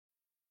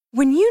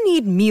When you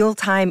need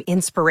mealtime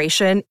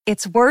inspiration,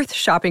 it's worth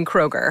shopping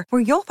Kroger,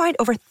 where you'll find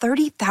over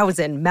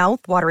 30,000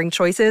 mouth-watering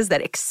choices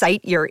that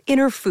excite your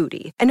inner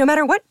foodie. And no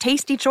matter what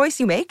tasty choice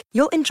you make,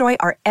 you'll enjoy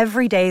our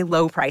everyday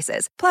low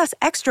prices, plus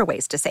extra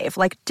ways to save,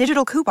 like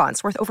digital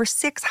coupons worth over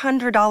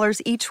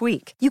 $600 each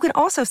week. You can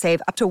also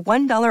save up to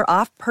 $1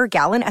 off per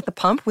gallon at the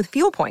pump with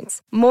fuel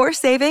points. More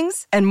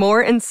savings and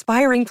more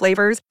inspiring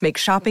flavors make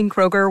shopping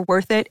Kroger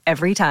worth it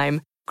every time.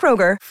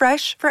 Kroger,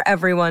 fresh for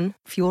everyone.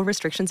 Fuel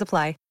restrictions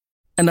apply.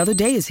 Another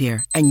day is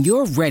here, and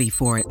you're ready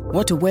for it.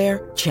 What to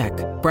wear? Check.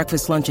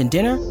 Breakfast, lunch, and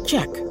dinner?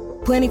 Check.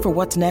 Planning for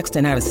what's next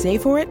and how to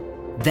save for it?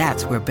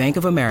 That's where Bank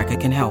of America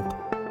can help.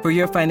 For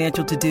your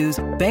financial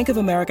to-dos, Bank of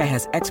America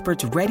has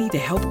experts ready to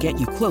help get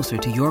you closer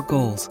to your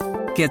goals.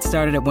 Get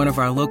started at one of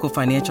our local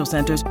financial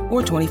centers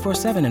or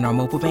 24/7 in our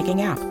mobile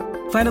banking app.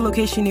 Find a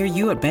location near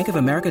you at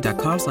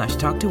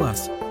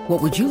bankofamerica.com/talktous.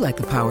 What would you like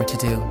the power to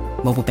do?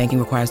 Mobile banking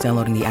requires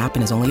downloading the app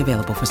and is only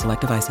available for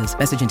select devices.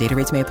 Message and data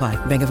rates may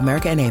apply. Bank of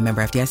America N.A.,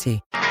 member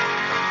FDIC.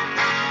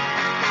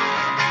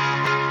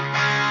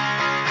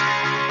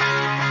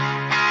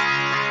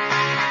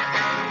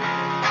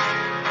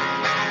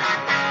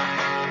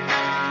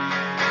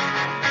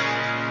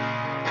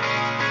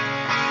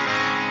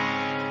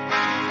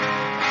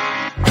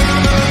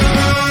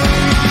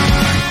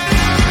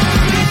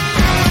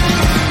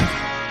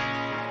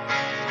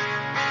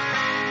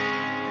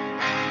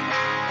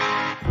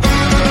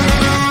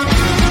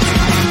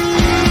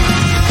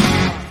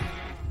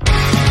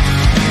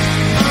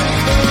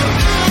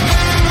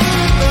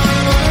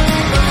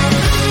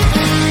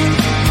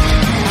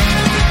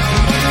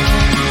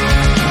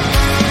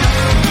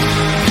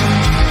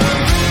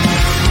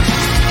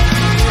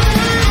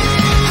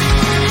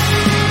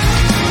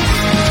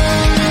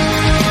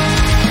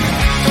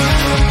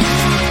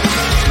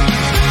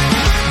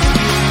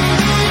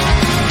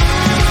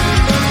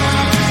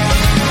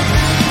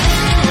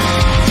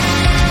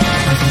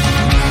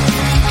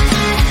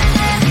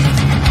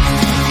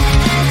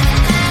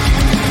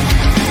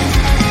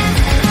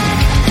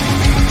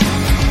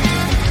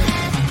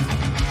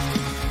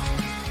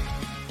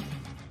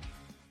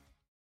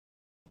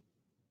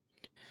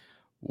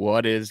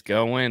 What is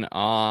going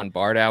on?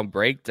 Bar Down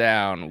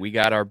Breakdown. We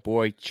got our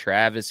boy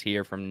Travis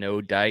here from No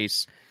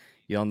Dice.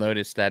 You'll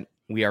notice that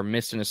we are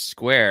missing a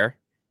square,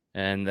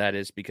 and that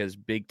is because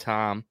Big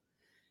Tom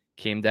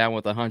came down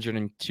with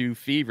 102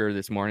 fever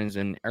this morning. Is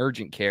in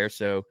urgent care,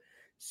 so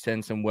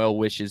send some well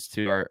wishes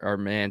to our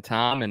man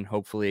Tom, and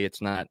hopefully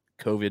it's not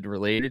COVID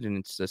related and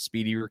it's a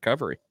speedy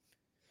recovery.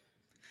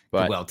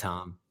 But well,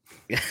 Tom,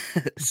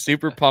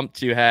 super pumped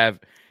to have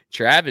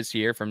Travis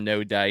here from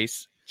No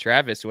Dice.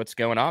 Travis, what's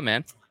going on,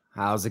 man?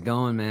 How's it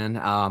going, man?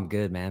 Oh, I'm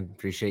good, man.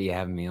 Appreciate you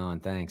having me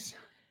on. Thanks.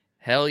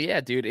 Hell yeah,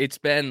 dude. It's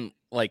been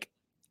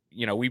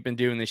we've been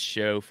doing this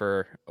show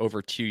for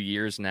over 2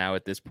 years now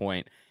at this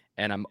point,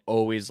 and I'm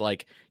always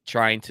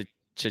trying to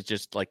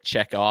just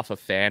check off a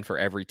fan for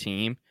every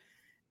team.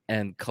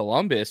 And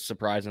Columbus,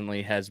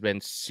 surprisingly, has been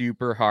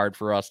super hard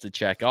for us to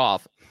check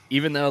off,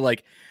 even though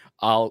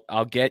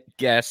I'll get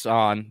guests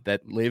on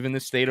that live in the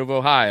state of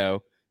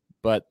Ohio,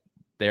 but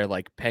they're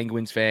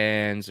Penguins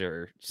fans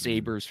or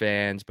Sabres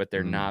fans, but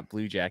they're not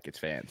Blue Jackets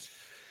fans.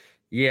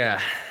 Yeah,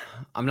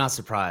 I'm not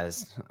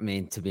surprised. I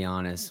mean, to be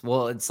honest.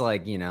 Well, it's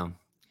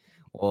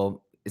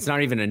it's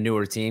not even a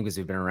newer team because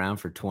we've been around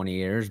for 20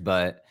 years,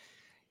 but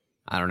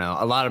I don't know.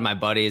 A lot of my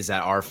buddies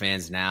that are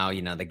fans now,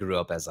 they grew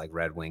up as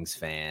Red Wings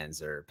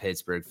fans or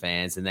Pittsburgh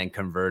fans and then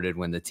converted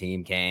when the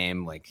team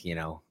came,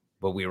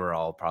 but we were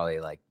all probably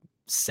 5,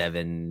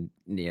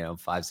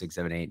 6,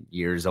 7, 8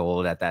 years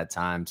old at that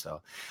time.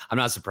 So I'm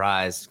not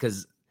surprised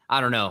because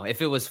I don't know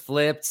if it was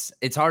flipped,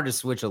 it's hard to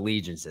switch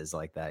allegiances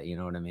like that. You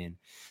know what I mean?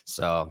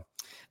 So,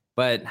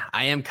 but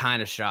I am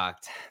kind of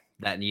shocked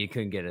that you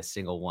couldn't get a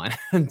single one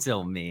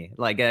until me.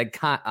 I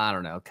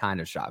don't know, kind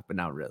of shocked, but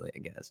not really, I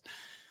guess.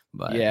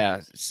 But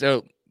yeah.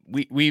 So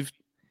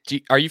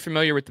are you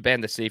familiar with the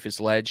band The Safest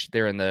Ledge?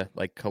 They're in the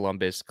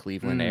Columbus,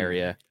 Cleveland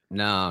area.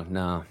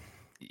 No.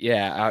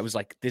 Yeah, I was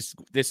like, this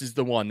is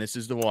the one. This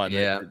is the one.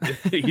 Yeah.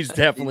 He's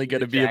definitely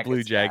going to be a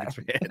Blue Jackets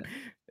fan.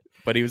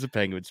 But he was a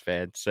Penguins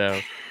fan. So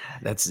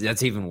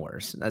that's even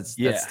worse.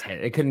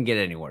 It couldn't get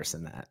any worse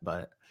than that.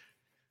 But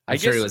I'm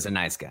sure he was a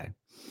nice guy.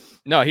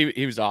 No,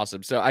 he was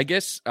awesome. So I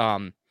guess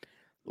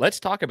let's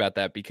talk about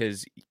that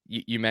because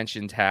you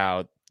mentioned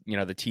how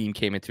the team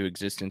came into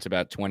existence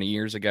about 20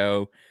 years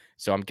ago.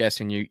 So I'm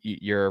guessing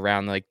you're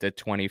around the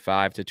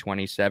 25 to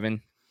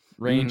 27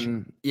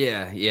 range.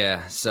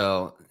 Yeah.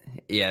 So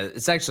yeah,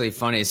 it's actually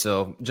funny.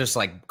 So just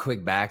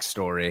quick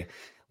backstory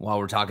while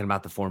we're talking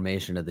about the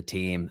formation of the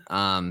team.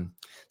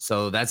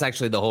 So that's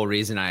actually the whole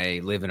reason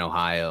I live in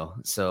Ohio.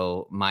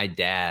 So my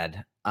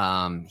dad,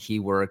 he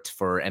worked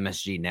for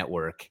MSG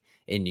Network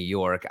in New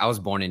York. I was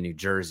born in New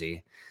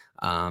Jersey.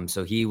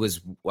 So he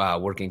was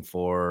working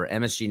for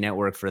MSG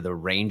Network for the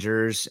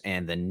Rangers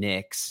and the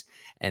Knicks.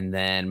 And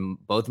then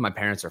both of my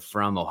parents are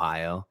from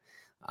Ohio.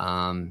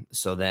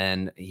 So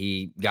then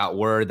he got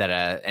word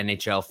that a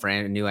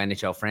new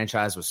NHL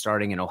franchise was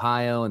starting in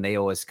Ohio, and they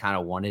always kind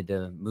of wanted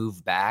to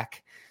move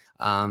back.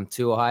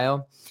 to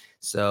Ohio.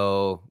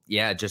 So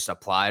yeah, just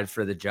applied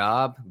for the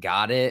job,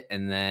 got it,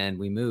 and then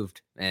we moved.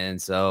 And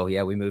so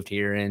yeah, we moved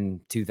here in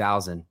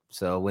 2000.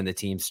 So when the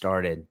team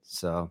started.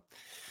 So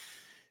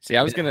see,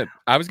 I was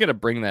gonna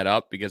bring that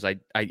up because I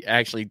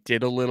actually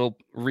did a little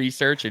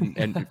research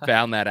and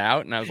found that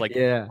out, and I was like,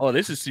 yeah, oh,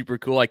 this is super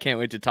cool. I can't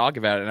wait to talk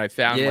about it. And I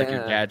found like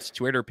your dad's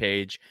Twitter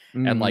page,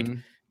 and like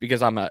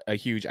because I'm a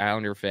huge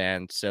Islander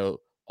fan,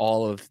 so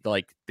all of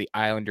the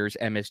Islanders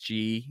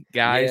MSG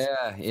guys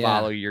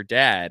follow your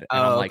dad.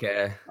 And I'm like,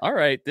 okay. all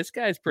right, this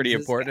guy's pretty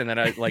important. And then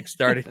I like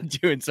started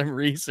doing some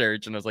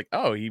research, and I was like,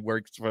 oh, he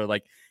works for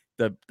like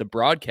the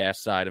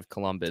broadcast side of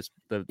Columbus,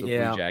 the Blue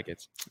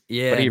Jackets.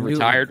 Yeah. But he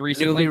retired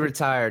recently. Newly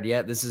retired.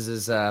 Yeah. This is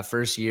his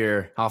first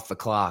year off the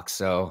clock.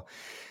 So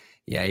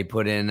yeah, he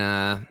put in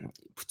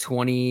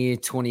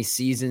 20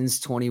 seasons,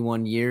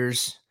 21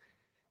 years.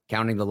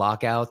 Counting the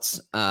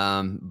lockouts.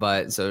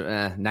 But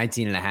so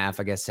 19 and a half,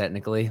 I guess,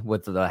 technically,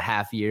 with the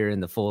half year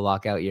and the full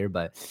lockout year.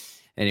 But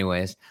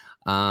anyways,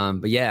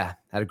 but yeah,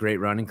 had a great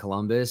run in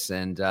Columbus.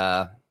 And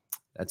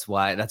that's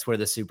where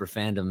the super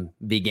fandom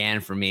began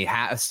for me.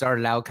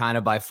 Started out kind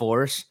of by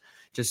force,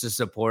 just to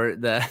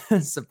support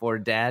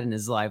dad and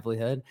his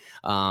livelihood.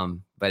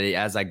 But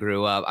as I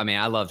grew up, I mean,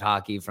 I loved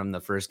hockey from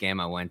the first game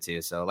I went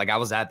to. So like I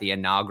was at the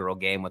inaugural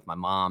game with my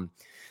mom,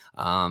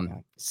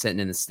 sitting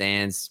in the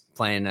stands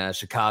playing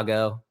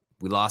Chicago.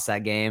 We lost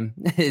that game.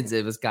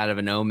 It was kind of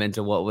an omen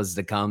to what was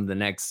to come the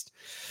next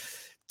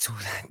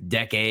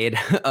decade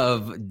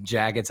of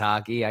Jackets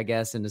hockey, I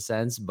guess, in a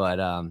sense. But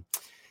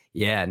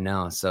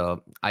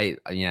so I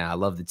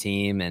love the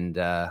team, and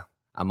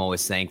I'm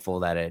always thankful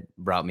that it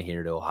brought me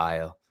here to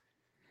Ohio.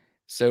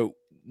 So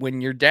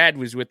when your dad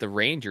was with the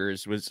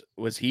Rangers,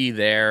 was he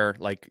there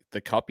like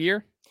the Cup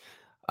year?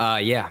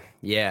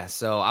 Yeah.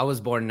 So I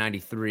was born in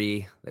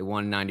 93. They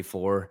won in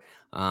 94.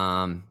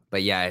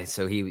 But yeah,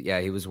 so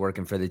he was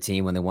working for the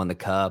team when they won the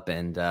Cup.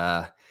 And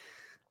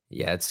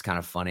it's kind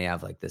of funny. I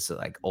have like this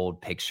like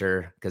old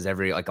picture because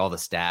all the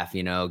staff,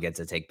 get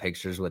to take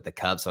pictures with the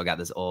Cup. So I got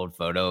this old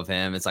photo of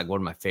him. It's like one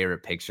of my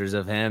favorite pictures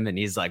of him. And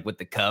he's like with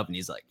the Cup, and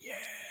he's like, yeah.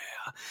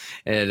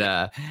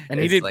 And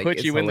he didn't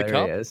put you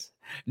hilarious.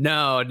 In the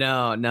Cup?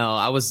 No.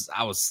 I was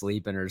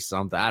sleeping or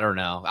something. I don't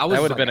know. That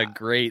would have been a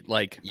great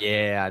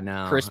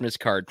Christmas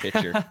card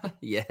picture.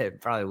 Yeah, it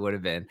probably would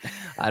have been.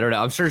 I don't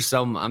know. I'm sure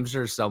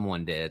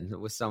someone did.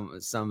 With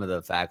some of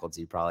the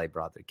faculty probably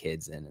brought their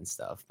kids in and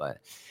stuff. But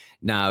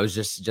no, it was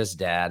just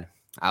dad.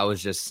 I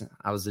was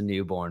a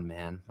newborn,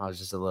 man. I was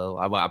just a little.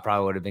 I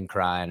probably would have been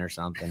crying or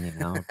something,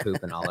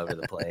 pooping all over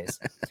the place.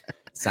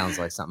 Sounds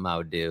like something I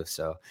would do.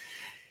 So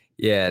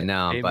yeah,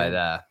 no,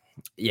 Amen.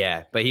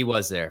 But he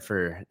was there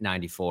for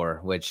 94,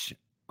 which,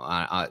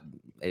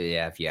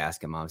 if you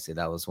ask him, obviously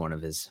that was one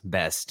of his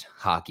best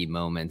hockey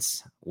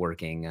moments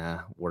working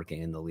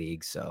in the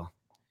league. So,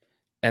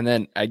 and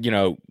then,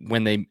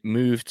 when they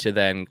moved to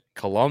then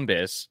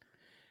Columbus,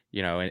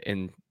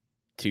 in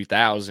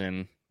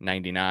 2000,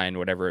 99,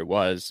 whatever it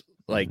was,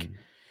 like,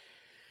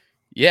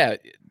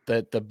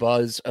 the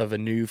buzz of a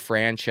new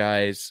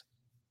franchise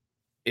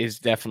is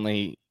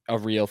definitely a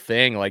real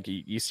thing. Like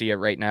you see it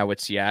right now with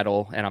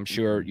Seattle, and I'm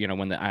sure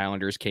when the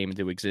Islanders came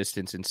into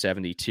existence in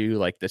 72,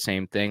 like the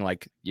same thing,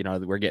 like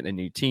we're getting a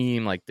new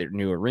team, like their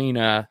new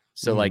arena.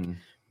 So like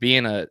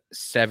being a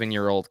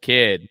 7-year-old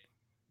kid,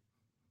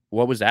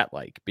 what was that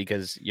like?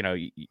 Because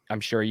I'm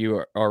sure you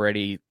are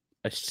already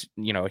a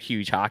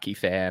huge hockey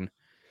fan,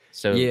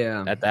 so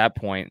at that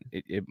point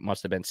it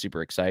must have been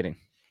super exciting.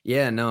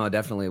 Yeah, no, it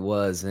definitely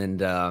was.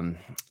 And,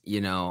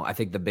 I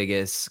think the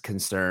biggest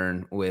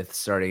concern with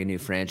starting a new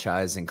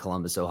franchise in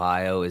Columbus,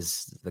 Ohio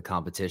is the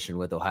competition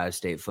with Ohio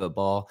State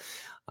football.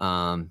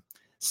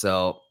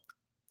 So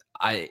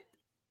I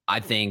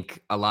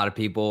think a lot of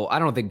people, I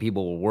don't think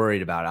people were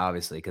worried about it,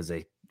 obviously, because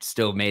they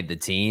still made the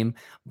team.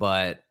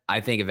 But I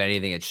think if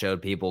anything, it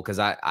showed people, because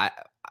I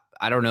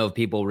don't know if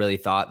people really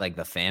thought like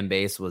the fan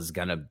base was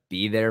going to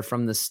be there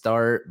from the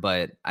start.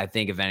 But I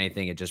think if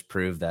anything, it just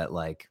proved that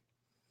like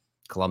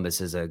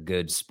Columbus is a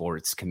good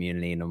sports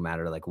community, no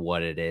matter like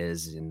what it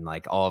is. And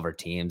like all of our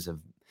teams have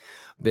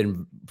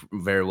been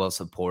very well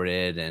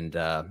supported. And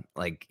and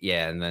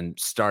then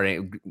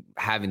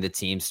having the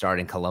team start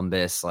in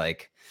Columbus,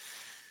 like,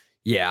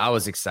 yeah, I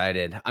was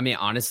excited. I mean,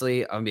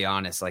 honestly, I'll be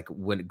honest, like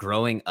when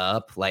growing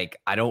up, like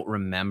I don't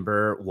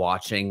remember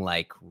watching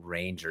like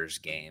Rangers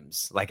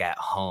games like at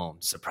home,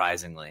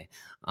 surprisingly.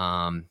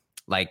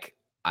 Like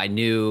I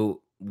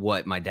knew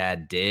what my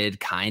dad did,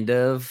 kind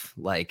of,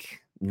 like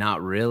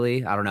not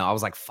really. I don't know. I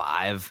was like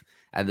 5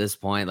 at this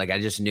point. Like I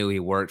just knew he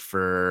worked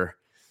for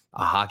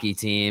a hockey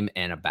team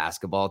and a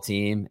basketball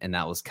team, and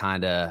that was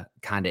kind of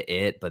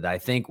it. But I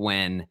think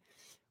when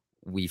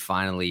we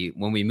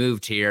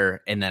moved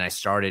here and then I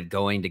started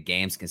going to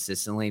games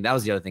consistently, that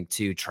was the other thing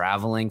too,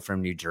 traveling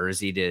from New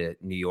Jersey to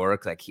New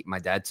York. Like my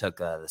dad took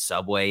the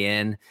subway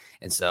in,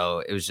 and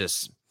so it was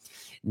just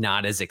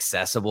not as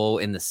accessible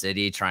in the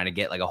city, trying to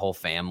get like a whole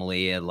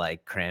family and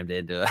like crammed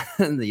into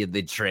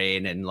the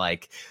train and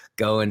like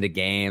go into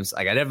games.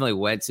 Like I definitely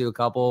went to a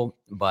couple,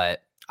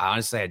 but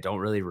I don't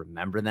really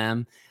remember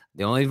them.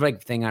 The only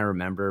like thing I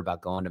remember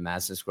about going to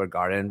Madison Square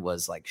Garden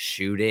was like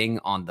shooting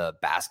on the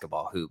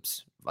basketball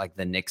hoops, like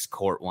the Knicks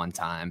court one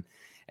time.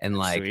 And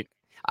like, Sweet.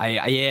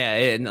 yeah.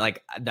 And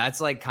like, that's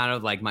like kind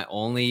of like my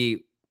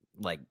only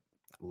like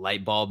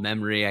light bulb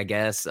memory, I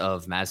guess,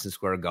 of Madison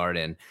Square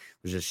Garden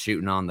was just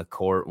shooting on the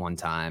court one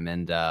time.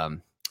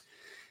 And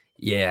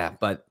yeah,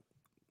 but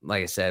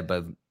like I said,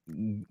 but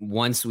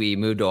once we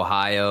moved to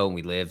Ohio and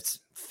we lived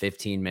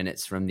 15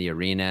 minutes from the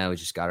arena, we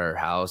just got our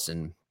house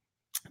and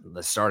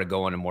started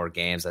going to more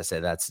games. I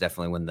said that's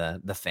definitely when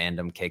the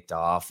fandom kicked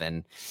off,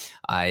 and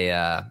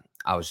I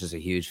was just a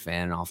huge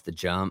fan off the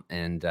jump.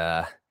 And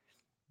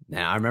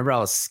now I remember I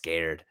was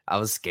scared. I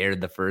was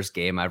scared the first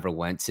game I ever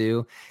went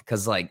to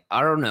because, like,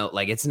 I don't know,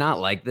 like it's not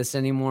like this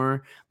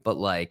anymore. But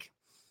like,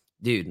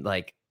 dude,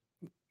 like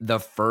the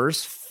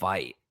first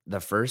fight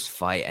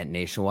at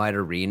Nationwide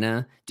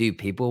Arena, dude,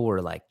 people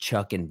were like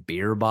chucking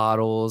beer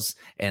bottles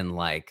and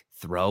like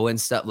throwing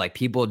stuff. Like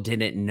people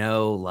didn't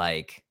know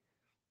like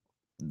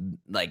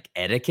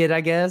etiquette, I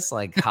guess,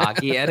 like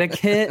hockey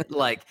etiquette.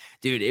 Like,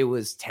 dude, it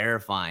was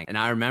terrifying. And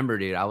I remember,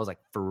 dude, I was like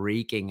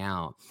freaking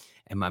out.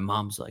 And my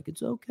mom's like,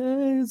 it's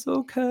okay. It's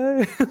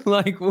okay.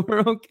 Like,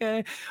 we're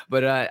okay.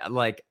 But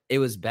like, it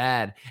was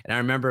bad. And I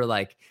remember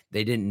like,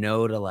 they didn't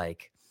know to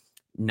like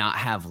not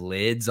have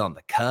lids on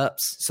the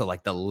cups. So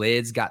like the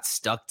lids got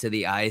stuck to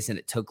the ice and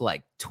it took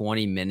like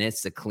 20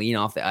 minutes to clean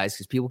off the ice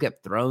because people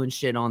kept throwing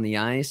shit on the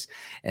ice.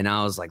 And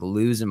I was like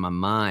losing my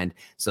mind.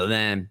 So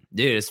then,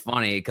 dude, it's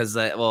funny because,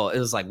 well, it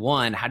was like,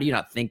 one, how do you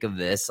not think of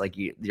this? Like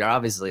you're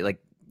obviously like,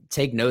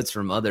 take notes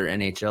from other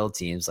NHL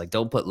teams. Like,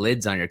 don't put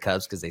lids on your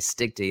cups because they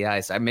stick to the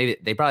ice.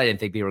 They probably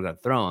didn't think people were going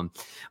to throw them,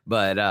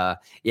 but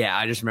yeah,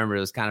 I just remember it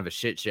was kind of a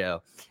shit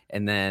show.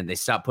 And then they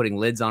stopped putting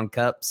lids on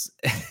cups,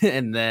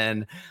 and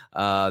then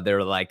they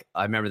were like,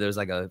 I remember there was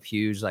like a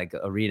huge like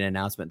arena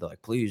announcement. They're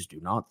like, please do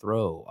not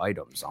throw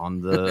items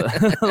on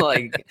the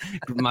like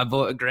my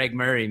boy Greg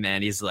Murray,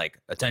 man, he's like,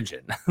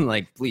 attention,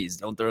 like please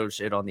don't throw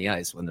shit on the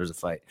ice when there's a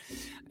fight.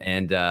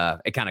 And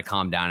it kind of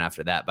calmed down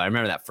after that. But I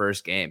remember that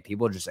first game,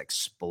 people just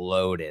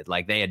exploded.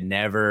 Like they had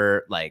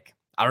never, like,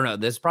 I don't know,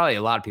 this is probably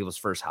a lot of people's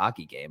first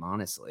hockey game,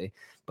 honestly.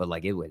 But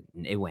like it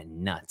went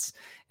nuts.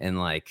 And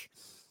like,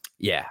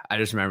 yeah, I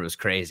just remember it was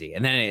crazy.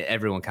 And then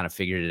everyone kind of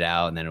figured it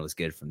out, and then it was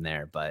good from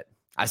there. But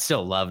I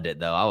still loved it,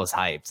 though. I was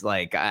hyped,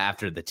 like,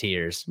 after the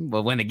tears.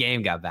 But when the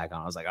game got back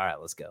on, I was like, all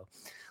right, let's go.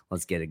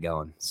 Let's get it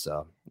going.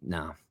 So,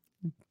 no.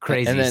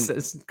 Crazy. And then,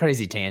 it's a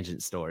crazy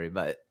tangent story,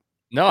 but.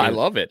 No, I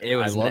love it. It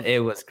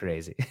was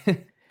crazy.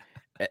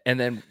 And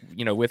then,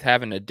 you know, with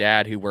having a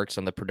dad who works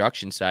on the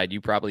production side,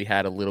 you probably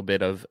had a little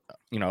bit of,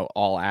 you know,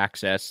 all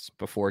access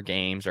before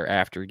games or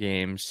after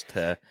games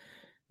to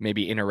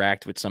maybe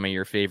interact with some of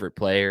your favorite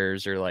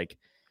players, or like,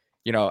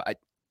 you know,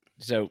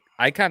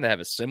 I kind of have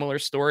a similar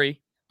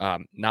story.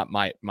 Not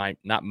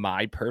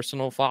my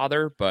personal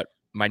father, but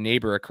my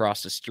neighbor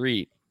across the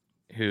street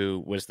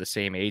who was the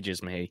same age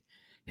as me.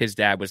 His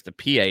dad was the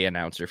PA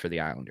announcer for the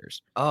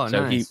Islanders. Oh,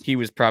 so nice. he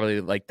was probably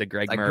like the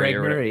Greg Murray. Greg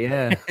Murray,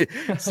 yeah.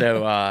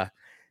 So,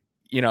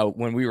 you know,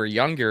 when we were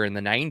younger in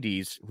the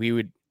 90s, we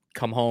would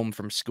come home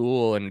from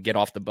school and get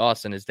off the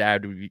bus, and his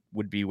dad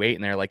would be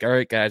waiting there like, all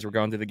right, guys, we're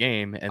going to the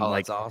game. And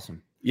like, that's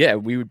awesome. Yeah,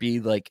 we would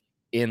be like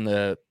in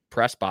the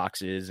press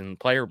boxes and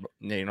player,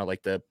 you know,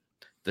 like the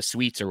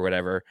suites or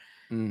whatever.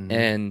 Mm-hmm.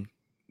 And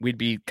we'd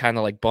be kind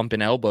of like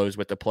bumping elbows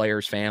with the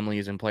players'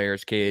 families and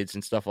players' kids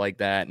and stuff like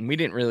that. And we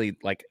didn't really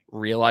like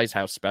realize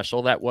how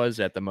special that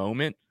was at the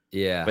moment.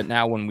 Yeah. But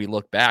now when we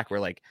look back, we're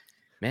like,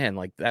 man,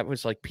 like that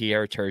was like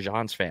Pierre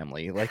Turgeon's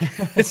family. Like,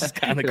 this is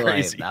kind of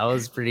crazy. That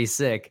was pretty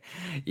sick.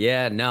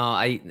 Yeah, no,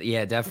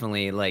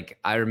 definitely. Like,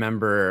 I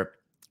remember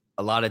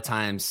a lot of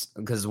times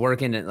because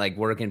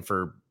working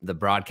for the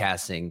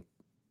broadcasting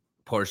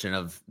portion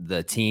of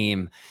the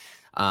team.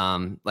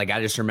 Like,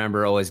 I just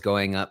remember always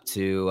going up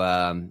to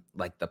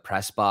like the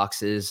press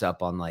boxes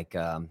up on like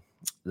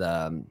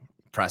the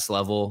press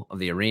level of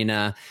the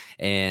arena.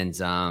 And,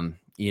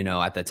 you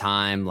know, at the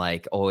time,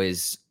 like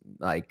always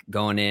like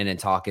going in and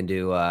talking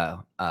to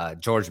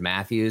George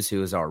Matthews, who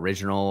was our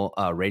original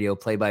radio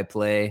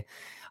play-by-play.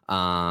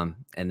 And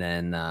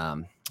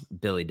then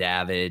Billy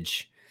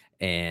Davidge,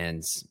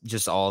 and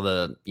just all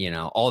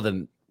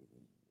the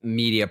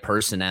media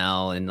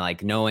personnel, and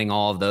like knowing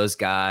all of those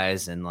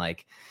guys. And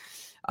like,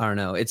 I don't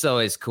know, it's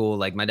always cool.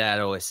 Like my dad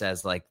always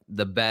says, like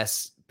the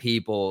best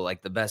people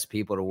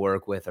to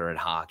work with are in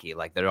hockey.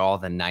 Like they're all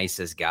the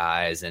nicest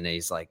guys. And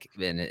he's like,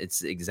 and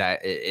it's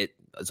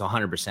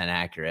 100%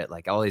 accurate.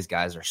 Like all these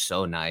guys are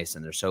so nice,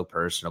 and they're so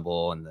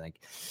personable, and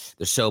like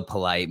they're so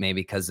polite,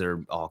 maybe because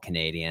they're all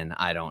Canadian.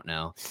 I don't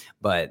know,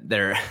 but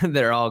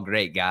they're all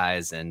great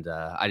guys. And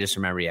I just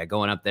remember,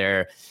 going up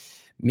there,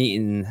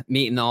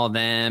 meeting all of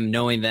them,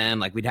 knowing them.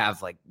 Like we'd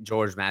have like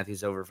George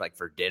Matthews over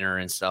for dinner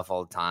and stuff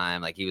all the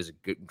time. Like he was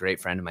a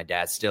great friend of my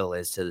dad, still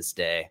is to this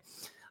day,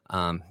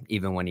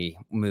 even when he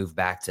moved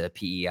back to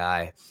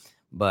PEI.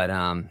 But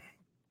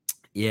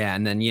yeah,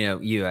 and then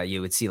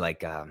you would see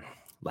like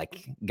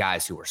like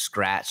guys who were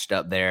scratched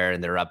up there,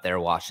 and they're up there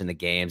watching the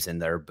games in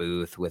their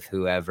booth with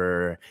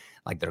whoever,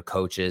 like their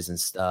coaches and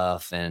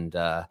stuff. And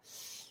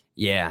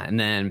yeah, and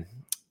then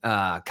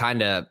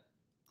kind of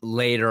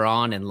later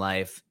on in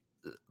life,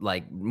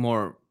 like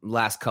more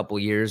last couple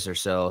years or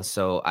so.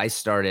 So I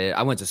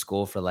went to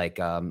school for like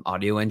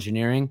audio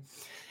engineering.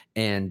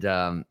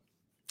 And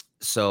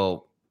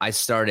so I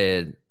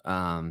started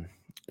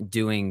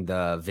doing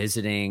the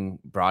visiting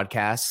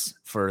broadcasts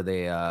for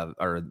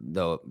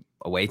the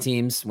away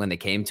teams when they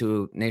came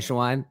to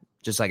Nationwide,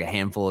 just like a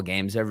handful of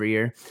games every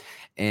year.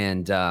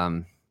 And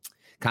kind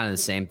of the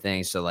same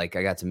thing. So like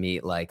I got to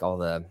meet like all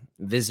the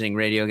visiting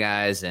radio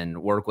guys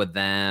and work with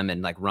them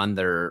and like run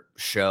their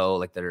show,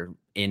 like their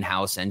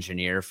in-house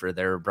engineer for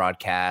their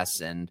broadcasts.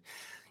 And,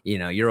 you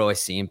know, you're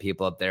always seeing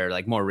people up there.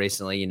 Like more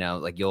recently, you know,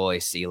 like you'll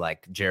always see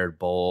like Jared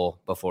Bowl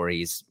before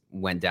he's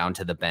went down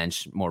to the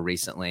bench more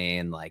recently.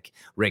 And like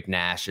Rick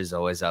Nash is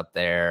always up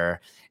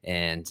there.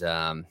 And,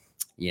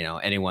 you know,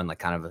 anyone like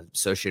kind of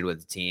associated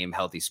with the team,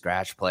 healthy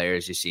scratch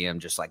players, you see them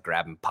just like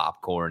grabbing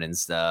popcorn and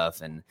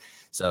stuff. And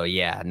so,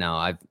 yeah, no,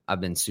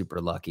 I've been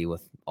super lucky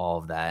with all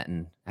of that,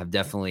 and have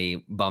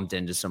definitely bumped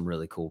into some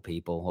really cool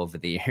people over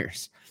the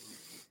years.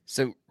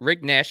 So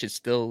Rick Nash is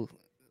still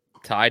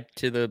tied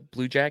to the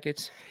Blue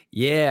Jackets?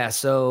 Yeah.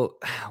 So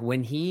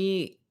when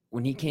he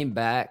came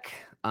back,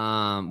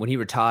 when he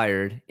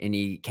retired and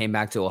he came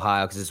back to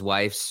Ohio, because his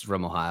wife's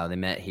from Ohio, they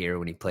met here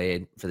when he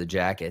played for the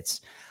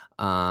Jackets.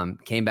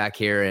 Came back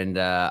here, and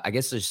I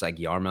guess just like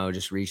Yarmo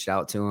just reached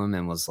out to him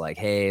and was like,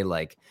 hey,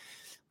 like,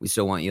 we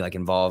still want you like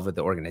involved with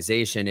the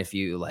organization if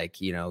you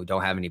like, you know,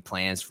 don't have any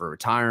plans for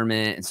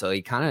retirement. And so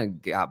he kind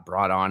of got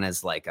brought on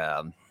as like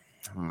a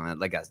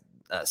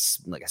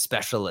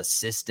special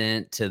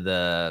assistant to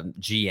the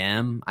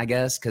GM, I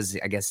guess, because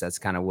I guess that's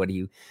kind of what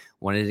he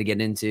wanted to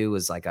get into,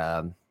 was like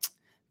a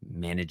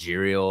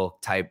managerial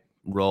type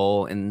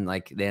role in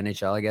like the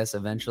NHL, I guess,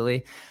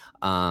 eventually.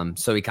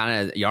 So he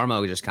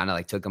Yarmo just kind of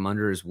like took him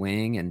under his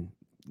wing and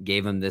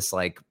gave him this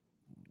like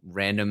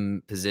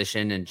random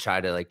position and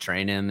tried to like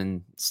train him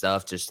and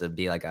stuff, just to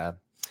be like a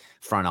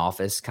front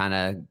office kind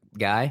of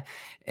guy.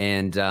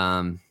 And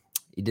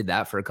he did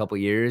that for a couple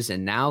years,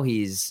 and now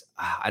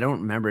I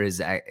don't remember his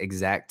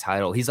exact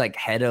title. He's like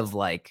head of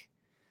like,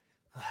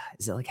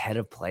 is it like head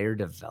of player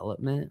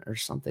development or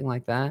something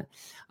like that?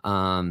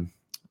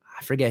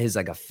 I forget his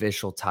like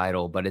official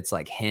title, but it's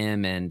like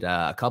him and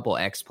a couple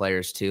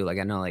ex-players too. Like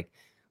I know like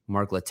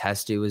Mark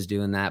Letestu was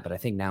doing that, but I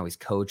think now he's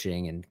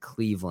coaching in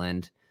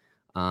Cleveland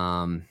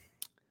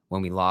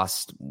when we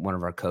lost one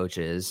of our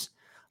coaches.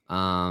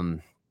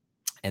 And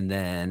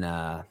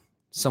then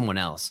someone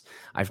else,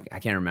 I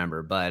can't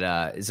remember,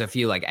 but it's a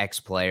few like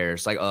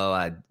ex-players, like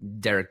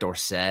Derek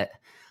Dorsett.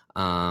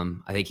 I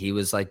think he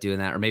was like doing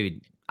that, or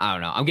maybe, I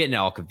don't know. I'm getting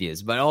all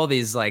confused, but all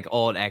these like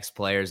old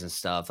ex-players and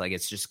stuff, like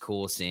it's just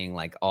cool seeing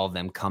like all of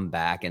them come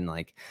back and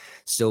like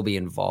still be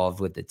involved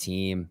with the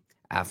team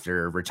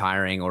after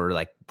retiring or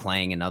like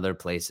playing in other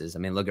places. I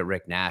mean, look at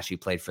Rick Nash. He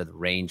played for the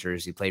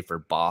Rangers. He played for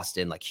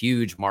Boston, like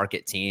huge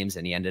market teams.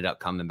 And he ended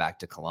up coming back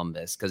to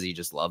Columbus because he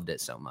just loved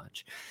it so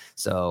much.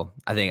 So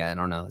I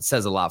don't know. It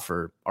says a lot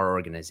for our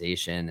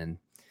organization. And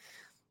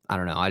I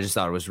don't know. I just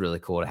thought it was really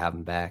cool to have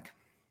him back.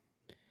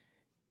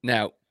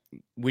 Now,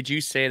 would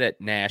you say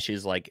that Nash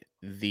is like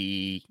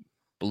the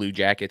Blue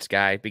Jackets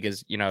guy?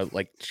 Because, you know,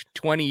 like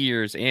 20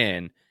 years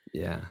in,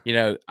 yeah, you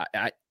know,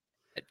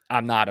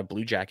 I'm not a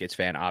Blue Jackets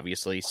fan,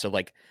 obviously. So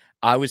like,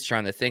 I was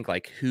trying to think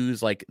like,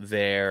 who's like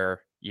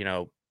their, you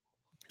know,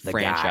 the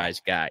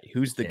franchise guy.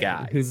 Who's the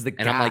guy? Who's the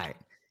guy? And I'm like,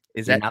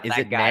 is it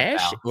Nash,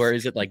 pal? Or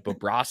is it like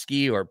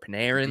Bobrovsky or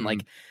Panarin? Mm-hmm.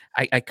 Like,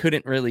 I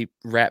couldn't really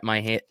wrap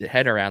my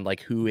head around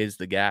like who is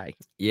the guy.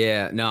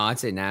 Yeah, no, I'd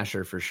say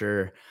Nasher for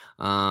sure.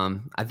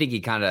 I think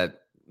he kind of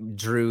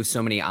drew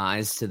so many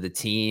eyes to the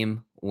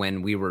team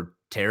when we were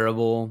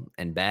terrible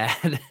and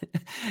bad.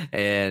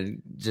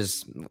 And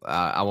just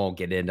I won't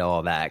get into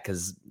all that,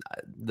 because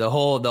the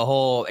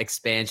whole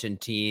expansion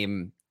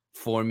team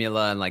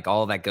formula and like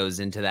all that goes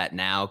into that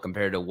now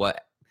compared to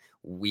what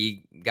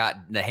we got,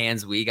 the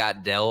hands we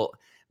got dealt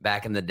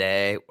back in the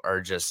day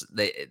are just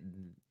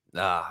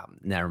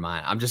never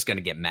mind. I'm just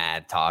gonna get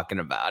mad talking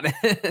about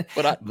it.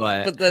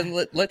 but then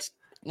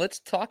let's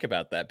talk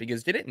about that,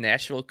 because didn't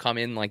Nashville come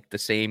in like the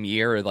same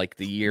year or like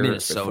the year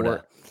Minnesota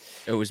before?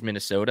 It was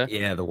Minnesota.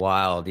 Yeah, the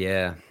Wild.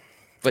 Yeah,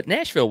 but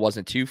Nashville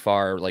wasn't too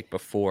far like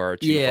before.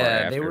 Far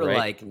after, they were right?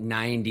 like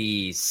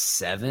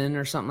 97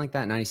 or something like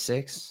that,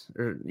 96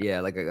 or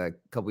like a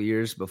couple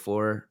years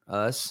before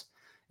us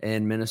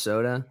in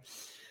Minnesota.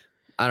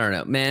 I don't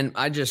know, man.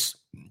 I just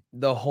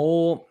the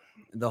whole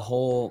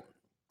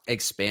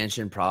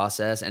expansion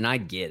process, and I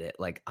get it.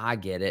 Like I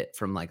get it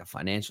from like a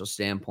financial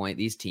standpoint.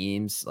 These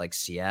teams like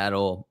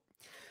Seattle,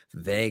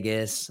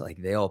 Vegas, like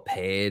they all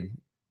paid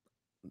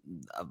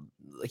a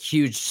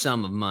huge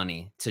sum of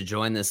money to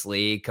join this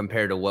league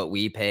compared to what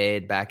we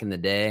paid back in the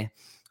day.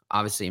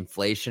 obviously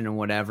inflation and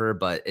whatever,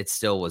 but it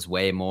still was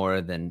way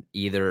more than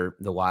either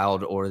the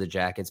Wild or the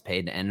Jackets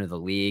paid to enter the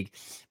league.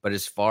 But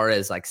as far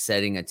as like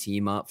setting a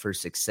team up for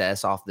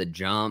success off the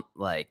jump,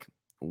 like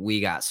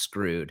we got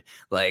screwed.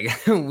 Like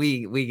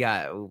we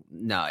got,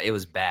 no, it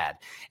was bad.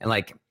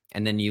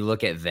 And then you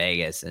look at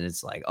Vegas and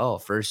it's like, oh,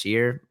 first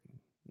year,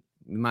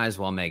 you might as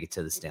well make it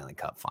to the Stanley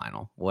Cup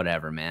final.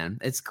 Whatever, man.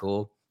 It's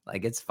cool.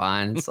 Like, it's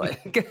fine. It's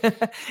like,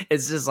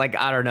 it's just like,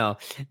 I don't know,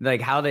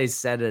 like how they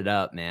set it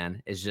up,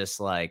 man. It's just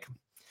like,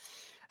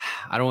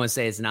 I don't want to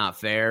say it's not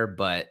fair,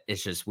 but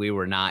it's just, we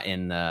were not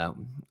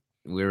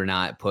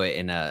put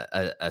in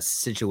a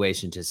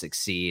situation to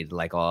succeed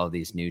like all of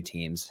these new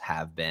teams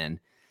have been.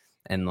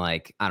 And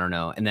like, I don't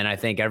know. And then I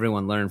think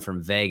everyone learned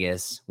from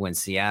Vegas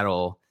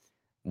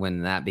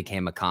when that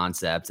became a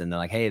concept and they're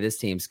like, hey, this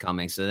team's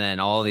coming. So then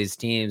all these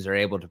teams are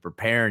able to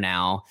prepare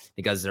now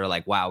because they're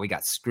like, wow, we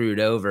got screwed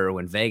over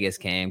when Vegas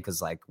came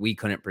because like we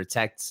couldn't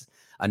protect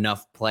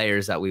enough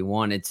players that we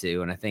wanted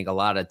to. And I think a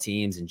lot of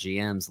teams and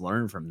GMs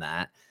learn from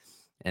that.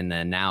 And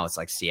then now it's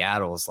like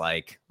Seattle's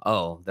like,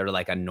 oh, they're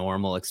like a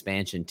normal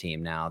expansion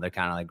team now. They're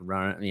kind of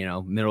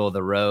like middle of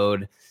the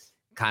road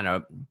kind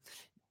of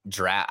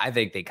draft. I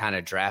think they kind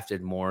of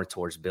drafted more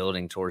towards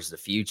building towards the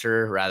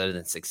future rather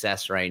than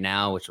success right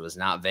now, which was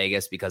not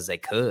Vegas because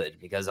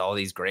all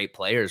these great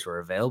players were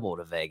available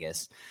to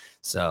Vegas.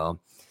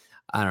 So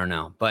I don't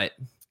know, but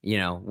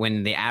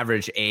when the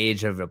average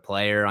age of a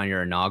player on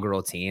your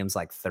inaugural team's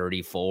like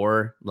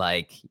 34,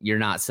 like you're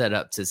not set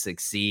up to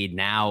succeed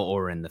now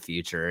or in the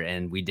future.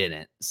 And we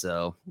didn't.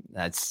 So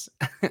that's,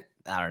 I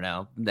don't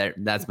know,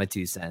 that's my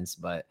 2 cents,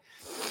 but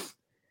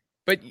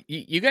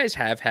you guys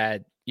have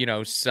had,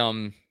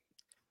 some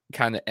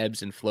kind of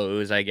ebbs and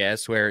flows, I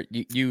guess, where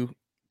you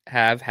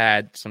have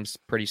had some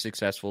pretty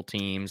successful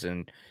teams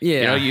and,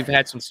 you've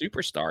had some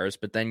superstars,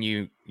 but then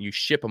you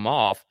ship them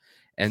off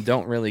and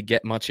don't really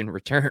get much in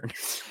return.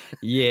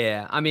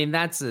 Yeah. I mean,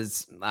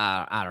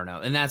 I don't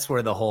know. And that's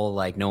where the whole,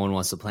 like, no one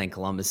wants to play in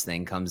Columbus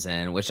thing comes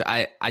in, which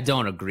I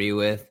don't agree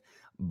with,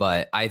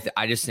 but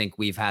I just think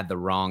we've had the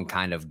wrong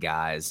kind of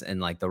guys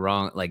and like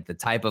the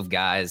type of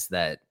guys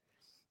that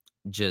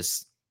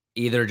just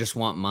either just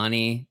want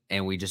money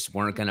and we just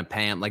weren't going to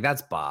pay him. Like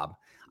that's Bob.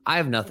 I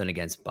have nothing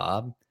against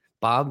Bob.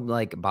 Bob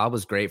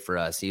was great for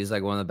us. He was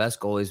like one of the best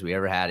goalies we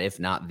ever had,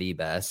 if not the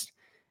best.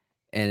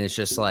 And it's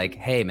just like,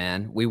 hey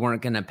man, we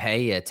weren't going to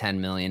pay you $10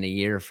 million a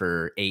year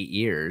for 8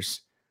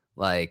 years.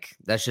 Like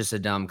that's just a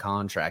dumb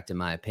contract in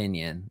my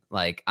opinion.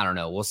 Like, I don't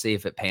know. We'll see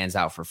if it pans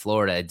out for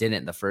Florida. It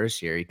didn't the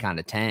first year. He kind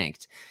of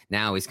tanked.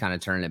 Now he's kind of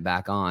turning it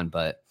back on,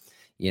 but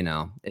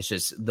it's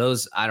just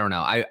those, I don't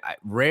know. I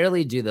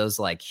rarely do those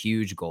like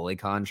huge goalie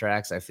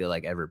contracts, I feel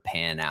like, ever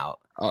pan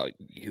out. Oh,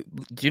 do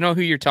you know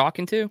who you're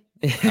talking to?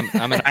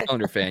 I'm an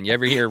Islander fan. You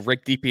ever hear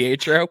Rick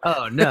DiPietro?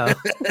 Oh, no.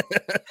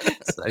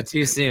 So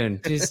too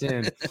soon.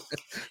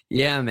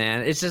 Yeah,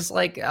 man. It's just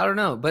like, I don't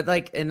know. But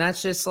like, and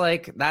that's just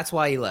like, that's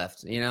why he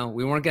left. We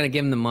weren't going to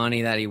give him the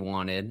money that he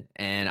wanted.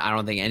 And I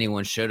don't think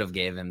anyone should have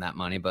gave him that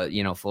money. But,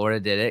 Florida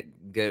did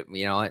it. Good.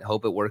 I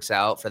hope it works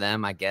out for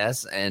them, I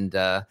guess. And,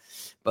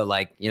 but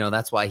like,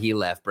 that's why he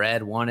left.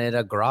 Brad wanted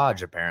a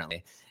garage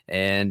apparently.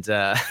 And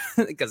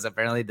because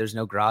apparently there's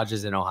no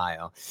garages in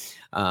Ohio,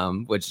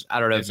 which I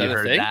don't know if you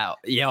heard that.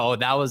 Yeah,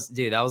 that was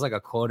like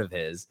a quote of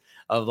his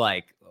of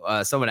like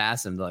someone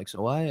asked him like,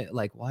 so why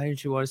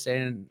didn't you want to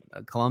stay in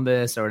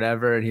Columbus or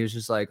whatever? And he was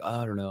just like,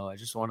 oh, I don't know. I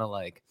just want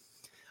like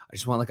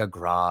a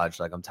garage.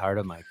 Like I'm tired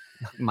of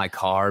my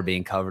car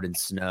being covered in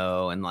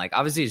snow. And like,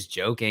 obviously he's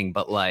joking,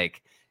 but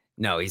like,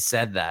 no, he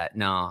said that.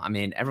 No, I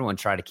mean, everyone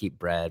tried to keep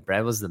Brad.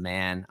 Brad was the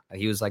man.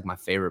 He was like my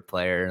favorite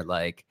player.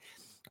 Like,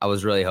 I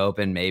was really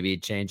hoping maybe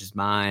he'd change his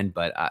mind,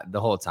 but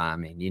the whole time,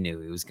 I mean, you knew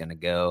he was going to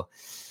go.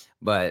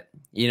 But,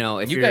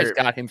 if you guys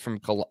got him from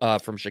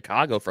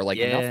Chicago for like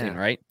nothing,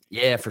 right?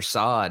 Yeah, for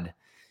Saad,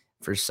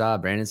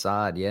 Brandon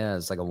Saad. Yeah,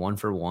 it's like a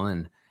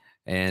 1-for-1.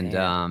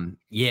 And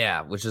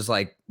which is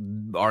like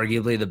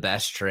arguably the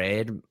best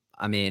trade.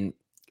 I mean,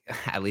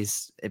 at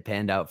least it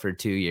panned out for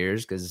 2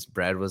 years because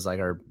Brad was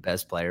like our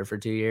best player for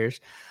 2 years.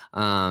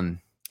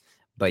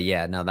 But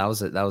yeah, no, that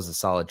was a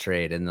solid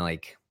trade. And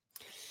like,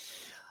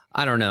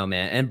 I don't know,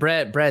 man. And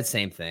Brad,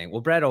 same thing. Well,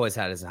 Brad always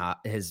had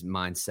his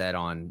mindset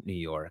on New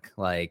York.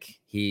 Like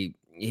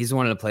he's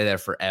wanted to play there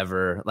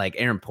forever. Like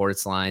Aaron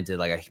Portzline did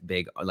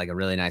like a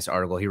really nice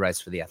article. He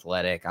writes for The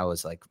Athletic. I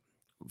was like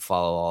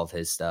follow all of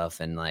his stuff,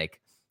 and like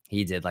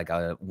he did like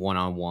a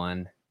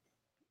one-on-one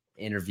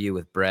interview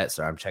with Brett.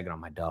 Sorry, I'm checking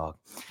on my dog.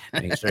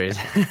 Make sure he's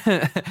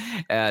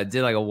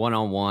did like a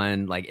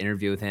one-on-one like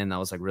interview with him. That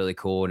was like really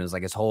cool. And it was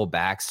like his whole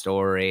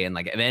backstory. And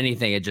like, if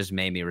anything, it just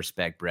made me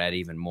respect Brett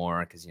even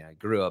more. Cause he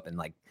grew up in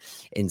like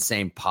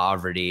insane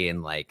poverty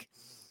and like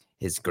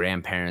his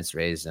grandparents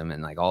raised him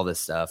and like all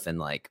this stuff. And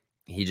like,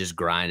 he just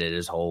grinded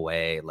his whole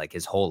way, like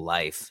his whole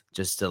life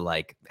just to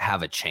like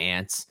have a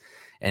chance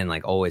and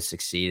like always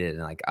succeeded.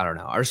 And like, I don't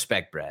know. I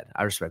respect Brett.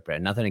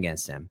 Nothing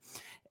against him.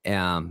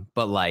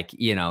 But like,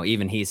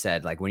 even he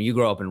said, like, when you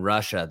grow up in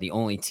Russia, the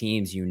only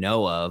teams you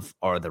know of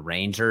are the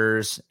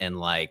Rangers and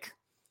like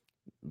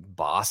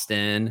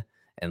Boston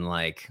and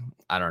like,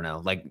 I don't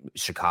know, like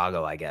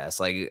Chicago, I guess.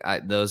 Like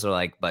those are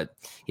like, but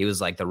he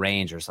was like the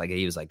Rangers. Like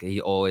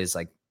he always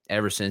like,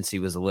 ever since he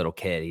was a little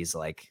kid, he's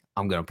like,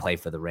 I'm going to play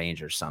for the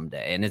Rangers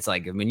someday. And it's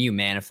like, when you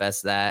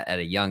manifest that at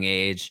a young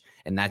age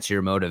and that's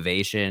your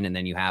motivation, and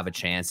then you have a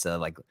chance to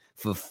like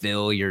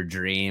fulfill your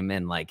dream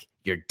and like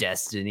your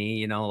destiny,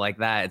 you know, like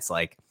that, it's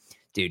like,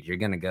 dude, you're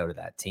going to go to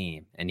that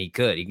team. And he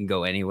can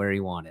go anywhere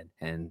he wanted.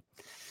 And,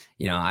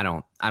 you know, I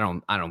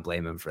don't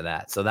blame him for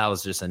that. So that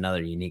was just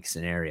another unique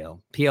scenario.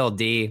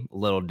 PLD, a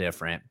little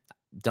different.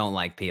 Don't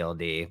like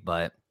PLD,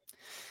 but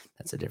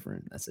that's a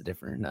different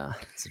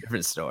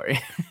story.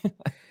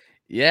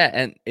 Yeah.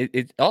 And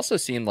it also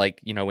seemed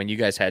like, you know, when you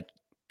guys had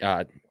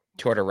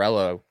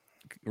Tortorella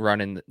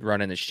running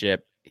the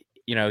ship,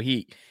 you know,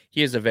 he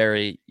is a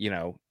very, you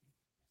know,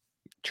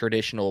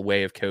 traditional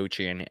way of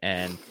coaching,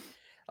 and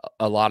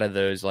a lot of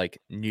those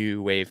like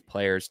new wave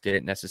players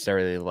didn't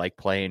necessarily like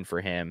playing for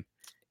him.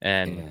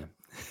 And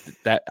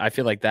that, I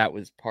feel like that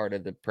was part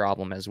of the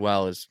problem as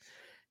well, as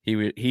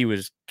he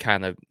was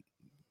kind of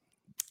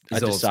a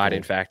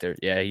deciding factor.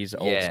 Yeah, he's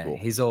old school.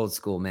 He's old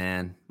school,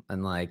 man.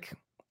 And like,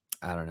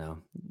 I don't know,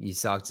 you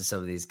talk to some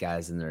of these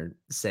guys and they're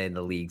saying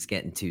the league's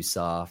getting too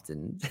soft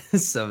and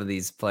some of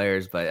these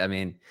players, but I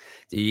mean,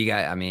 you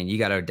got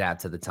to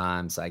adapt to the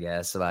times, I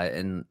guess.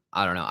 And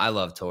I don't know, I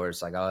love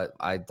Torts. Like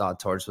I thought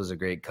Torts was a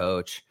great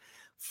coach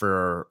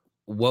for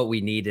what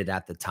we needed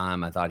at the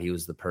time. I thought he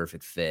was the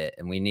perfect fit,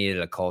 and we needed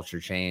a culture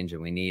change,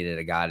 and we needed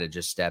a guy to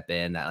just step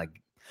in that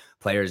like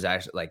players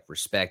actually like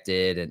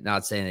respected. And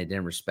not saying they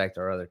didn't respect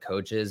our other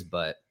coaches,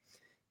 but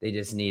they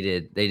just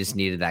needed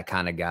that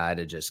kind of guy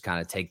to just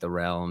kind of take the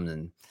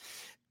realm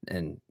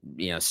and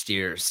you know,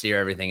 steer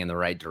everything in the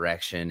right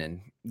direction and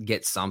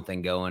get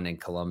something going in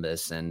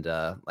Columbus. And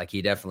like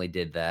he definitely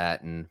did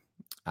that. And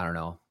I don't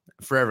know,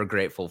 forever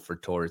grateful for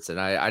Torts.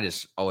 And I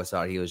just always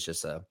thought he was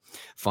just a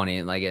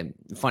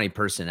funny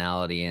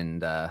personality.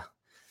 And I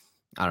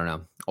don't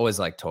know, always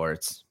liked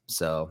Torts.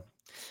 So,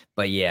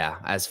 but yeah,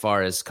 as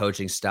far as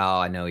coaching style,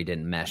 I know he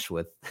didn't mesh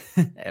with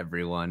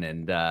everyone,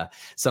 and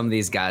some of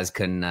these guys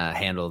couldn't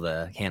handle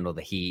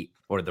the heat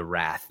or the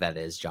wrath that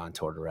is John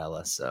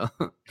Tortorella. So,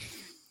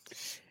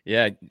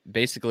 yeah,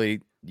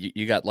 basically,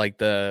 you got like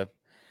the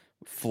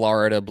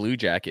Florida Blue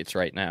Jackets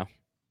right now.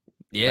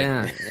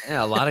 Yeah,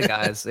 a lot of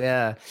guys.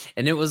 Yeah,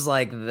 and it was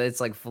like,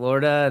 it's like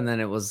Florida, and then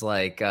it was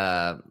like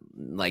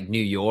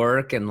New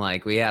York, and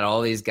like we had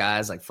all these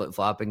guys like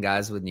flip-flopping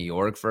guys with New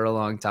York for a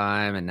long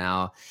time, and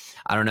now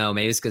I don't know,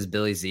 maybe it's because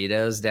Billy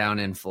Zito's down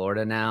in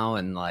Florida now,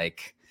 and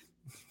like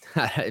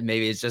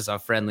maybe it's just a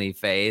friendly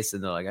face,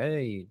 and they're like,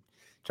 hey,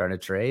 trying to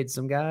trade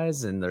some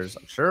guys, and there's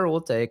like, sure,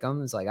 we'll take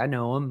them. It's like, I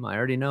know them, I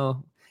already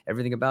know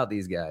everything about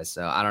these guys,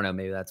 so I don't know,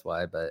 maybe that's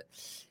why. But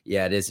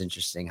yeah, it is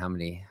interesting how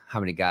many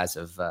guys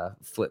have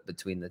flipped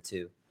between the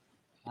two.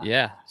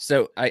 Yeah.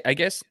 So I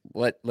guess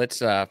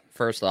let's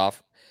first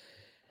off,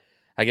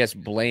 I guess,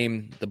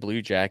 blame the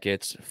Blue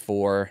Jackets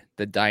for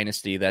the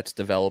dynasty that's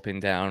developing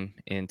down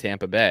in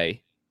Tampa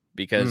Bay,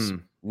 because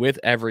with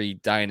every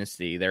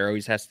dynasty, there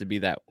always has to be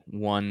that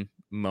one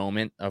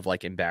moment of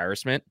like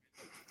embarrassment.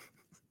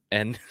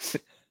 And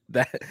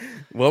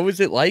what was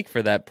it like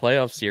for that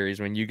playoff series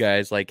when you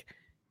guys like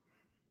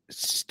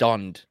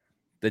stunned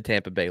the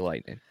Tampa Bay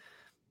Lightning?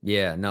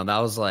 Yeah, no, that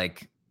was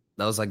like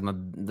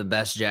the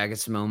best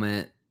Jackets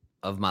moment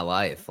of my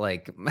life.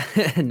 Like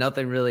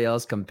nothing really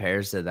else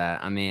compares to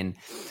that. I mean,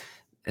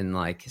 and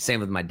like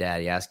same with my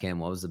dad. You ask him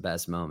what was the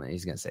best moment,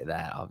 he's gonna say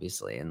that,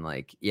 obviously. And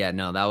like, yeah,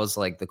 no, that was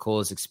like the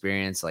coolest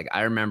experience. Like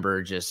I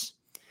remember just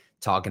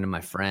talking to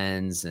my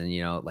friends, and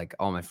you know, like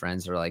all my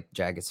friends are like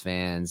Jackets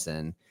fans,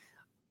 and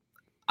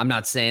I'm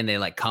not saying they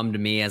like come to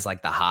me as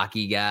like the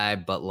hockey guy,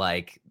 but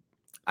like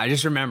I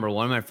just remember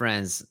one of my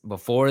friends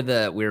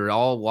we were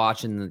all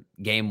watching the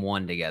game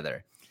one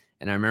together.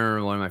 And I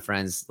remember one of my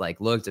friends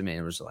like looked at me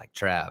and was like,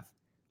 Trav,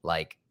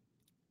 like,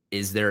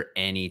 is there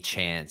any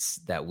chance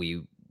that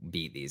we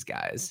beat these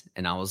guys?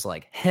 And I was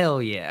like, hell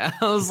yeah.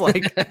 I was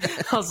like,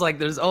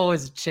 there's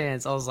always a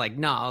chance. I was like,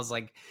 no, I was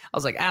like,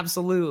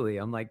 absolutely.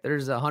 I'm like,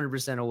 there's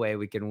 100% a way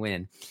we can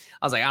win.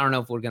 I was like, I don't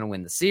know if we're going to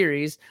win the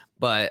series,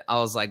 but I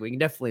was like, we can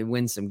definitely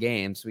win some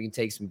games. We can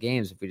take some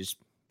games if we just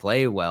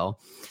play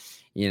well.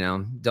 You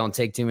know, don't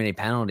take too many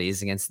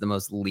penalties against the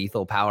most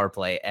lethal power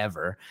play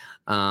ever.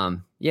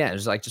 Yeah,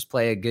 just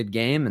play a good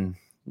game, and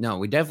no,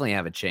 we definitely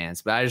have a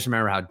chance. But I just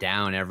remember how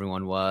down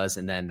everyone was,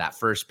 and then that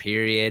first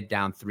period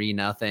down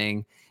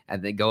 3-0,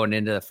 and then going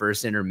into the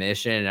first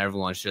intermission, and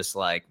everyone's just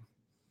like,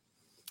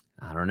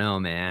 I don't know,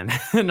 man.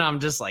 And I'm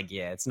just like,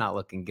 yeah, it's not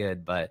looking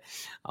good. But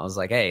I was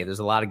like, hey, there's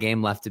a lot of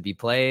game left to be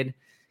played.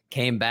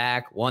 Came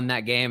back, won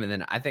that game, and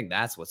then I think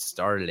that's what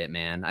started it,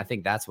 man. I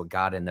think that's what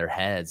got in their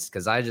heads,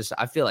 because I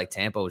feel like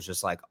Tampa was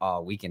just like,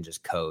 oh, we can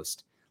just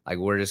coast. Like,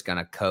 we're just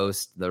gonna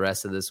coast the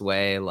rest of this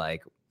way.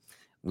 Like,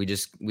 we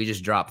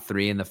just dropped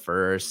 3 in the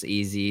first,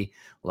 easy.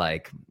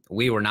 Like,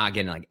 we were not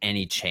getting like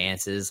any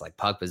chances, like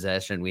puck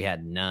possession. We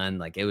had none.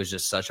 Like, it was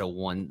just such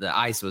the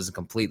ice was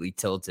completely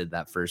tilted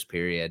that first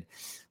period.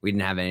 We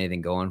didn't have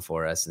anything going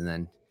for us, and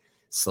then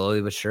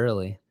slowly but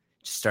surely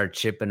just start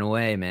chipping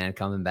away, man,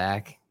 coming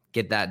back,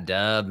 get that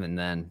dub. And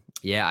then,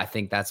 yeah, I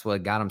think that's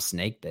what got them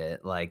snake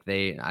bit. Like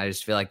I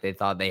just feel like they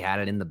thought they had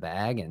it in the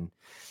bag, and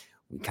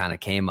we kind of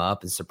came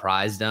up and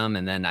surprised them.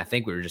 And then I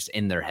think we were just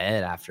in their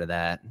head after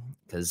that,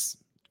 because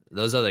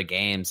those other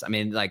games, I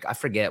mean, like I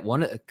forget,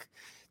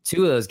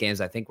 two of those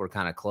games I think were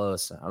kind of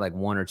close, like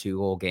 1 or 2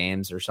 goal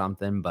games or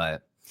something.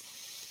 But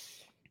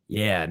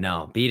yeah,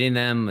 no, beating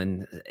them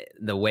and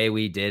the way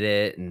we did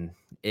it, and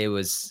it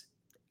was,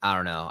 I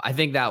don't know. I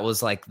think that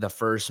was like the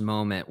first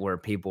moment where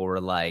people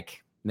were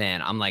like,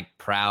 man, I'm like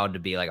proud to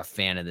be like a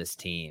fan of this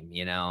team,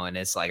 you know? And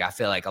it's like, I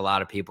feel like a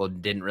lot of people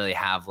didn't really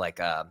have like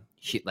a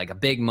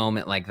big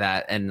moment like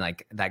that, and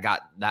like that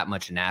got that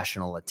much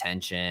national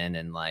attention.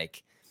 And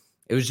like,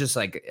 it was just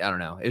like, I don't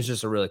know, it was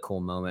just a really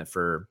cool moment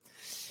for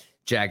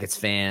Jackets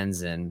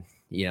fans, and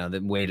you know,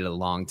 that waited a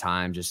long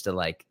time just to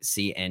like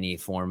see any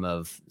form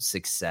of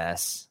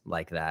success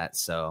like that.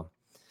 So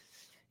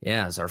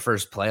yeah, it's our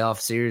first playoff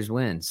series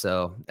win.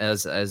 So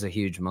as a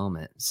huge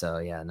moment. So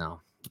yeah,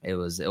 no,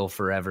 it'll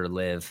forever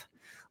live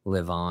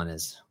on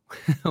as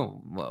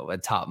a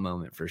top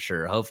moment for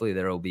sure. Hopefully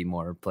there will be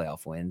more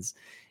playoff wins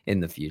in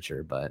the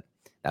future, but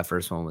that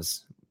first one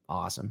was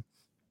awesome.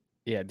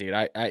 Yeah, dude,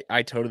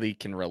 I totally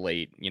can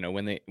relate. You know,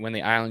 when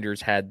the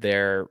Islanders had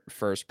their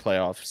first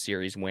playoff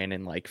series win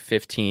in like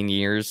 15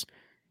 years,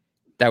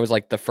 that was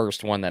like the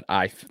first one that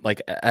I,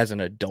 like, as an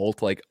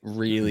adult, like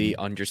really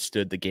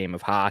understood the game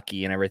of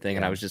hockey and everything. Yeah.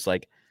 And I was just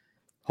like,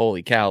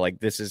 holy cow, like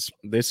this is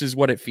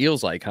what it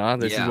feels like, huh?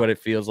 This is what it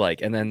feels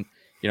like. And then,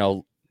 you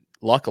know,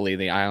 luckily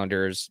the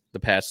Islanders the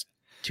past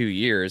 2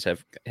 years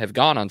have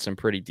gone on some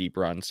pretty deep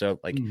runs. So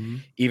like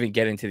even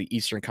getting to the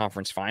Eastern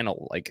Conference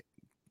Final, like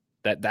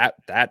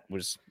that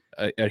was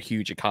a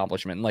huge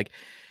accomplishment. And like,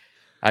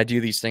 I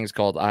do these things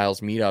called Isles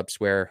meetups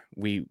where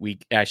we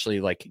actually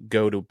like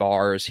go to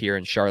bars here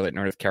in Charlotte,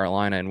 North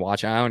Carolina, and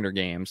watch Islander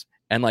games.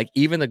 And like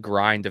even the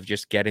grind of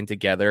just getting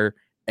together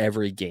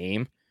every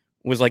game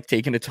was like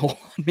taking a toll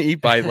on me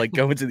by like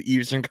going to the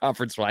Eastern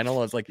Conference Final.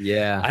 I was like,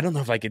 yeah, I don't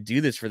know if I could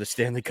do this for the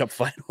Stanley Cup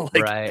Final.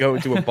 Like go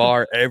to a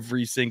bar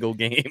every single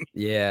game.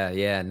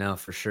 Yeah, no,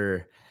 for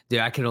sure. Dude,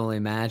 I can only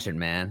imagine,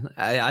 man.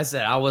 I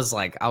said I was so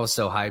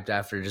hyped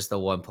after just the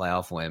one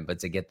playoff win, but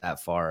to get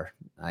that far,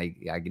 I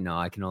know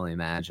I can only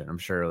imagine. I'm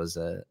sure it was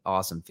an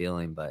awesome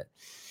feeling, but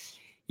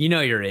you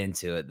know you're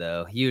into it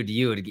though.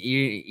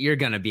 You're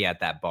gonna be at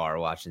that bar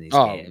watching these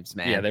games,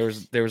 man. Yeah, there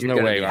was no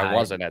way I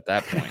wasn't at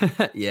that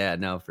point. Yeah,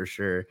 no, for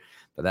sure.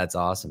 But that's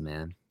awesome,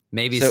 man.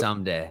 Maybe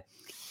someday.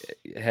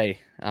 Hey,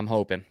 I'm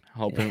hoping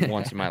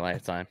once in my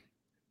lifetime.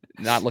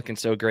 Not looking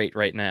so great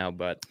right now,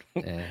 but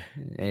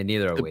and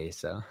neither are we.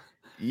 So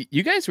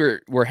you guys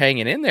were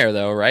hanging in there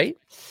though, right?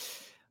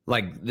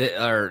 Like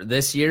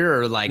this year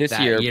or like this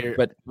that year,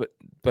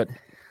 but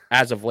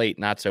as of late,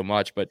 not so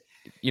much. But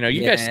you know,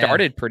 you guys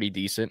started pretty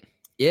decent.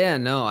 Yeah,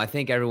 no, I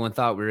think everyone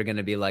thought we were going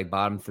to be like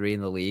bottom 3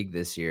 in the league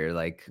this year,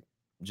 like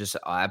just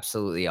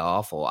absolutely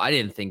awful. I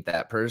didn't think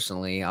that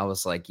personally. I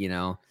was like, you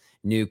know,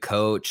 new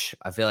coach.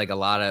 I feel like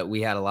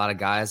we had a lot of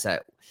guys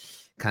that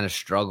kind of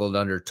struggled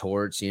under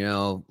Torts, you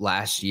know,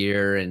 last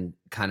year, and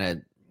kind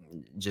of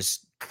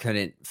just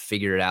couldn't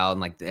figure it out.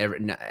 And like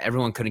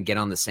everyone couldn't get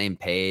on the same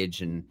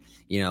page, and,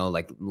 you know,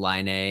 like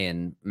Line A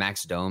and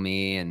Max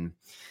Domi. And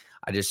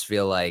I just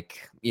feel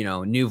like, you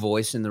know, new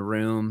voice in the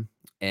room.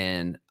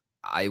 And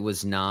I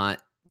was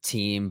not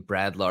team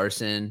Brad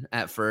Larson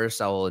at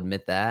first. I will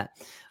admit that.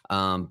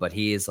 But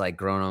he is like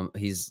grown on,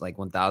 he's like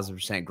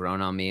 1000%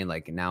 grown on me.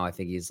 Like now I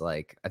think he's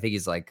like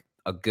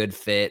a good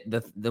fit.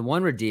 The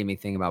one redeeming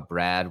thing about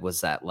Brad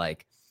was that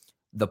like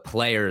the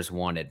players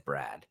wanted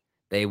Brad.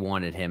 They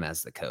wanted him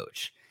as the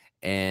coach.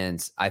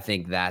 And I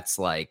think that's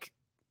like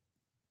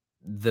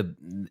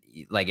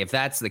if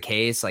that's the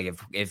case, like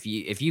if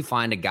you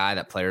find a guy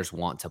that players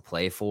want to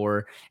play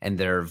for and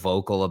they're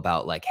vocal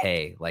about like,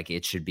 hey, like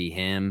it should be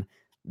him,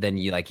 then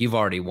you've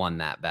already won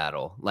that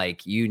battle.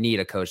 Like you need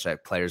a coach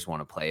that players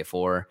want to play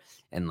for,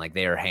 and like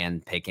they are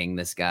hand picking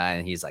this guy,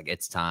 and he's like,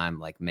 it's time,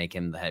 like make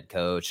him the head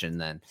coach. And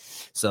then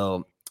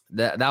so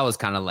that was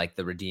kind of like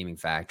the redeeming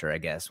factor, I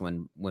guess,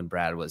 when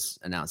Brad was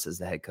announced as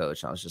the head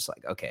coach. I was just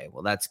like, okay,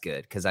 well that's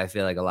good, because I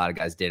feel like a lot of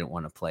guys didn't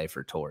want to play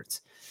for Torts,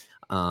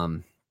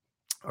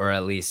 or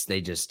at least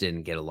they just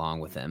didn't get along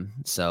with him.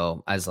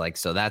 So I was like,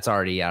 so that's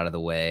already out of the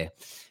way,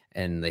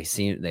 and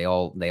they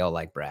all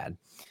like Brad.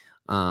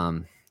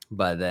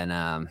 But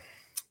then,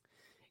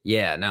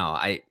 yeah, no,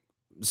 I'm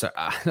sorry,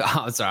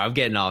 I'm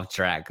getting off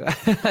track.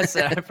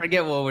 I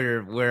forget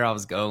where I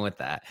was going with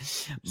that.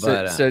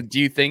 But so do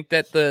you think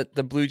that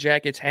the Blue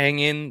Jackets hang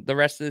in the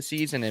rest of the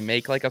season and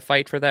make like a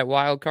fight for that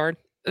wild card?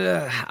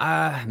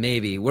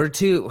 Maybe we're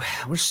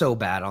so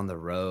bad on the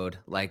road.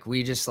 Like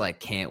we just like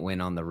can't win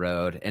on the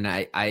road. And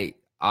I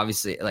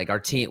obviously like our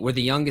team, we're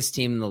the youngest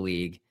team in the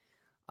league.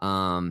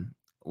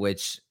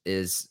 Which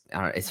is,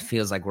 it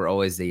feels like we're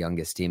always the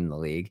youngest team in the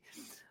league.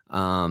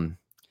 And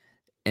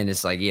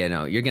it's like, you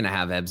know, you're going to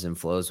have ebbs and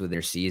flows with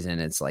your season.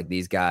 It's like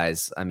these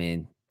guys, I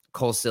mean,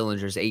 Cole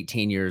Sillinger's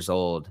 18 years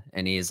old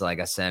and he's like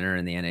a center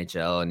in the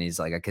NHL and he's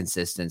like a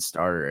consistent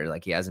starter.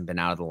 Like he hasn't been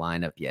out of the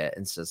lineup yet.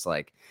 It's just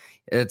like,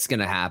 it's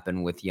going to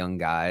happen with young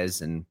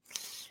guys. And,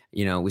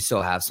 you know, we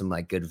still have some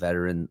like good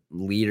veteran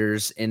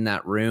leaders in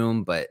that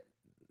room, but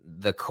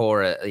the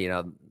core, you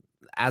know,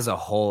 as a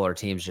whole, our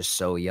team's just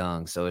so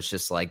young. So it's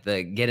just like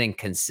the getting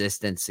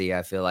consistency.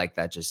 I feel like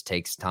that just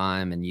takes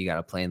time and you got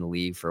to play in the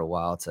league for a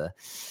while to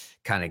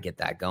kind of get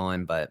that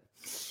going. But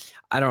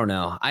I don't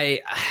know. I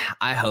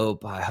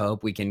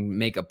hope we can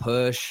make a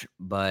push,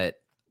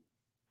 but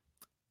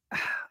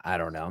I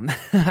don't know.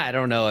 I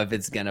don't know if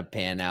it's going to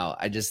pan out.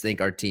 I just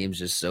think our team's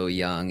just so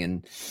young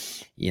and,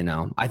 you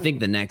know, I think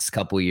the next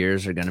couple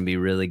years are going to be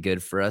really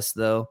good for us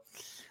though.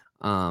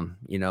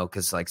 You know,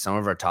 cause like some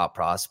of our top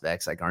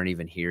prospects like aren't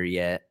even here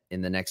yet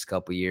in the next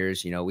couple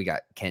years. You know, we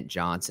got Kent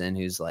Johnson,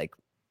 who's like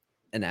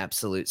an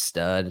absolute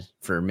stud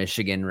for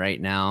Michigan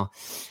right now.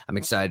 I'm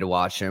excited to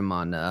watch him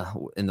on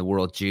in the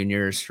World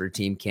Juniors for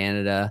Team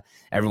Canada.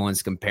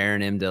 Everyone's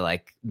comparing him to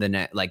like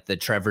the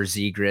Trevor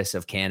Zegras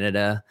of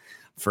Canada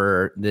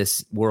for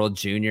this World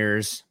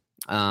Juniors.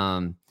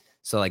 So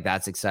like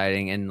that's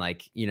exciting. And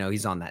like, you know,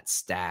 he's on that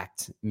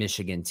stacked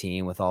Michigan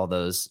team with all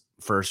those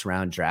first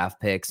round draft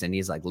picks and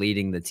he's like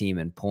leading the team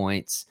in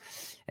points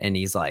and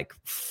he's like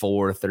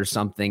 4th or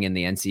something in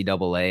the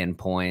NCAA in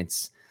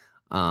points.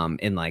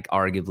 In like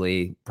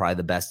arguably probably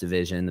the best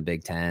division, the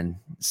Big Ten.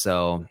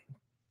 So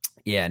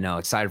yeah, no,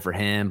 excited for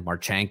him.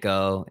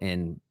 Marchenko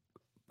in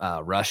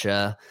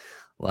Russia.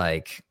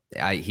 Like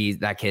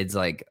that kid's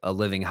like a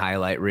living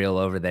highlight reel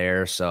over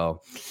there.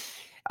 So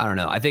I don't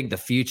know. I think the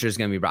future is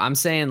going to be, I'm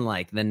saying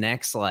like the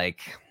next,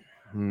 like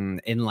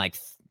in like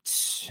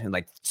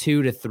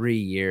 2 to 3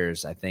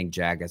 years, I think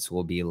Jackets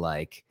will be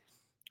like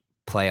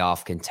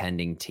playoff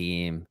contending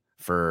team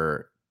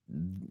for,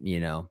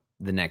 you know,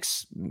 the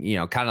next, you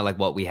know, kind of like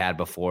what we had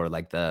before,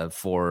 like the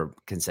 4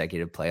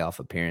 consecutive playoff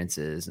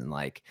appearances. And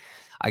like,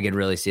 I could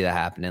really see that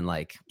happening,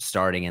 like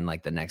starting in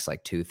like the next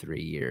like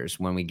 2-3 years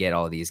when we get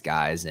all these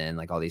guys in,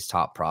 like all these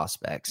top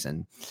prospects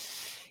and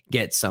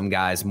get some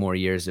guys more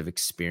years of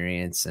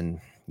experience. And,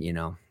 you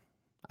know,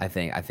 I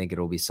think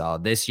it'll be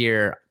solid this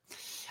year.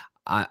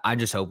 I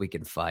just hope we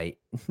can fight,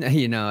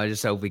 you know, I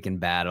just hope we can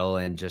battle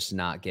and just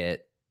not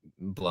get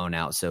blown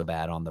out so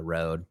bad on the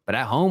road. But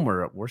at home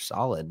we're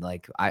solid.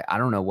 Like I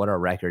don't know what our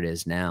record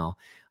is now.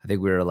 I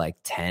think we were like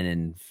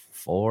 10-4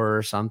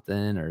 or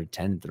something, or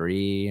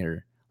 10-3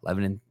 or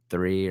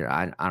 11-3, or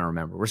I don't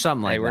remember. We're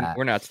something like that.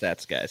 We're not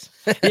stats guys.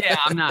 Yeah,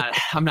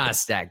 I'm not a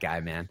stat guy,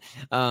 man.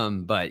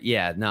 But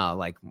yeah, no,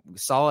 like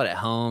solid at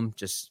home,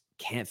 just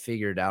can't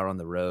figure it out on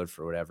the road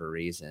for whatever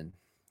reason.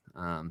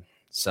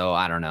 So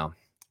I don't know.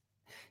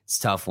 It's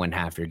tough when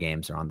half your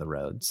games are on the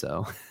road.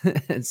 So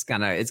it's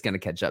gonna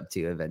catch up to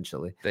you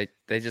eventually.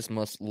 They just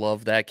must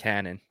love that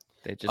cannon.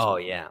 They just, oh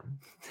yeah.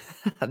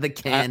 The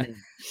cannon.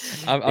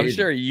 I'm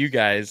sure you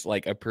guys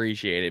like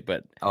appreciate it,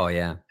 but oh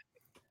yeah.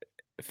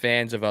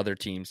 Fans of other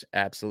teams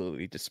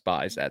absolutely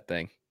despise that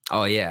thing.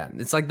 Oh yeah.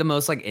 It's like the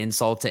most like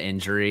insult to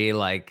injury,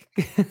 like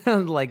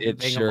like it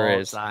thing sure of all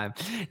is. time.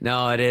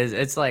 No, it is.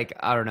 It's like,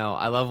 I don't know.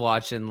 I love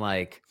watching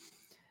like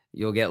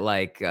you'll get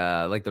like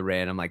the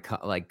random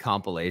like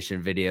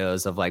compilation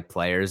videos of like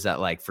players that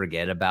like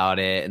forget about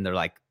it and they're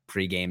like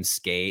pregame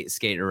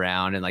skating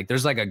around, and like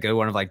there's like a good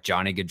one of like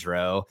Johnny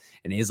Gaudreau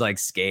and he's like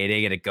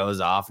skating and it goes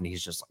off and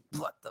he's just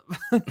like, what the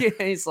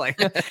he's like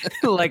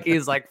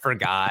he's like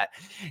forgot,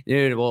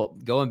 dude. Well,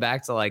 going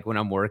back to like when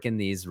I'm working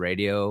these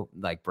radio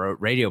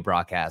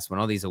broadcasts, when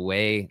all these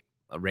away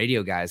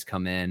radio guys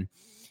come in,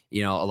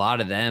 you know, a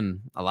lot of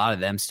them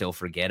still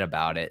forget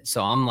about it.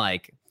 So I'm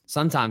like,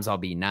 sometimes I'll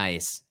be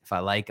nice if I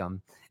like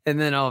them. And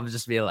then I'll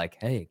just be like,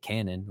 hey,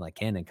 cannon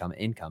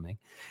incoming,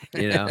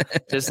 you know,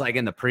 just like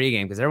in the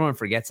pregame, because everyone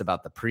forgets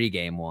about the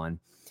pregame one.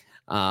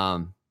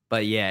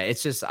 But yeah,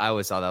 it's just, I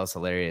always thought that was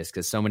hilarious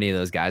because so many of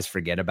those guys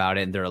forget about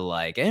it and they're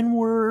like, and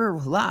we're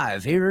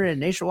live here in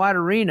Nationwide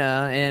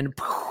Arena. And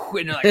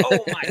you're like,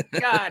 oh my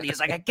God. He's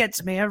like, it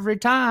gets me every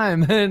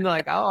time. And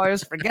like, oh, I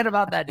always forget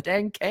about that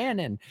dang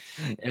cannon.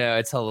 You know,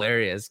 it's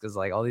hilarious because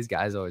like all these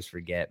guys always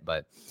forget,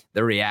 but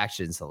the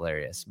reaction's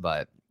hilarious.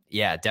 But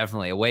yeah,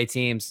 definitely away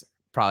teams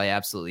probably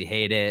absolutely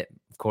hate it.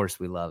 Of course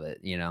we love it,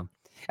 you know.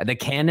 And the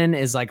cannon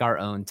is like our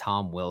own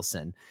Tom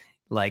Wilson,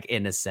 like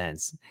in a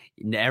sense.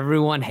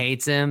 Everyone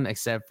hates him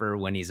except for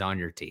when he's on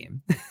your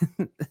team.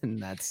 And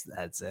that's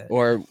it.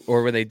 Or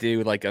when they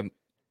do like a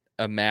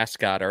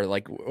mascot, or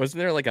like wasn't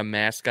there like a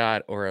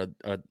mascot or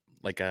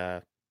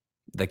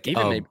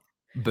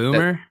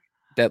Boomer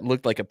that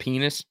looked like a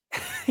penis?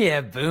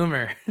 Yeah,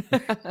 Boomer.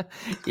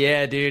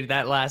 Yeah, dude,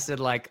 that lasted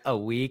like a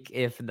week,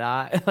 if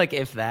not, like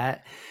if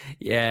that.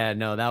 Yeah,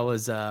 no, that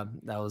was kind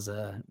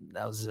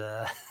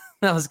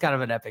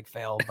of an epic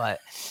fail. But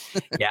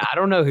yeah, I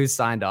don't know who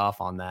signed off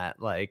on that.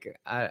 Like,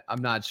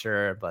 I'm not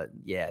sure, but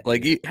yeah.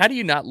 Like, how do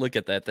you not look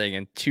at that thing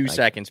in 2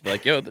 seconds? Be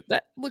like, yo,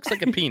 that looks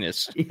like a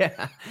penis.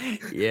 Yeah.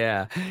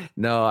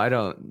 No, I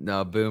don't.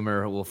 No,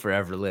 Boomer will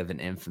forever live in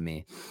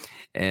infamy.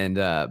 And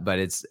but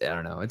it's, I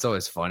don't know, it's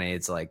always funny.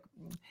 It's like,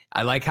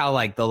 I like how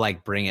like they'll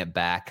like bring it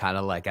back kind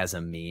of like as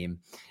a meme.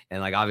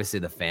 And like obviously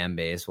the fan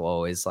base will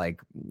always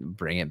like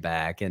bring it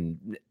back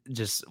and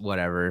just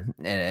whatever.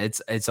 And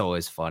it's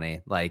always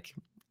funny. Like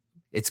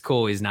it's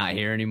cool he's not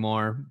here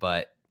anymore,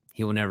 but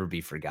he will never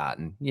be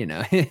forgotten. You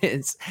know,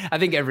 I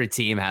think every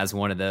team has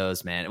one of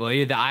those, man. Well,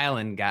 you're the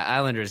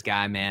Islanders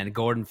guy, man,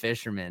 Gordon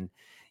Fisherman.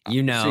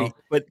 You know, See,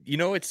 but you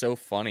know what's so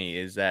funny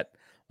is that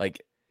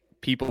like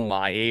people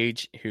my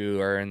age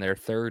who are in their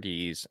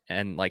 30s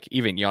and like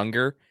even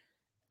younger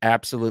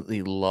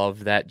absolutely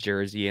love that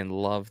jersey and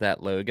love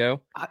that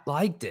logo. I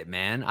liked it,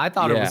 man. I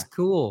thought it was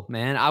cool,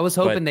 man. I was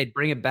hoping they'd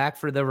bring it back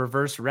for the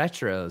reverse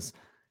retros.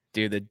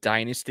 Dude, the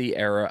Dynasty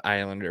era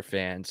Islander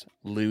fans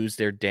lose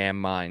their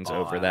damn minds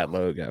over that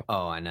logo.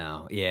 Oh, I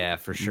know. Yeah,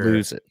 for sure.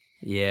 Lose it.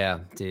 Yeah,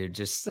 dude.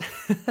 Just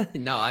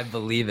no, I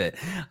believe it.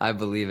 I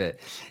believe it,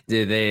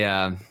 dude. They,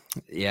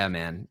 yeah,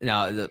 man.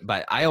 No,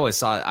 but I always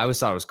thought it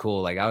was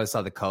cool. Like I always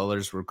thought the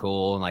colors were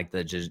cool, and like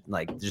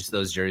just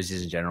those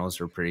jerseys in general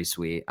were pretty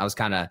sweet.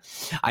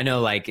 I know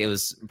like it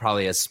was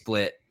probably a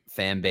split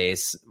fan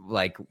base,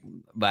 like,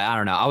 but I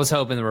don't know. I was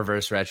hoping the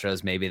reverse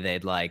retros maybe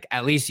they'd like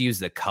at least use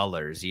the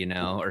colors, you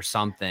know, or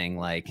something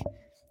like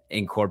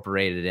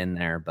incorporated in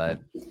there, but.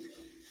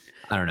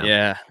 I don't know.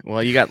 Yeah.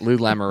 Well, you got Lou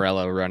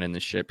Lamoriello running the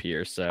ship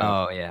here.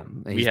 So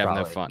we have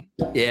no fun.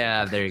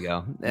 Yeah, there you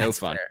go. No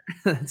fun.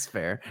 That's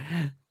fair.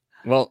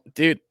 Well,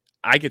 dude,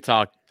 I could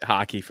talk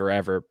hockey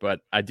forever,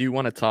 but I do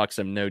want to talk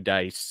some No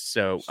Dice.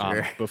 So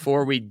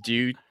before we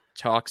do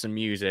talk some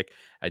music,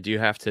 I do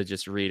have to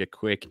just read a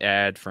quick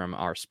ad from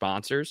our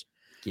sponsors.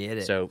 Get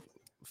it. So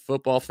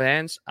football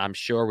fans, I'm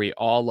sure we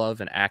all love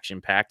an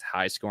action-packed,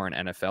 high-scoring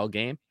NFL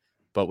game.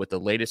 But with the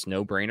latest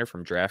no-brainer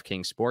from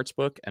DraftKings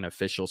Sportsbook, an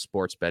official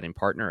sports betting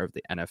partner of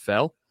the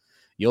NFL,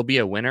 you'll be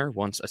a winner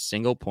once a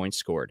single point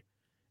scored.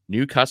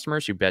 New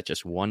customers who bet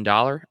just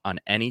 $1 on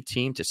any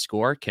team to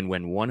score can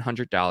win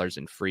 $100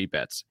 in free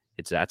bets.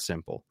 It's that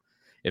simple.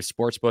 If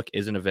Sportsbook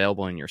isn't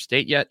available in your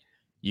state yet,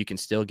 you can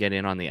still get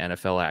in on the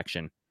NFL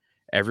action.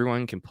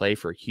 Everyone can play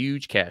for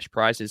huge cash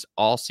prizes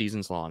all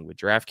seasons long with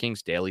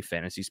DraftKings Daily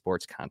Fantasy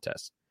Sports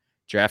Contests.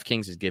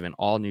 DraftKings has given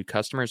all new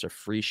customers a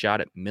free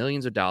shot at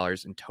millions of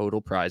dollars in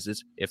total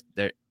prizes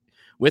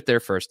with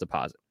their first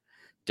deposit.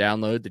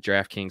 Download the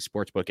DraftKings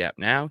Sportsbook app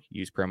now.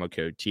 Use promo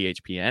code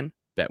THPN.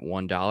 Bet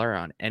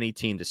 $1 on any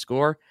team to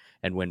score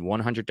and win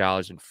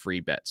 $100 in free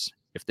bets.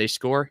 If they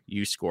score,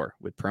 you score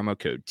with promo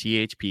code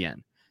THPN.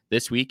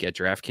 This week at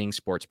DraftKings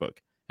Sportsbook,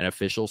 an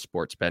official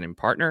sports betting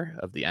partner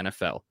of the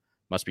NFL.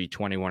 Must be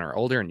 21 or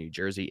older in New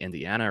Jersey,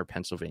 Indiana, or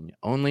Pennsylvania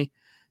only.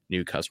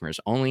 New customers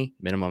only.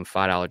 Minimum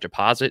 $5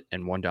 deposit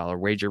and $1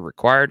 wager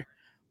required.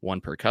 One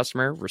per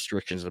customer.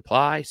 Restrictions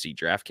apply. See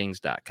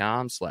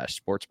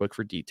DraftKings.com/sportsbook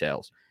for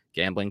details.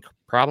 Gambling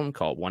problem?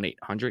 Call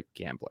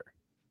 1-800-GAMBLER.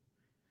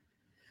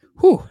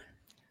 Whew.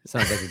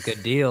 Sounds like a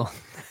good deal.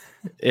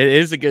 It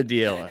is a good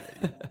deal.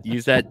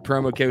 Use that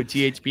promo code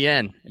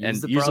THPN.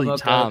 And usually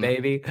Tom,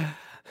 baby.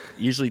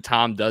 Usually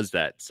Tom does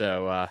that.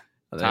 So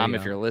Tom,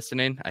 if you're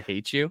listening, I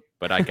hate you,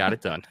 but I got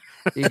it done.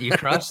 Dude, you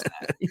crushed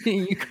that.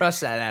 You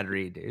crushed that ad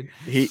read, dude.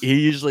 He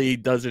usually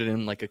does it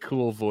in like a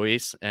cool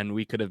voice, and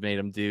we could have made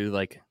him do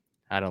like,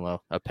 I don't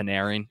know, a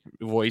Panarin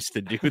voice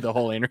to do the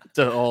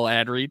whole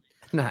ad read.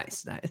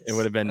 Nice. It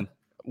would have been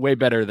way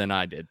better than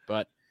I did,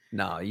 but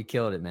no, you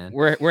killed it, man.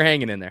 We're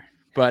hanging in there.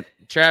 But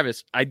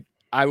Travis, I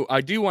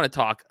do want to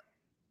talk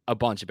a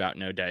bunch about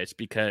No Dice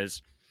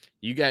because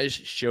you guys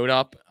showed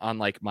up on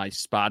like my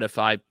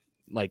Spotify.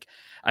 Like,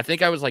 I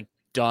think I was like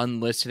done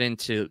listening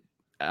to,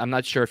 I'm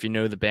not sure if you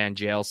know the band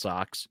Jail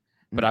Socks,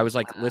 but I was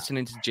like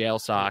listening to Jail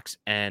Socks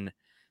and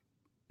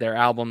their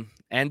album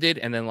ended,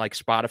 and then like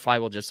Spotify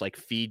will just like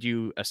feed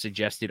you a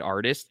suggested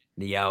artist.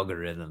 The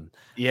algorithm.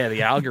 Yeah,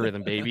 the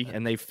algorithm, baby.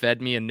 And they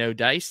fed me a No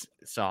Dice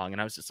song,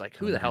 and I was just like,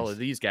 who the hell are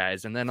these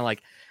guys? And then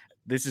like,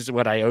 this is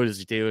what I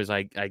always do is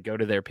I go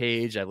to their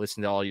page, I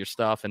listen to all your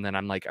stuff, and then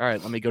I'm like, all right,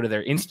 let me go to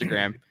their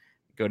Instagram.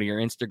 Go to your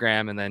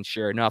Instagram, and then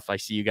sure enough, I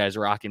see you guys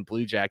rocking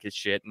Blue Jackets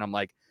shit, and I'm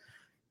like,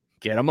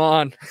 get them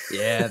on.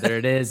 Yeah, there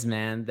it is,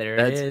 man.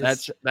 It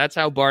is. That's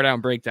how Bar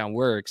Down Breakdown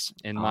works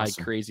in my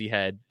crazy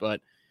head. But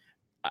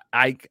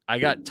I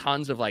got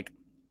tons of like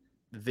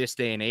this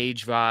day and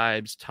age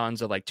vibes,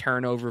 tons of like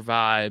turnover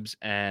vibes,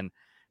 and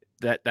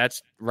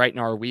that's right in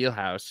our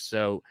wheelhouse.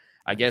 So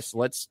I guess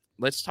let's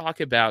talk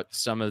about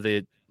some of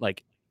the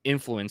like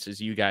influences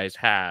you guys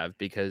have,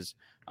 because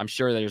I'm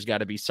sure there's got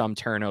to be some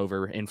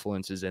turnover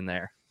influences in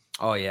there.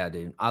 Oh yeah,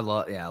 dude. I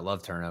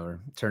love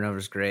Turnover.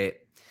 Turnover's great.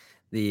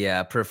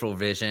 The Peripheral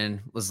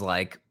Vision was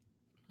like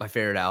my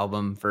favorite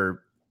album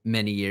for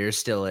many years,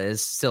 still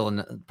is,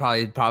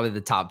 probably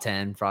the top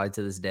 10 probably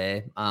to this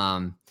day.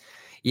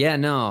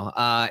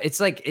 It's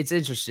like, it's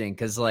interesting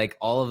because like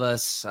all of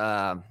us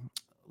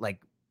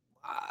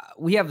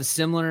we have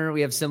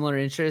similar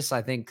interests.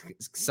 I think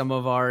some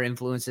of our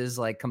influences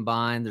like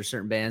combined. There's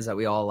certain bands that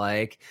we all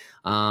like,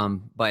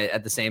 but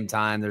at the same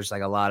time there's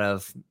like a lot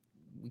of,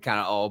 we kind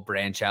of all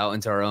branch out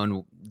into our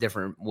own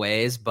different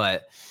ways,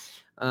 but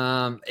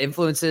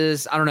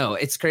Influences, I don't know.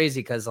 It's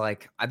crazy because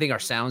like I think our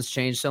sounds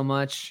changed so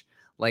much,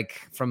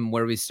 like from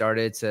where we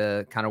started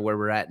to kind of where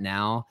we're at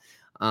now.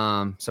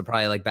 So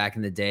probably like back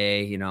in the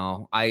day, you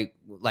know, I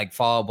like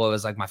Fall Out Boy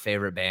was like my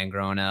favorite band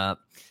growing up.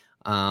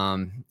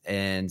 And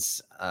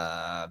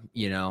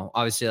you know,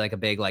 obviously like a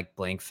big like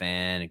Blink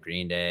fan and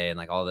Green Day and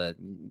like all the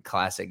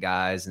classic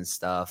guys and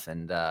stuff.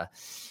 And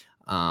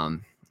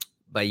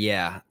but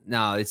yeah, no,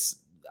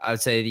 I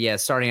would say, yeah,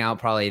 starting out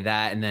probably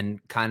that. And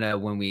then kind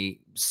of when we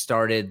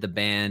started the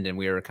band and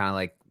we were kind of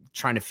like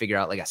trying to figure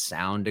out like a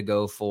sound to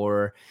go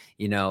for,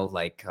 you know,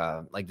 like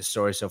The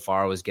Story So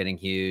Far was getting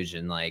huge,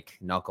 and like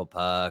Knuckle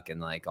Puck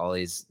and like all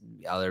these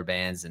other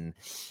bands. And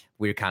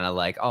we were kind of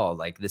like, oh,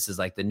 like this is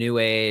like the new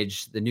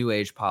age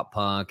pop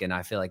punk. And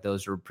I feel like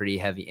those were pretty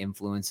heavy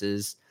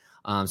influences.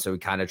 So we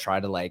kind of try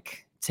to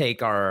like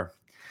take our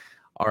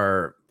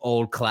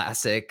old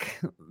classic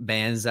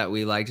bands that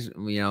we liked,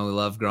 you know, we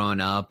loved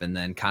growing up, and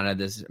then kind of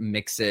this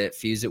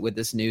fuse it with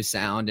this new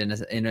sound in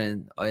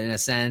a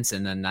sense.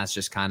 And then that's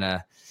just kind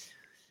of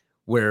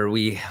where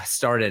we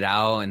started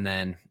out. And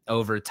then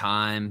over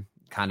time,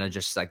 kind of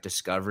just like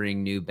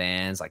discovering new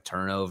bands like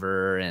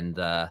Turnover and,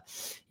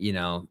 you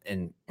know,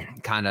 and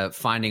kind of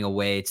finding a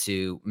way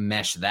to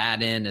mesh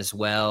that in as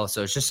well.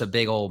 So it's just a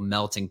big old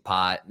melting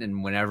pot.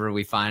 And whenever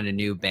we find a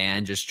new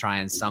band, just try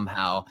and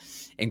somehow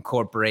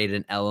incorporate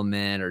an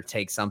element or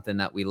take something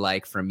that we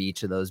like from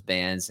each of those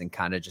bands and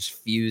kind of just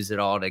fuse it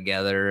all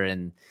together.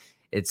 And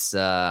it's,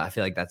 I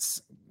feel like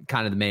that's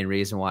kind of the main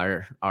reason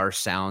why our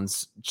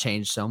sounds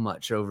changed so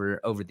much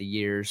over the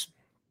years.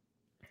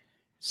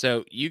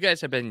 So you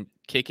guys have been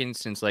kicking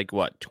since like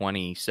what,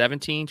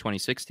 2017,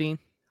 2016?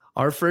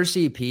 Our first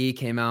EP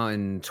came out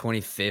in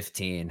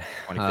 2015.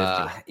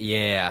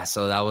 Yeah.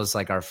 So that was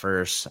like our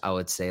first, I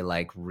would say,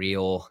 like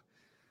real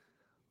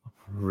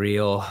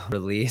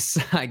release,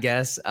 I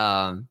guess.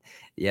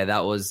 Yeah,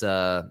 that was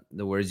The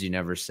Words You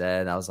Never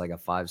Said. That was like a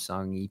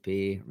 5-song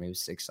EP, maybe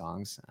 6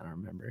 songs. I don't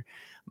remember.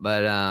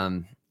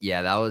 But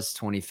yeah, that was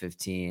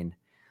 2015.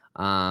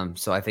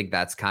 So I think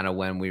that's kind of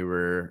when we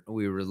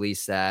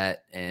released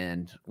that,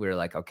 and we were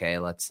like, okay,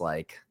 let's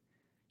like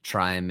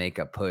try and make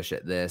a push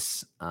at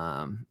this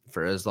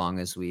for as long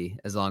as we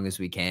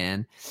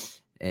can.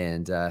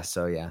 And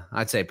so yeah,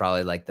 I'd say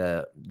probably like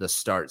the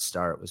start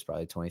was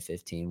probably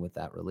 2015 with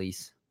that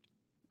release.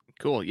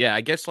 Cool. Yeah,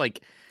 I guess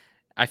like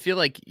I feel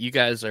like you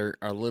guys are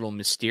a little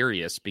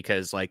mysterious,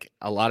 because like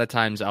a lot of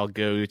times I'll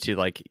go to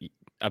like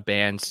a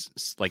band's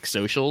like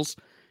socials,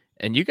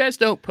 and you guys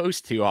don't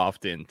post too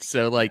often.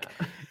 So like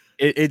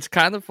it's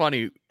kind of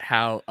funny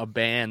how a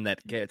band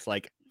that gets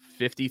like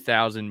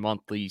 50,000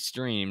 monthly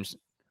streams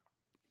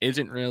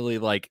isn't really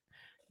like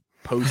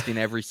posting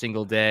every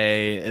single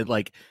day. It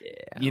like,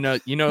 yeah.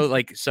 you know,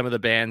 like some of the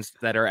bands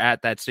that are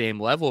at that same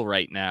level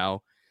right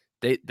now,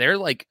 they're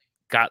like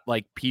got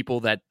like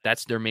people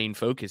that's their main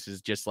focus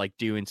is just like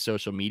doing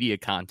social media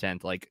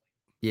content like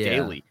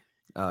daily.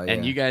 Oh, yeah.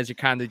 And you guys are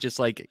kind of just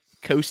like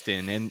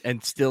coasting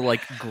and still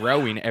like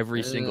growing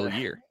every single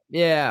year.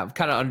 Yeah,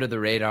 kind of under the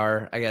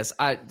radar, I guess.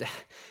 I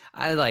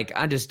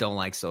just don't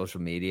like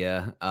social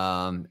media.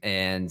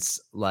 And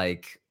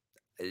like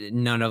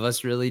none of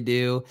us really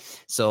do.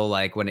 So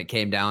like when it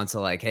came down to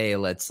like, hey,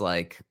 let's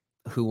like,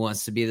 who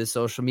wants to be the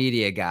social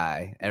media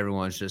guy?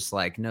 Everyone's just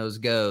like nose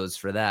goes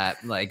for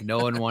that. Like no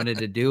one wanted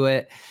to do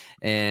it.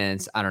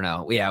 And I don't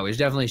know. Yeah, we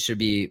definitely should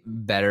be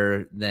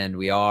better than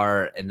we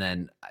are. And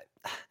then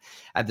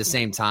at the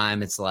same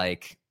time, it's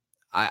like,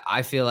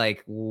 I feel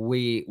like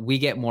we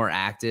get more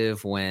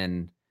active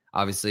when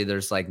obviously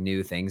there's like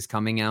new things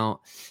coming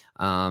out.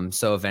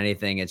 So if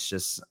anything, it's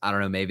just, I don't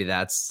know, maybe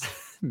that's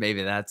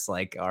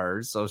like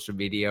our social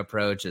media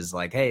approach is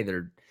like, hey,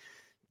 they're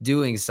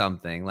doing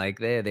something, like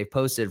they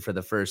posted for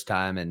the first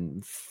time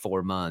in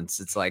 4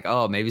 months. It's like,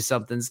 oh, maybe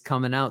something's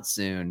coming out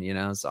soon, you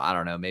know? So I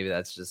don't know, maybe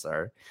that's just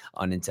our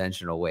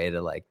unintentional way to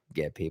like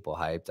get people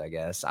hyped, I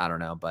guess. I don't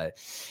know. But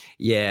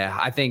yeah,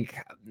 I think,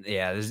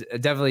 yeah, there's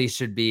definitely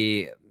should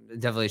be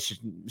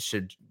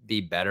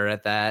better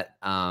at that.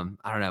 I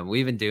don't know.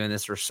 We've been doing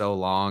this for so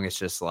long. It's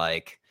just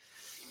like,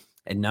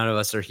 and none of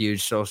us are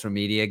huge social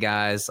media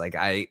guys. Like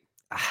I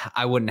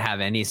wouldn't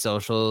have any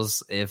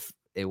socials if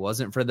it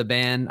wasn't for the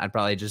band. I'd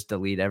probably just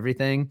delete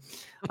everything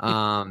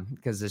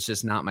because it's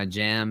just not my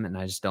jam and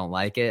I just don't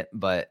like it.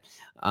 But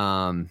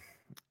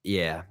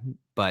yeah,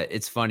 but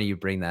it's funny you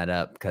bring that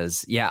up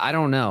because yeah, I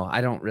don't know.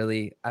 I don't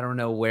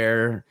know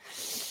where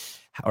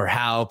or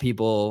how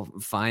people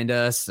find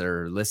us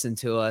or listen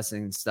to us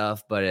and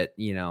stuff. But it,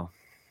 you know,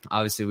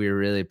 obviously we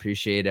really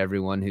appreciate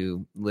everyone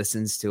who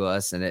listens to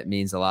us, and it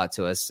means a lot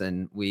to us.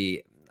 And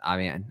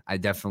I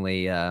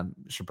definitely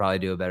should probably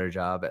do a better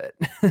job at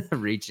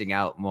reaching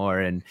out more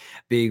and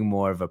being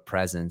more of a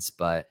presence.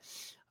 But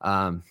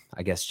I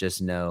guess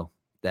just know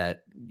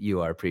that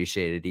you are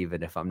appreciated,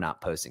 even if I'm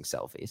not posting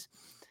selfies.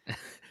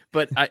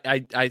 But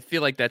I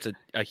feel like that's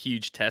a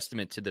huge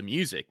testament to the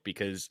music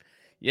because,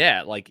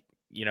 yeah, like,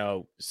 you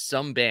know,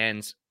 some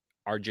bands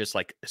are just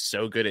like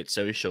so good at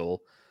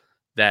social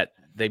that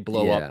they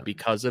blow up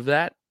because of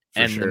that.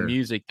 And the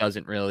music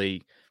doesn't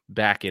really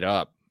back it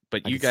up.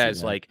 But I you can see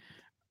guys that. like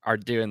are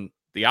doing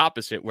the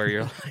opposite, where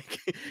you're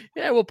like,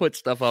 yeah, we'll put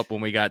stuff up when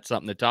we got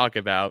something to talk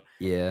about.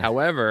 Yeah.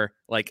 However,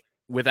 like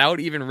without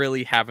even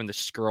really having to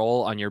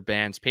scroll on your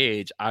band's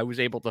page, I was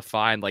able to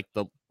find like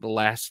the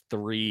last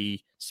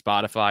 3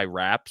 Spotify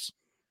Wraps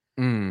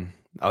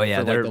Oh yeah,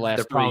 for like the they're last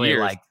 3 probably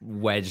years. like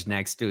wedged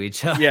next to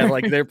each other. Yeah,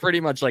 like they're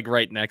pretty much like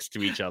right next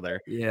to each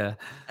other. Yeah.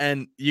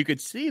 And you could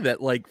see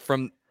that like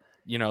from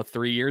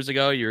 3 years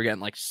ago, you were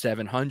getting like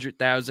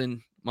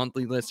 700,000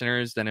 monthly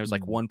listeners. Then it was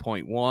like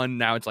 1.1.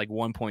 Now it's like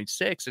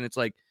 1.6. And it's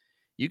like,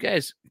 you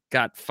guys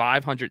got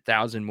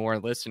 500,000 more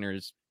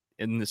listeners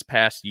in this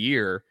past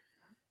year.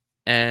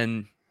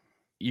 And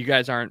you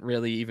guys aren't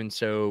really even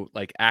so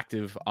like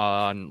active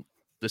on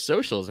the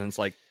socials. And it's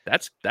like,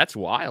 that's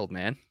wild,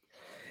 man.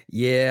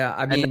 Yeah.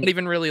 I And mean, not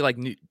even really like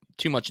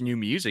too much new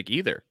music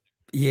either.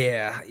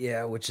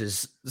 yeah, which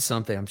is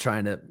something I'm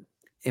trying to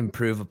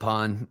improve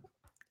upon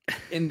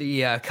in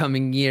the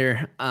coming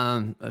year.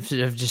 I've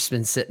just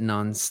been sitting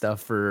on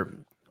stuff for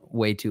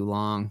way too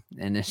long,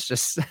 and it's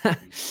just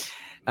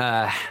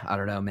I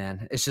don't know,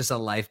 man. It's just a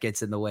life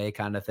gets in the way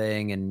kind of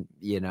thing, and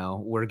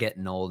we're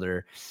getting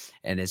older,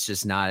 and it's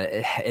just not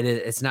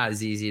it's not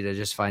as easy to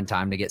just find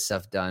time to get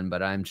stuff done.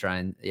 But I'm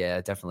trying,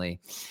 definitely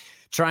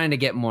trying to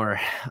get more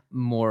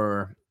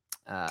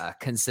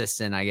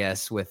consistent, I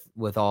guess,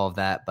 with all of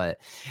that. But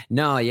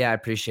no, yeah, I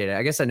appreciate it.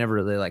 I guess I never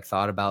really like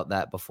thought about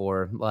that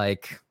before,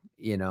 like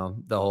the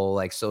whole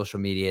like social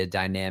media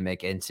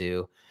dynamic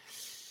into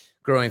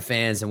growing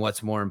fans and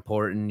what's more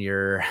important,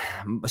 your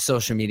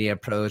social media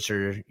approach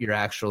or your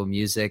actual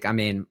music. I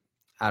mean,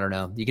 I don't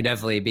know. You can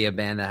definitely be a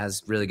band that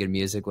has really good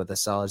music with a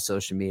solid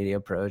social media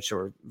approach,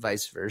 or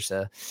vice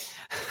versa.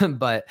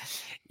 But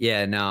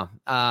yeah, no.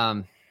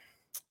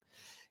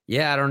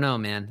 Yeah, I don't know,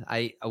 man.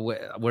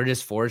 We're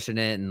just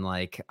fortunate, and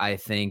like I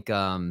think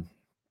our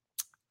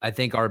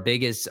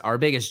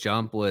biggest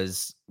jump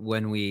was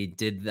when we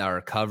did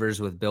our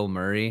covers with Bill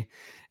Murray,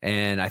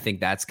 and I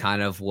think that's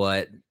kind of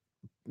what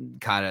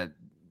kind of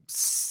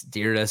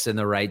steered us in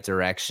the right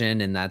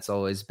direction, and that's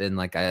always been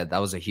like that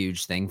was a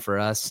huge thing for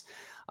us,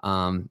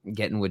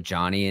 getting with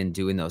Johnny and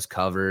doing those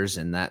covers.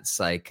 And that's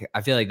like,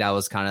 I feel like that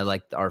was kind of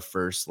like our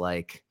first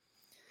like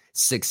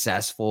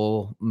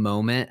successful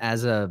moment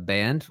as a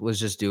band, was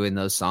just doing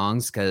those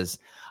songs. Because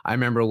I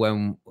remember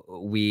when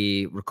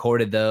we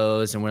recorded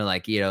those and we're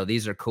like,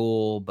 these are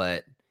cool,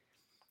 but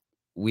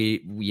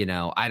we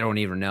I don't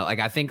even know, like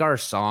I think our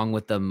song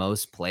with the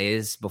most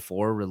plays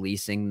before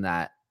releasing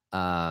that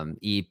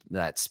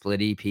that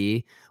split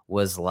EP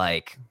was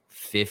like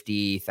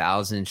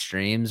 50,000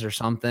 streams or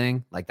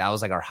something. Like that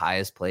was like our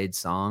highest played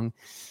song,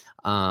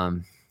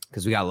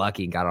 because we got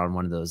lucky and got on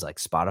one of those like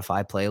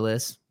Spotify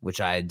playlists, which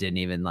I didn't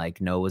even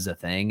like know was a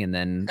thing. And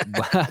then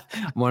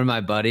one of my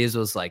buddies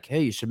was like,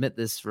 hey, you should submit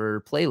this for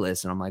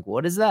playlist. And I'm like,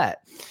 what is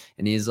that?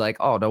 And he's like,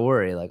 oh, don't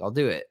worry, like I'll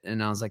do it.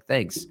 And I was like,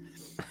 thanks.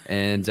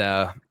 And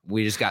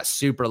we just got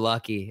super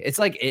lucky. It's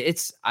like,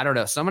 I don't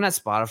know, someone at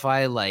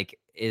Spotify like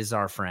is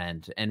our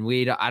friend, and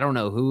I don't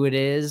know who it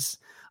is,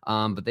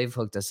 but they've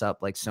hooked us up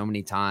like so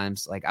many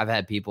times. Like I've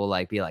had people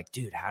like be like,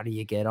 dude, how do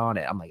you get on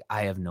it? I'm like,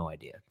 I have no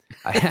idea.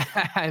 I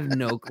have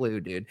no clue,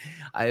 dude.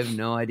 I have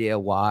no idea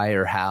why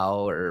or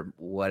how or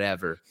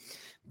whatever.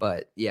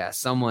 But yeah,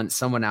 someone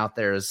out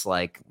there is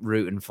like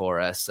rooting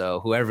for us. So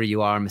whoever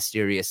you are,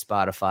 mysterious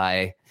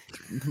Spotify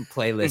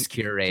playlist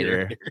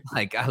curator,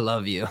 like I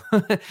love you.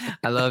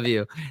 I love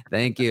you.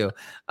 Thank you.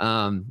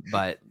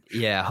 But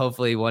yeah,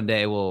 hopefully one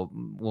day we'll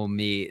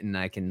meet and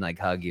I can like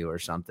hug you or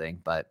something.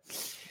 But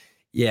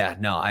yeah,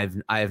 no, I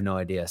have no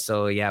idea.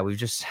 So yeah, we've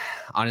just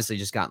honestly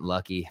just gotten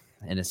lucky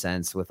in a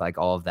sense with like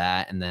all of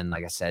that. And then,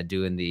 like I said,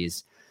 doing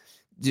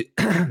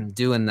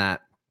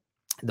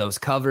those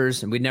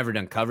covers, and we'd never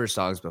done cover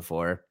songs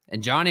before.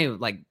 And Johnny,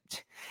 like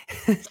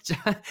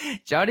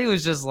Johnny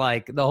was just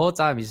like the whole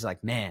time, he's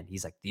like, man,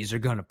 he's like, these are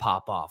going to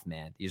pop off,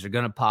 man. These are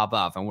going to pop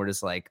off. And we're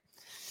just like,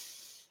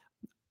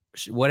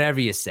 whatever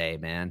you say,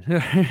 man.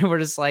 We're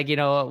just like,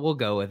 we'll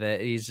go with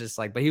it. He's just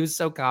like, but he was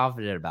so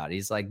confident about it.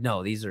 He's like,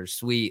 no, these are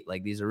sweet.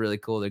 Like, these are really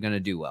cool. They're going to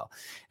do well.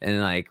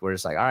 And like, we're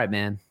just like, all right,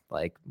 man,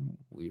 like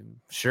we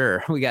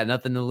got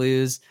nothing to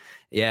lose.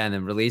 Yeah. And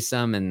then release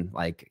them. And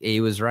like,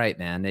 he was right,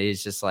 man.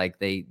 It's just like,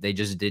 they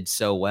just did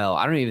so well.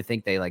 I don't even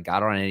think they like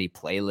got on any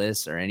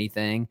playlists or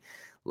anything.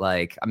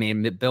 Like, I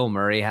mean, Bill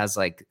Murray has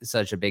like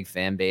such a big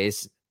fan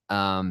base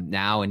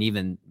now, and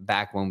even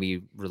back when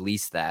we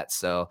released that.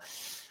 So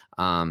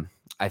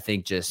I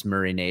think just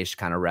Murray Nation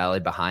kind of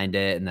rallied behind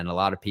it. And then a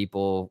lot of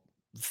people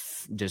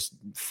just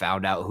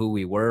found out who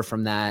we were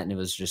from that. And it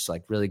was just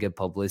like really good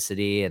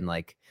publicity. And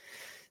like,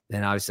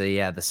 then obviously,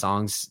 yeah, the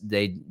songs,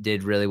 they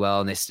did really well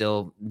and they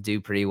still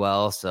do pretty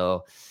well.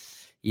 So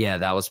yeah,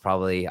 that was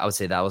probably, I would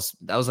say that was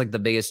like the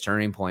biggest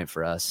turning point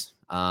for us.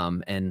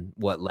 And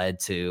what led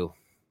to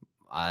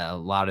a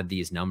lot of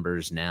these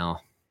numbers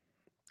now.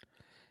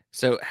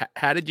 So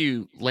how did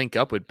you link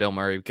up with Bill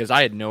Murray? Because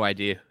I had no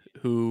idea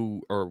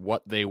who or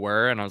what they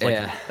were, and I was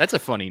like, that's a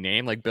funny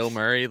name, like Bill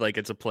Murray, like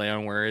it's a play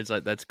on words,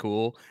 like that's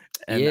cool.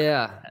 And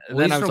yeah,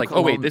 then I was like,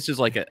 oh wait, this is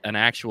like an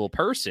actual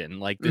person,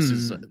 like this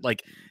is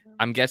like,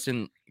 I'm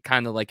guessing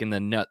kind of like in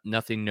the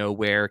nothing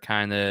nowhere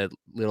kind of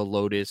Little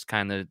Lotus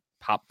kind of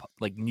pop,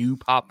 like new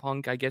pop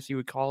punk, I guess you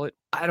would call it.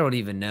 I don't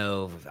even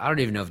know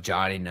if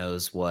Johnny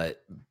knows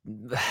what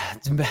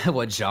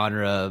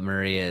genre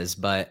Murray is,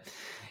 but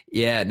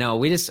yeah,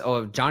 no,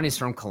 Johnny's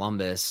from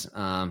Columbus,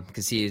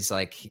 because he's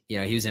like,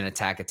 he was in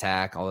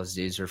Attack. All his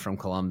dudes are from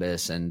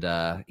Columbus, and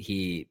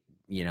he,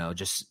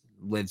 just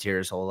lived here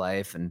his whole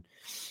life, and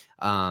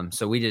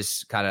so we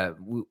just kind of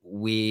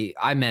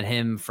I met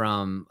him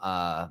from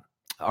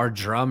our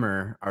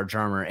drummer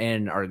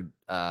and our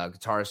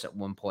guitarist at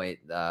one point.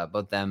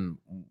 Both them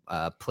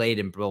played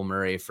in Bill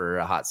Murray for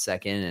a hot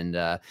second,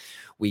 and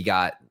we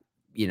got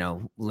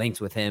linked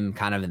with him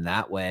kind of in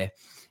that way,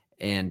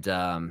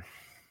 and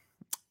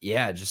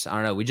yeah, just I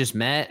don't know, we just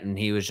met, and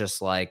he was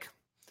just like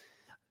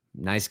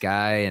nice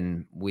guy,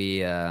 and we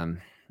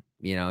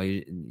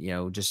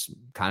just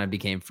kind of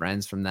became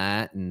friends from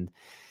that. And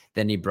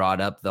then he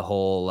brought up the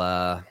whole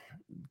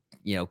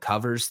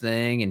covers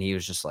thing, and he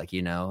was just like,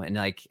 and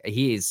like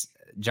he's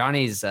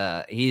just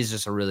a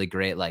really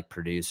great like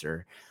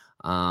producer,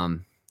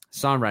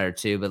 songwriter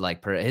too, but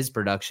like his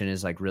production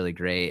is like really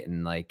great,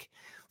 and like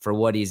for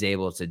what he's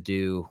able to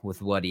do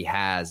with what he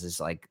has is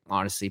like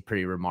honestly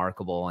pretty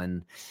remarkable.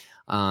 And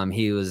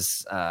he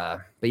was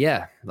but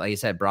yeah, like you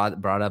said,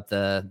 brought up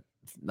the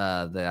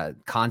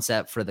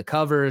concept for the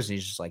covers, and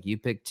he's just like, you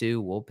pick two,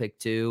 we'll pick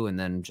two, and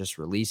then just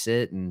release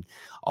it, and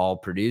I'll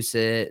produce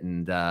it,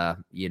 and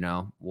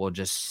we'll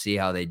just see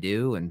how they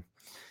do. And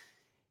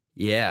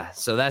yeah,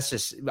 so that's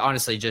just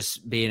honestly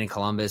just being in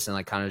Columbus and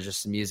like kind of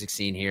just the music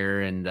scene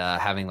here, and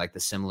having like the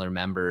similar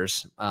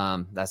members.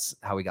 That's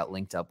how we got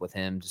linked up with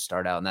him to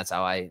start out, and that's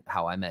how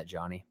I met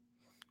Johnny.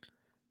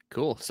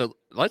 Cool. So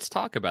let's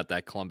talk about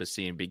that Columbus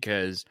scene,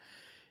 because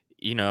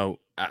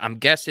I'm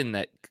guessing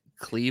that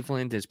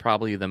Cleveland is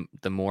probably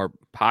the more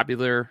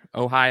popular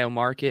Ohio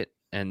market,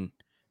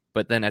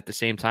 but then at the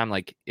same time,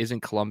 like, isn't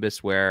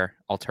Columbus where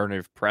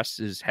Alternative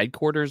Press's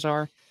headquarters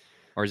are,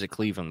 or is it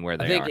Cleveland where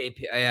they are?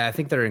 I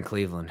think they're in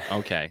Cleveland.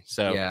 Okay,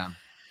 so yeah,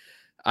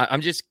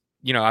 I'm just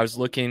I was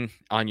looking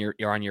on your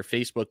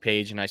Facebook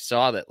page, and I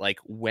saw that like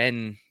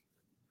when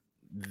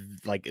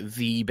like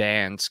the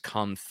bands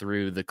come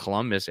through the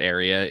Columbus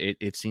area,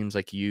 it seems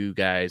like you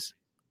guys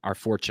are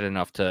fortunate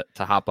enough to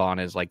hop on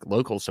as like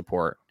local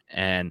support.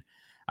 And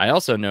I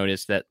also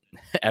noticed that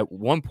at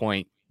one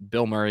point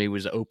Bill Murray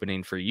was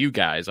opening for you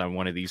guys on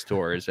one of these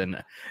tours,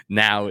 and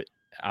now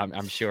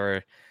I'm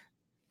sure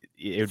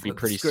it would be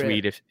pretty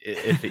sweet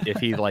if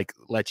he like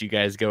let you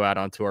guys go out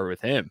on tour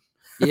with him.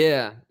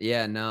 Yeah,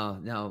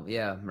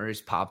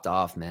 Murray's popped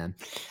off, man.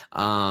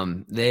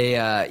 We've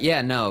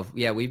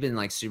been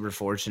like super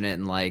fortunate,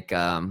 and like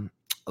a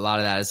lot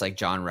of that is like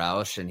John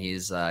Roush, and he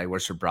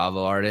works for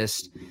Bravo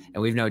Artists,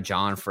 and we've known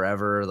John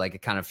forever. Like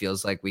it kind of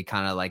feels like we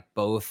kind of like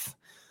both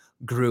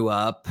grew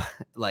up,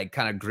 like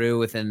kind of grew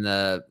within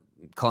the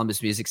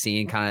Columbus music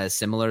scene kind of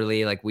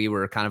similarly. Like we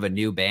were kind of a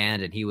new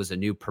band, and he was a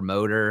new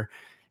promoter,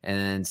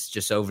 and it's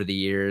just over the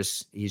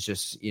years he's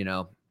just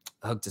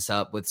hooked us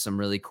up with some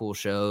really cool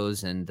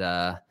shows. And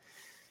that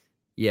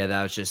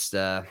was just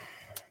kind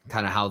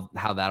of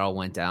how that all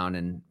went down,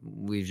 and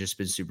we've just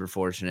been super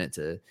fortunate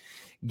to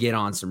get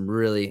on some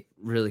really,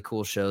 really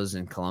cool shows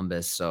in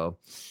Columbus. So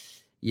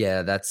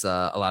yeah, that's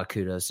a lot of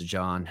kudos to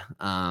John.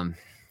 So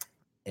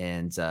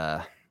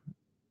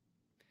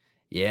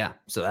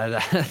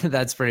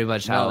that's pretty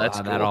much how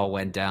that all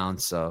went down.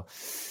 So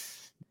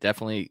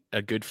definitely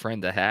a good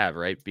friend to have,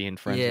 right? Being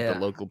friends with the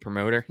local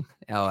promoter.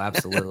 Oh,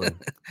 absolutely.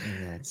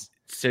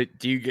 So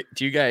do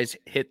you guys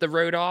hit the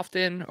road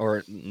often,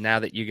 or now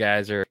that you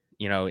guys are,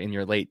 in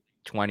your late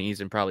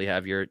 20s and probably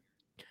have your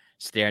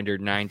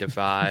standard 9 to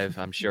 5,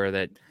 I'm sure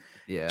that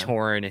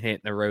touring and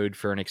hitting the road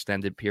for an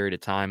extended period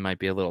of time might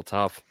be a little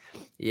tough.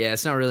 Yeah,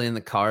 it's not really in the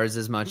cards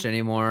as much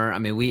anymore. I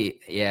mean, we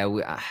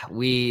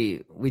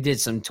did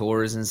some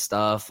tours and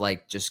stuff,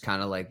 like just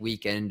kind of like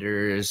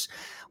weekenders.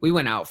 We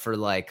went out for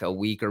like a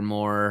week or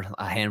more,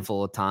 a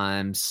handful of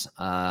times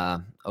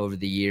over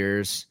the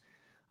years.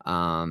 We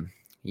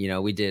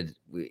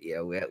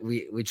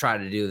tried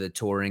to do the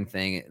touring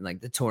thing,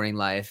 like the touring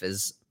life,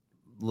 as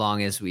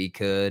long as we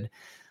could.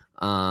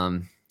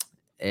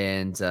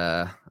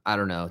 I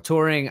don't know,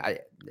 touring,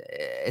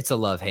 it's a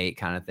love-hate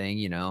kind of thing,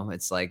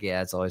 it's like,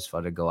 it's always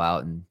fun to go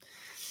out and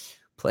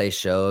play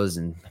shows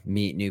and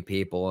meet new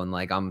people. And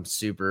like, I'm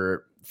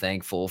super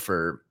thankful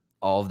for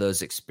all of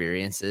those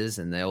experiences,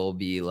 and they will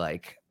be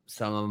like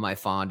some of my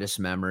fondest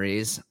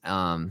memories,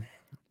 but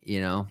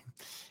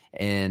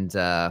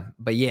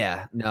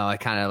yeah, no, I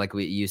kind of like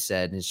what you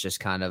said, it's just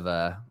kind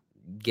of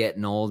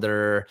getting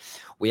older.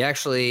 It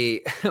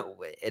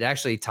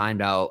actually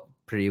timed out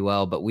pretty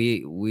well, but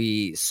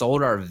we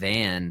sold our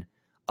van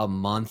a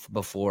month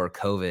before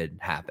COVID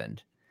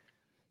happened.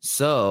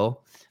 So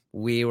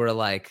we were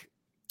like,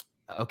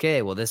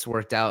 okay, well, this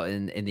worked out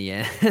in the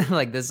end.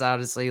 Like this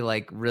honestly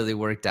like really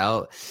worked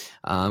out.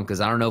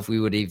 Cause I don't know if we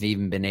would have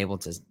even been able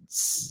to,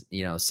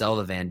 sell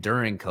the van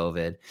during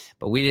COVID,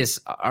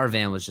 but our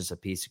van was just a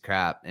piece of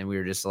crap. And we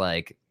were just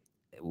like,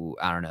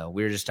 I don't know.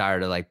 We were just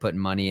tired of like putting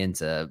money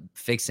into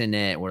fixing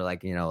it. We're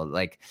like,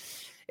 like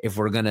if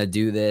we're going to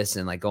do this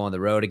and like go on the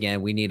road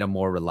again, we need a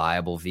more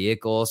reliable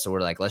vehicle. So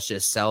we're like, let's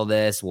just sell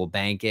this. We'll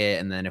bank it.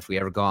 And then if we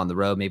ever go on the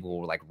road, maybe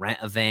we'll like rent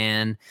a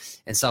van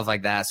and stuff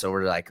like that. So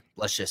we're like,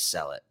 let's just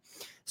sell it.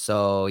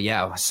 So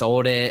yeah,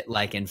 sold it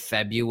like in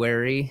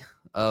February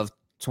of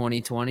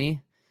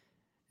 2020.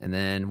 And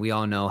then we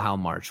all know how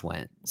March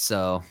went.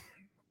 So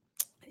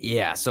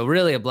yeah, so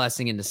really a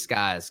blessing in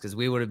disguise, because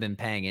we would have been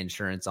paying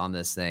insurance on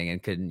this thing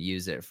and couldn't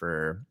use it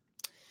for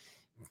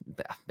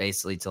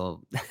basically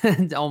till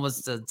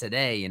almost to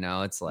today.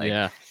 It's like,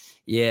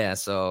 yeah.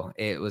 So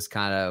it was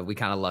we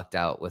kind of lucked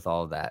out with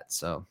all of that.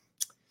 So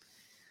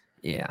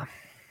yeah.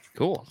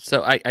 Cool.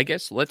 So I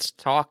guess let's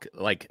talk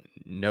like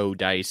no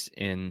dice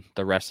in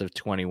the rest of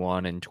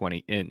 21 and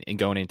 20 and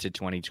going into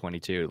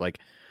 2022. Like,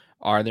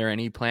 are there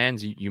any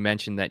plans? You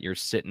mentioned that you're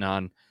sitting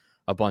on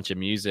a bunch of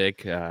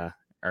music. Are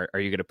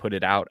you going to put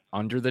it out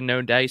under the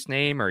No Dice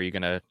name, or are you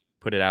going to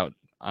put it out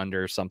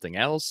under something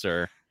else,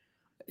 or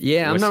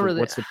yeah,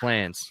 what's the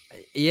plans?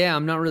 Yeah,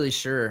 I'm not really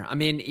sure. I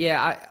mean,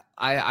 yeah,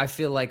 I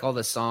feel like all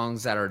the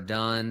songs that are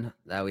done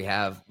that we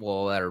have,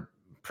 that are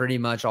pretty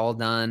much all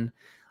done.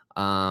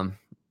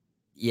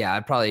 Yeah, I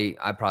probably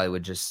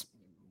would just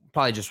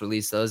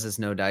release those as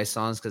No Dice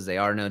songs, because they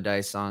are No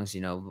Dice songs.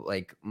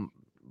 Like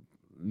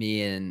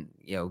me and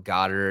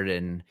Goddard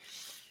and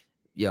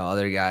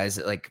other guys,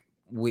 like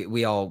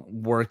we all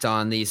worked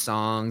on these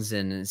songs,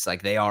 and it's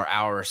like they are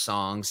our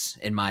songs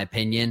in my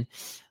opinion.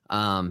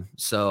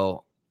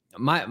 So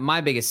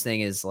my biggest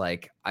thing is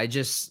like I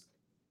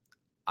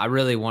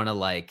really want to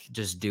like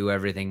just do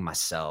everything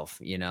myself,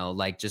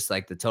 like just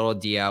like the total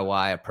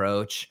DIY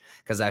approach,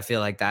 because I feel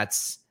like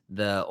that's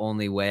the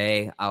only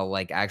way I'll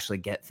like actually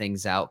get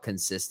things out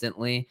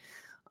consistently.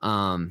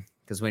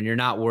 Because when you're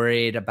not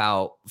worried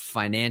about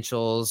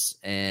financials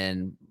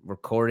and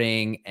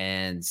recording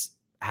and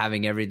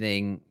having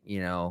everything,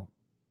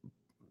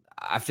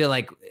 I feel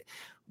like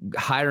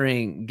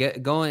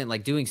going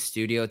like doing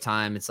studio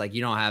time, it's like you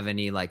don't have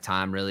any like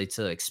time really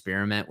to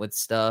experiment with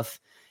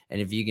stuff.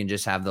 And if you can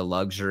just have the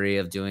luxury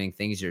of doing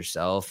things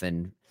yourself,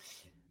 and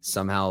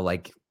somehow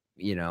like,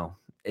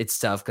 it's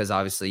tough because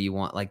obviously you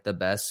want like the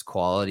best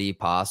quality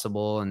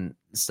possible and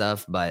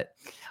stuff, but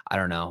I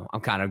don't know.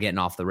 I'm kind of getting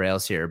off the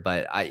rails here,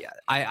 but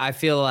I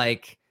feel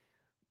like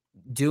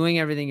doing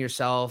everything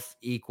yourself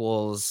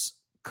equals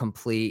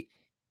complete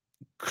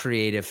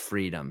creative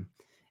freedom.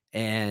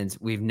 And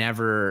we've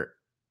never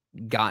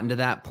gotten to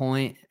that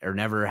point, or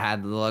never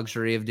had the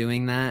luxury of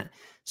doing that.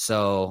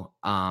 So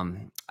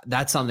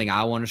that's something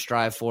I want to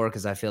strive for,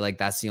 because I feel like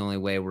that's the only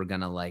way we're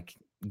going to like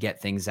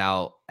get things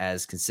out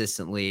as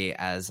consistently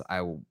as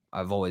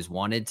I've always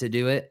wanted to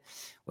do it,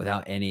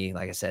 without any,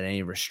 like I said,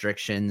 any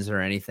restrictions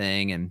or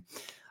anything. And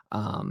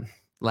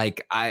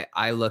like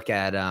I look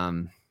at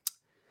kind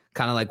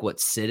of like what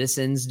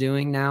Citizen's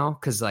doing now,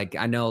 because like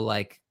I know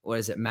like, what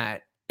is it,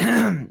 Matt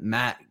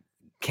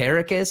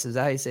Caracas, is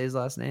that how you say his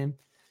last name?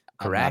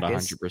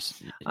 Caracas,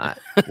 100%.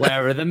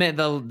 Whatever.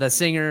 The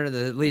singer,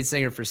 the lead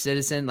singer for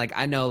Citizen, like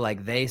I know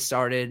like they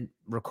started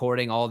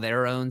recording all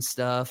their own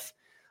stuff.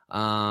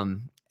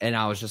 And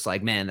I was just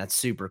like, man, that's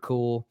super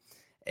cool.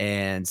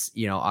 And,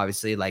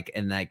 obviously like,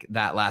 and like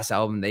that last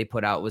album they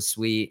put out was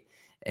sweet.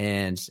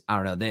 And I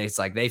don't know, it's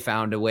like they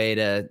found a way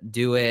to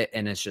do it.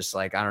 And it's just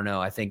like, I don't know,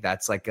 I think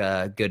that's like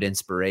a good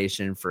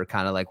inspiration for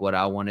kind of like what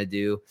I want to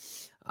do,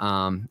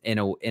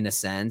 in a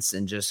sense.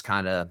 And just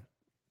kind of,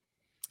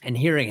 and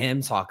hearing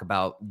him talk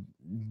about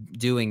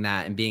doing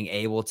that and being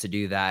able to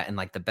do that, and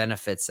like the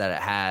benefits that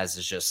it has,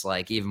 is just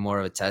like even more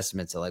of a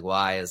testament to like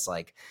why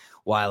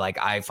like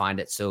I find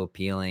it so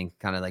appealing.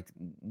 Kind of like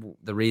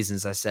the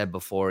reasons I said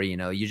before,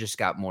 you just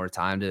got more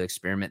time to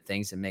experiment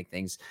things and make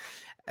things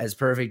as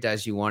perfect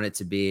as you want it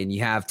to be. And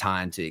you have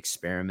time to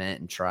experiment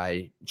and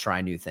try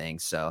new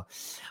things. So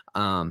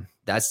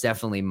that's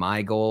definitely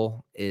my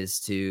goal,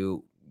 is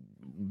to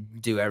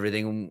do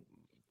everything,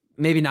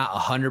 maybe not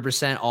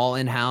 100% all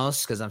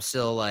in-house, because I'm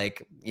still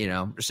like,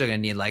 we're still gonna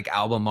need like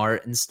album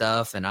art and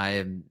stuff, and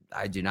I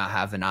do not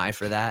have an eye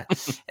for that.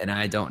 And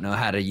I don't know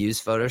how to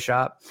use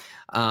Photoshop.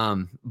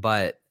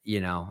 But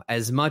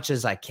as much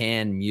as I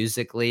can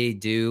musically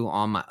do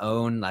on my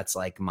own, that's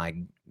like my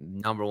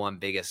number one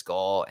biggest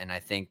goal. And I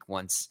think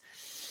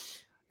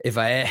if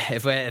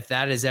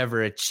that is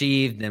ever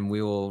achieved, then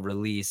we will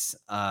release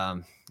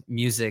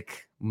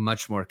music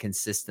much more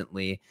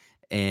consistently.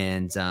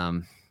 And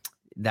so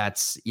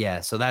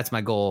that's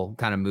my goal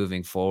kind of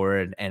moving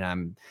forward.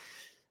 And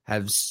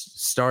have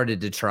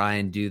started to try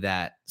and do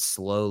that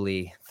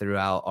slowly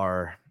throughout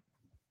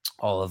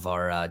all of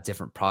our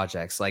different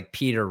projects. Like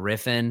Peter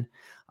Riffin,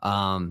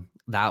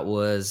 that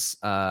was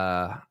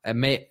I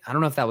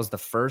don't know if that was the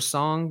first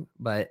song,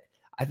 but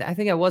I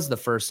think it was the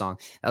first song.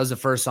 That was the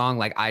first song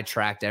like I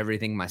tracked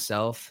everything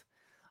myself.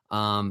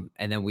 And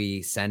then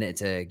we sent it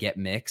to get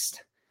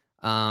mixed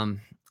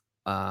from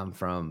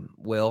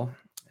Will.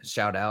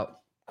 Shout out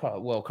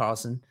Will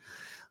Carlson.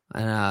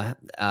 And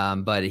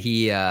but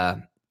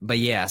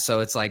yeah, so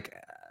it's like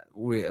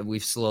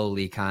we've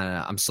slowly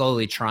I'm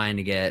slowly trying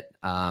to get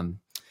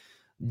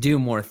do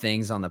more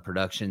things on the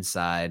production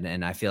side,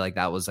 and I feel like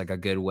that was like a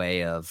good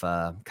way of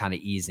kind of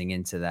easing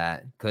into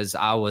that, because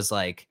I was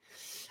like,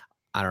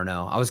 I don't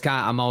know,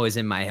 I'm always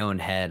in my own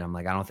head. I'm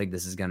like, I don't think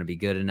this is going to be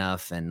good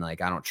enough, and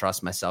like I don't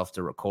trust myself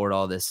to record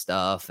all this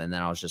stuff. And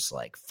then I was just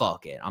like,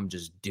 fuck it, I'm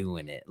just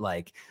doing it,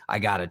 like I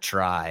gotta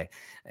try.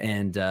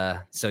 And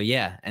so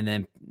yeah,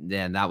 and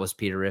then that was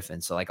Peter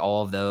Riffin. So like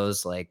all of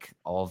those, like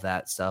all of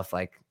that stuff,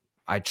 like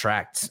I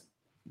tracked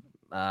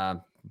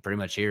pretty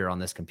much here on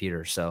this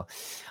computer. So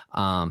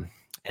and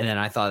then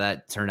I thought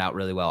that turned out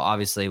really well.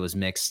 Obviously it was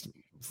mixed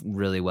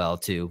really well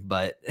too,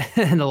 but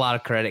and a lot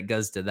of credit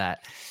goes to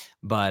that.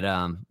 But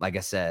like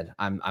I said,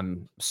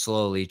 I'm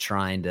slowly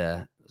trying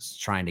to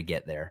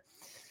get there.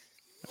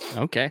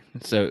 Okay.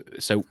 So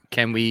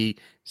can we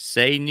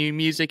say new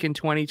music in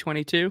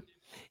 2022?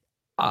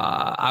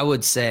 I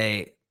would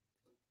say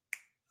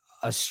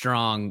a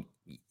strong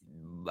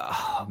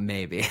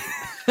maybe.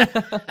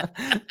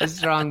 A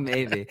strong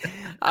maybe.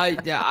 I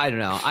don't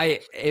know. I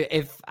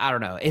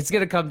don't know. It's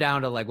gonna come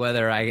down to like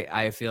whether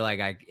I feel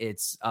like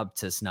it's up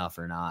to snuff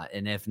or not.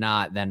 And if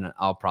not, then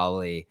I'll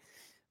probably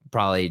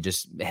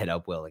just hit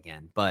up Will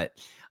again. But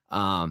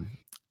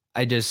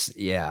I just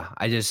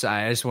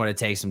want to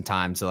take some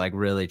time to like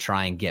really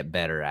try and get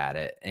better at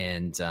it.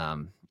 And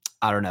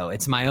I don't know,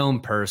 it's my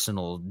own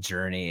personal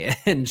journey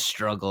and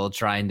struggle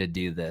trying to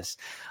do this.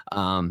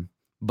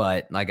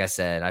 But like I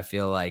said, I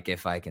feel like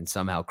if I can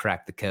somehow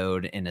crack the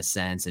code in a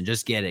sense and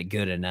just get it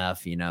good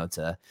enough, you know,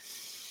 to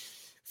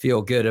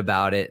feel good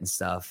about it and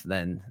stuff,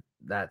 then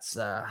that's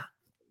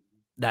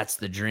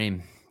the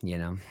dream, you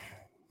know.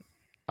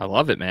 I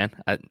love it, man.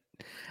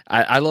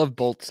 I love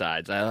both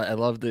sides. I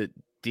love the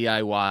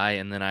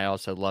DIY, and then I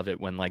also love it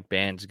when like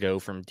bands go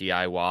from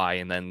DIY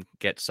and then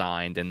get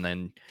signed and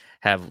then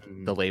have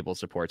the label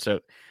support. So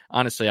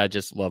honestly, I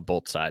just love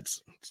both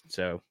sides.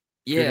 So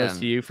kudos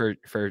to you for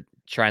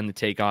trying to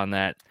take on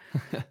that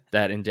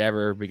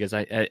endeavor, because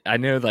I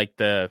know like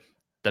the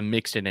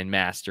mixing and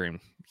mastering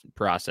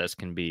process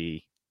can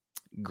be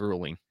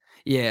grueling.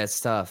 Yeah, it's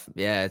tough.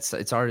 Yeah,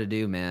 it's hard to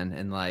do, man.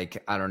 And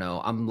like, I don't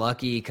know, I'm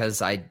lucky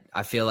because I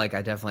feel like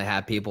I definitely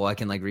have people I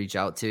can like reach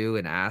out to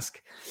and ask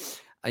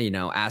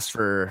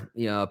for,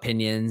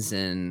 opinions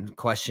and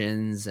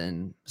questions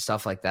and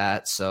stuff like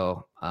that.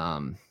 So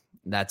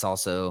that's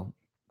also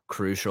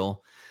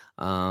crucial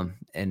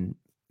and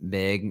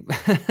big.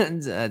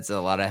 That's a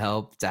lot of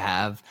help to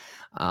have.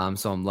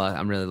 So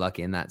I'm really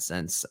lucky in that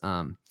sense.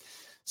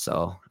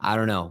 So I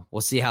don't know. We'll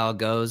see how it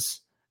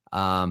goes.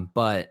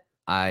 But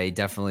I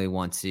definitely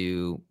want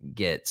to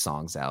get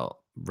songs out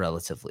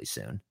relatively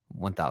soon.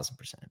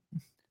 1000%.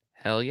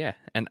 Hell yeah.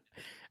 And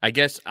I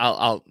guess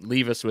I'll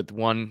leave us with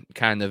one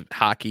kind of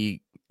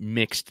hockey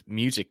mixed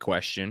music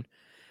question.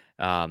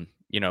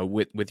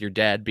 With your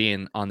dad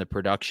being on the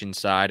production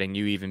side and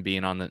you even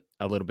being on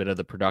a little bit of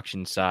the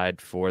production side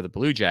for the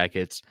Blue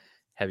Jackets,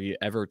 have you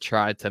ever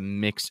tried to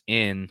mix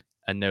in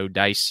a No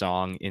Dice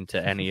song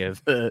into any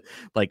of the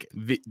like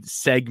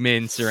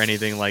segments or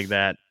anything like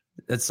that?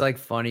 That's like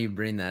funny you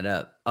bring that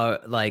up.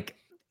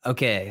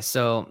 Okay,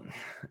 so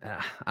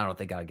I don't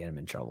think I'll get him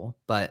in trouble,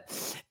 but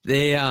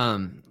they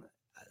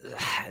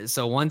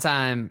so one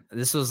time,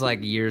 this was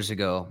like years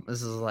ago.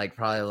 This is like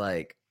probably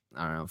like,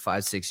 I don't know,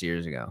 5-6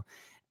 years ago.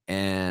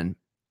 And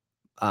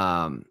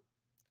I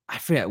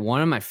forget,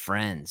 one of my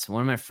friends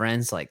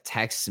like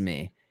texted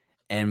me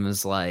and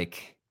was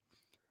like,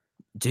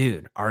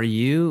 dude, are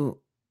you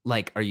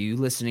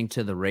listening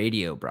to the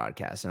radio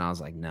broadcast? And I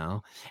was like,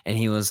 no. And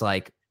he was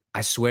like, I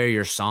swear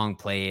your song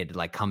played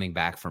like coming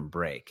back from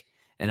break.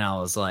 And I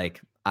was like,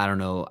 I don't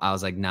know. I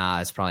was like,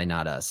 nah, it's probably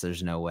not us.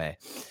 There's no way.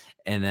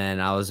 And then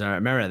I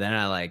remember then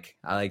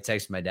I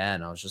texted my dad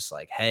and I was just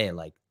like, hey,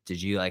 like,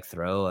 did you like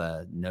throw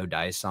a No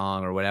Dice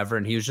song or whatever?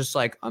 And he was just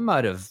like, I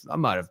might have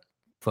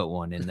put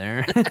one in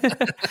there.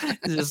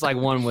 It's just like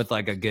one with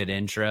like a good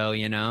intro,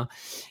 you know?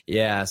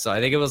 Yeah. So I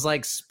think it was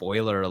like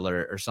Spoiler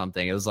Alert or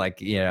something. It was like,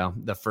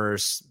 the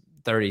first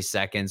 30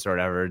 seconds or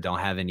whatever don't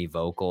have any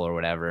vocal or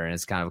whatever, and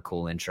it's kind of a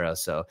cool intro.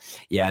 So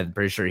yeah, I'm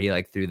pretty sure he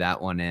like threw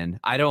that one in.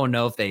 I don't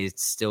know if they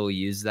still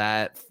use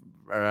that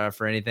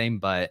for anything,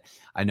 but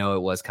I know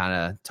it was kind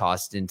of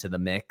tossed into the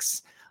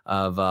mix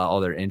of all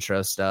their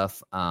intro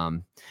stuff.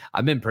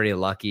 I've been pretty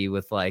lucky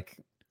with like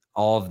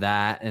all of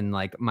that, and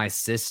like my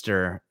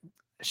sister,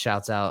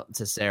 shouts out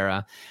to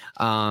Sarah.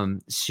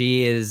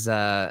 She is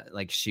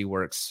she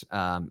works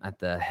at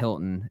the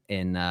Hilton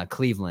in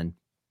Cleveland.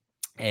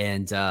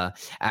 And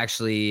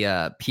actually,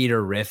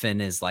 Peter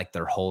Riffin is like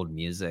their hold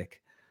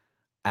music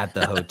at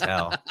the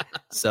hotel.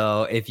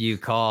 So if you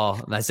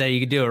call, I said you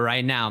could do it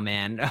right now,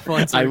 man.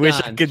 I wish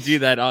I could do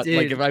that. Like,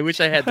 if I wish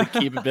I had the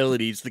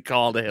capabilities to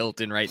call the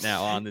Hilton right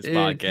now on this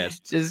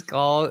podcast. Just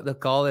call the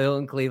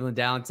Hilton Cleveland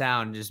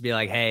downtown and just be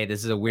like, hey,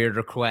 this is a weird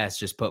request.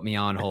 Just put me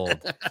on hold.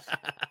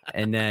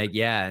 And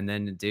yeah, and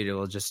then dude, it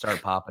will just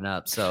start popping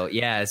up. So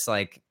yeah, it's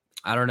like,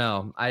 I don't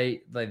know.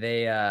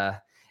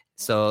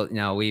 So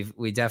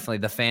we definitely,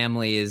 the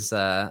family is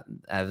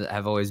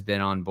have always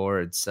been on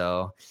board.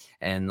 So,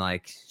 and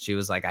like she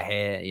was like, I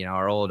hate,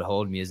 our old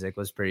hold music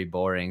was pretty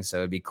boring, so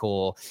it'd be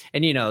cool.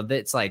 And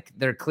it's like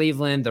they're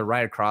Cleveland, they're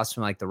right across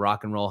from like the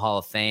Rock and Roll Hall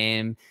of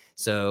Fame.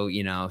 So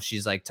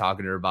she's like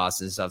talking to her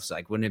boss and stuff. So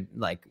like, wouldn't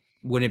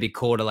it be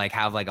cool to like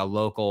have like a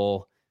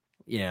local,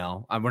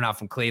 we're not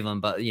from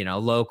Cleveland, but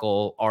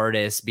local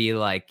artists be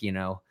like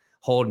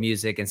hold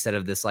music instead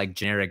of this like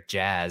generic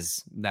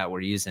jazz that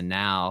we're using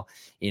now,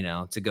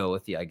 to go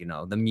with the,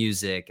 the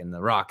music and the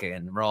rock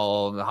and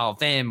roll, the Hall of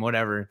Fame,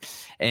 whatever.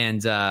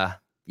 And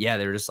yeah,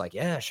 they were just like,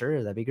 yeah,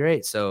 sure, that'd be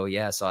great. So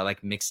yeah, so I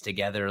like mixed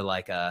together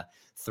like a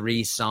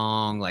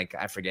 3-song, like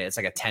I forget, it's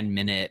like a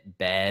 10-minute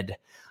bed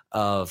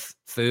of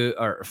food,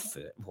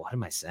 what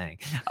am I saying?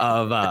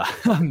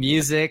 Of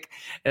music.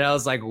 And I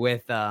was like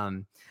with I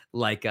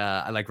like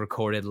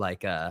recorded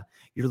like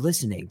you're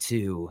listening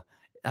to,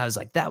 I was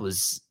like, that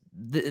was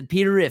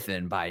Peter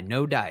Riffin by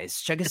No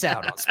Dice. Check us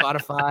out on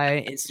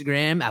Spotify,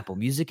 Instagram, Apple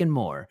Music, and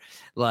more.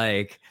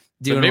 Like,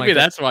 so maybe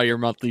that's why your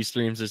monthly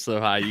streams are so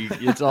high.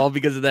 It's all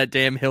because of that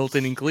damn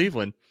Hilton in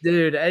Cleveland.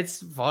 Dude,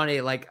 it's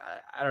funny. Like,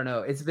 I don't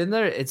know. It's been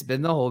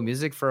the whole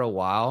music for a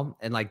while,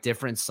 and like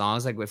different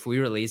songs. Like if we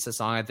release a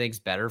song I think's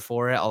better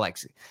for it,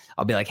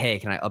 I'll be like, hey,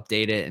 can I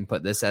update it and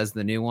put this as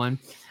the new one?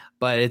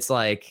 But it's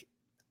like,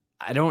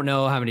 I don't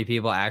know how many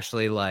people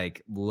actually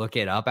like look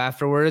it up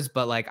afterwards,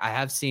 but like I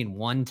have seen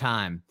one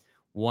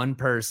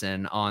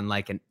person on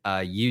like a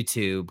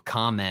YouTube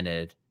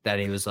commented that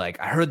he was like,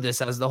 I heard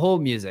this as the whole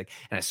music,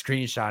 and I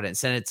screenshot it and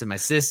sent it to my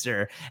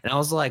sister. And I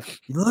was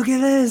like, look at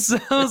this.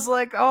 I was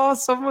like, oh,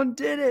 someone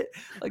did it.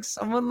 Like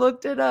someone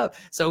looked it up.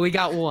 So we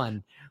got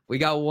one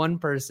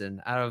person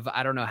out of,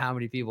 I don't know how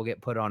many people get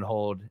put on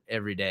hold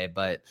every day,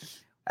 but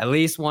at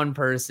least one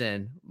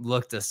person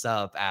looked us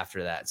up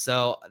after that.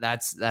 So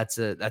that's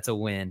a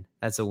win.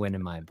 That's a win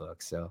in my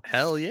book. So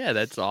hell yeah,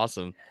 that's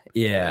awesome.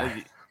 Yeah.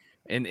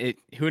 And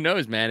who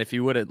knows, man, if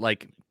you would have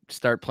like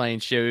start playing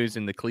shows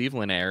in the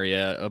Cleveland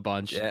area a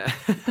bunch,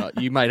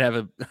 you might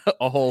have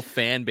a whole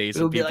fan base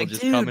of people like,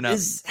 just coming up.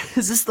 Is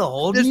this the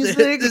whole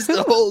music? This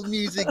the whole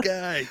music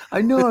guy.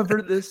 I know I've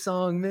heard this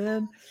song,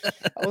 man.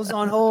 I was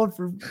on hold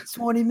for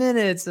 20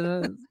 minutes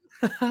and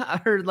I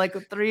heard like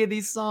 3 of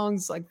these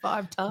songs like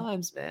 5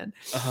 times, man.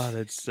 Oh,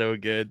 that's so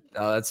good.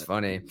 Oh, that's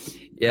funny.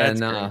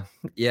 Yeah,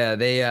 yeah,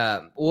 they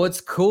well,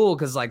 it's cool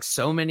because like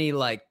so many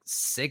like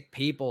sick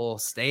people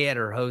stay at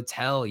her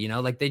hotel,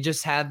 like they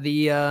just had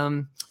the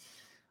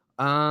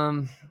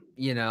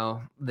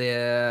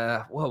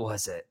the what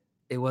was it?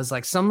 It was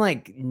like some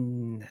like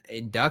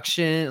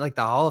induction, like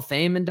the Hall of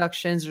Fame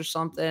inductions or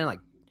something. Like,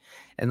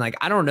 and like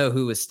I don't know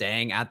who was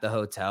staying at the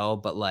hotel,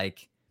 but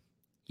like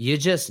you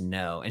just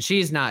know. And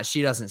she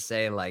doesn't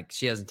say like,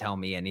 she doesn't tell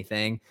me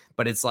anything,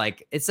 but it's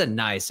like, it's a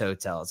nice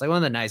hotel. It's like one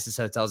of the nicest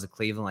hotels in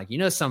Cleveland. Like,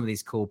 some of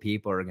these cool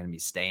people are going to be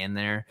staying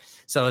there.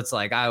 So it's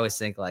like, I always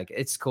think like,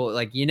 it's cool.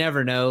 Like, you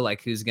never know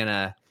like who's going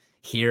to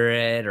hear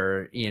it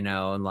or,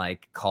 and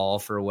like call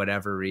for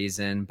whatever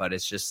reason. But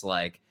it's just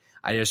like,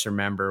 I just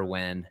remember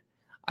when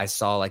I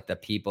saw like the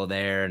people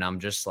there and I'm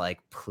just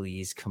like,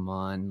 please come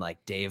on, like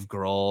Dave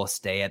Grohl,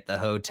 stay at the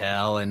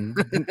hotel and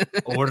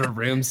order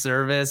room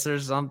service or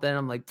something.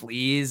 I'm like,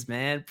 please,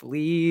 man,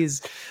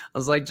 please. I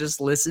was like, just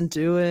listen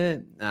to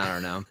it. I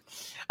don't know.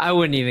 I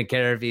wouldn't even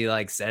care if he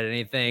like said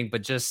anything,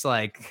 but just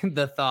like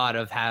the thought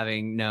of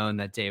having known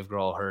that Dave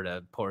Grohl heard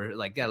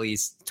like at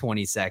least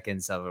 20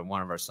 seconds of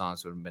one of our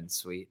songs would have been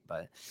sweet.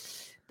 But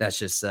that's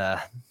just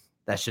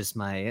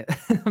my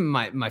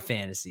my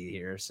fantasy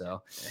here.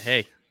 So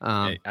hey,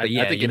 but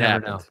yeah, I think you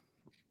never know.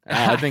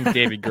 I think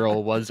David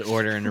Grohl was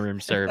ordering room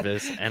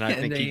service, and I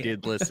think he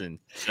did listen.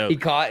 So he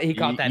caught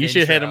that. You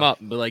should hit him up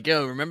and be like,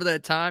 "Yo, remember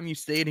that time you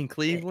stayed in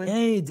Cleveland?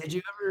 Hey, did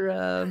you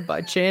ever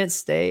by chance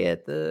stay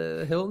at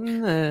the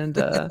Hilton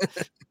and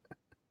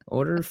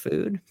order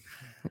food?"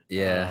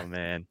 Yeah, oh,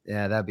 man,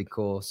 yeah, that'd be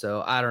cool.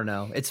 So I don't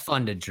know. It's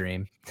fun to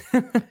dream.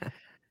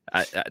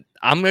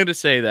 I'm going to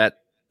say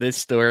that this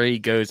story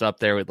goes up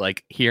there with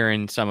like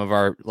hearing some of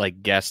our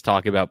like guests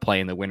talk about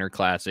playing the Winter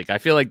Classic. I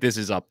feel like this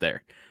is up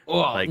there. Oh,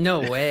 like,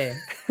 no way.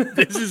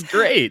 This is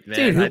great, man.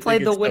 Dude, who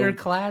played the Winter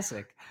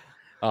Classic?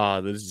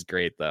 Oh, this is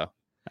great though.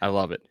 I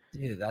love it.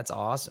 Dude, that's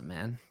awesome,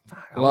 man.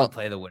 I want to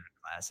play the Winter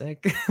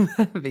Classic.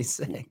 That'd be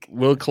sick.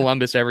 Will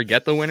Columbus ever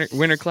get the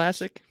Winter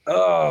Classic?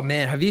 Oh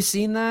man, have you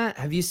seen that?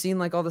 Have you seen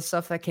like all the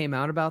stuff that came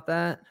out about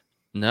that?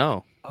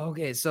 No.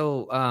 Okay,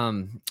 so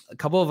a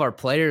couple of our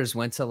players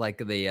went to like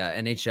the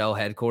NHL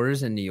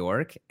headquarters in New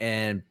York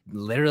and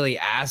literally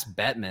asked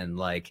Bettman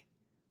like,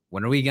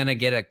 when are we gonna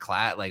get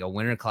a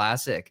Winter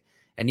Classic?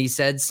 And he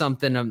said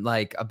something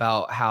like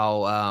about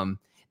how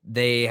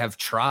they have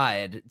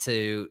tried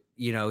to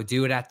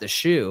do it at the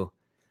Shoe,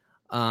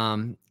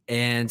 and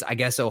I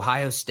guess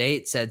Ohio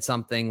State said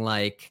something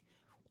like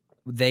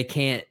they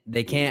can't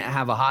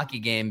have a hockey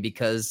game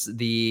because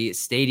the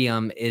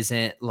stadium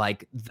isn't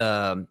like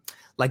the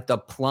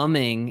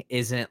plumbing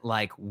isn't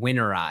like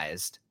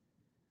winterized.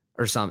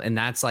 or something. And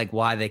that's like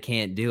why they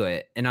can't do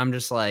it. And I'm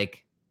just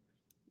like,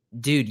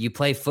 dude, you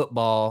play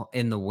football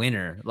in the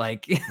winter.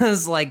 Like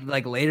it's like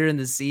later in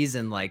the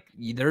season, like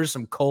there's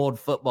some cold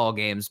football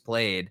games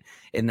played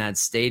in that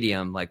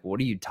stadium. Like,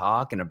 what are you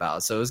talking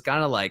about? So it was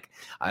kind of like,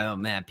 oh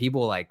man,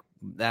 people like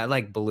that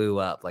like blew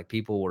up. Like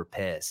people were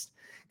pissed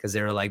because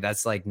they were like,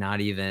 that's like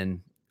not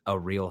even a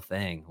real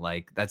thing.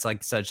 Like that's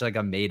like such like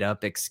a made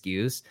up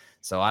excuse.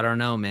 So I don't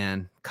know,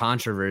 man.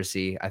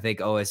 Controversy. I think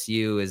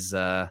OSU is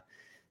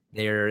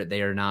they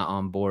are not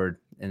on board,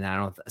 and I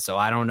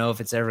don't know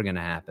if it's ever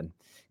gonna happen.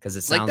 Because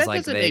it sounds that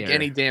doesn't make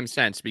any damn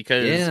sense.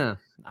 Because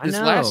this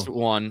last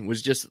one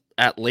was just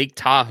at Lake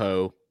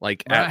Tahoe,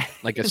 like at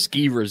like a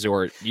ski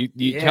resort.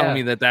 You tell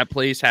me that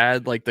place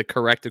had like the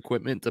correct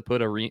equipment to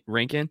put a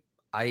rink in?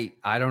 I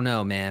don't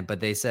know, man, but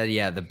they said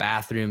the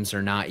bathrooms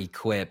are not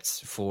equipped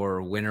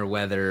for winter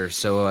weather,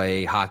 so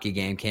a hockey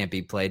game can't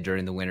be played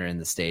during the winter in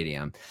the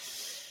stadium.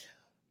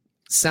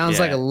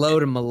 Sounds like a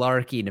load of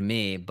malarkey to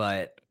me,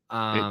 but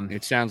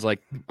it sounds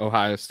like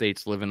Ohio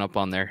State's living up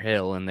on their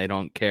hill and they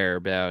don't care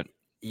about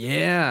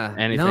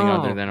anything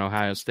other than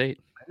Ohio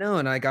State. I know,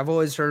 and like I've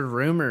always heard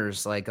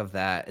rumors like of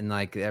that, and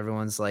like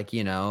everyone's like,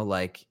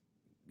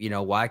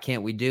 why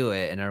can't we do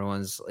it? And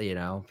everyone's,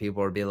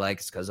 people would be like,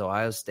 it's because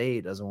Ohio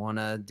State doesn't want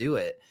to do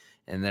it,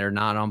 and they're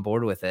not on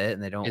board with it,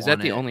 and they don't. Is that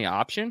the only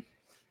option?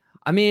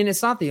 I mean,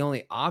 it's not the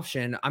only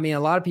option. I mean, a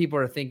lot of people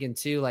are thinking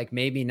too, like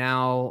maybe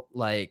now,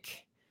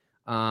 like,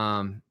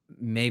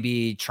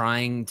 maybe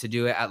trying to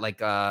do it at like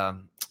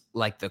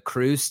the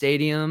Crew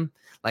Stadium.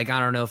 Like,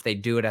 I don't know if they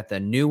do it at the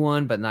new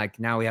one, but like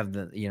now we have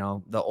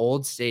the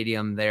old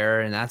stadium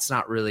there, and that's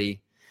not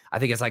really, I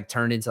think it's like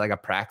turned into like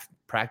a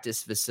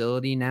practice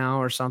facility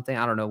now or something.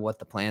 I don't know what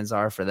the plans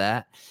are for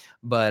that,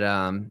 but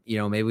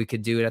maybe we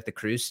could do it at the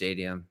Crew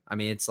Stadium. I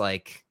mean, it's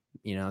like,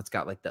 it's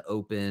got like the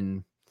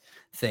open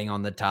thing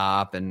on the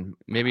top, and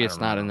maybe it's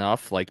not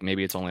enough. Like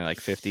maybe it's only like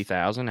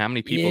 50,000. How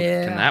many people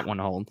can that one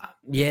hold?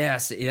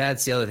 Yes,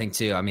 that's the other thing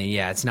too. I mean,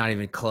 it's not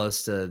even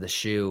close to the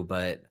shoe,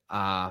 but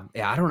I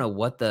don't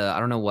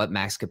know what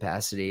max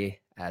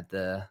capacity at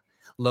the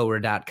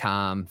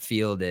lower.com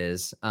field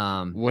is.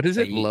 What is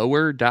it?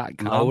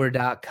 Lower.com?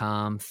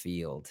 Lower.com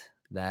field.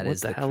 That what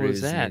is the hell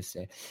is that?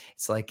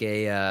 It's like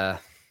a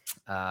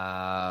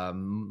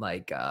loan,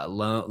 like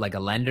a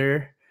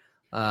lender,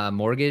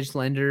 mortgage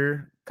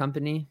lender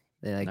company.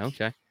 Like,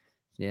 okay.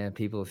 Yeah,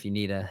 people, if you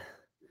need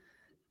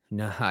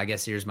I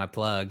guess here's my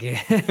plug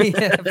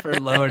for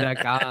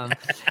lower.com.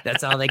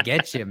 That's how they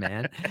get you,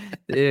 man.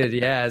 Dude,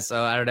 yeah.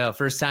 So I don't know.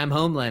 First time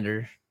home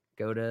lender,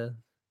 go to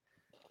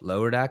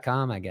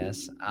lower.com, I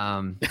guess.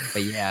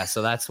 But yeah,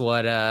 so that's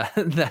what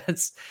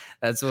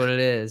that's what it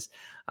is.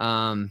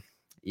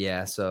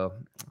 So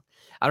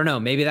I don't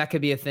know. Maybe that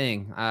could be a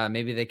thing.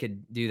 Maybe they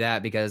could do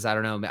that because I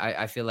don't know.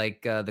 I feel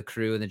like the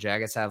Crew and the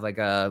Jackets have like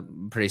a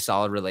pretty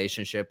solid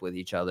relationship with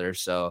each other.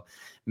 So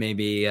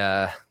maybe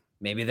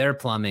their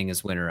plumbing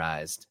is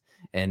winterized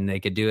and they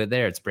could do it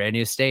there. It's a brand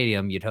new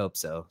stadium. You'd hope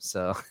so.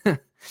 So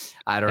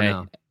I don't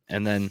know.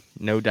 And then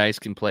No Dice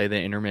can play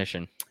the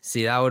intermission.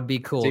 See, that would be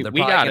cool. See, we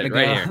got it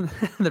right here.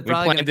 We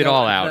planned it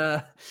all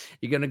out.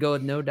 You're going to go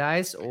with No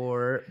Dice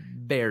or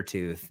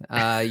Beartooth?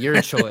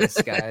 Your choice,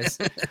 guys.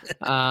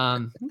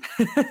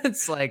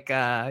 It's like,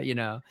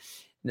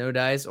 No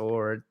Dice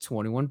or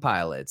 21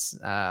 Pilots.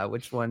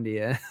 Which one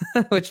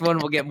which one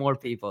will get more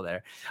people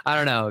there? I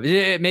don't know.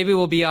 Maybe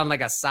we'll be on like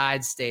a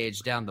side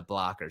stage down the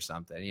block or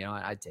something.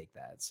 I'd take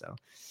that. So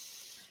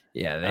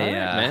yeah,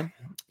 man.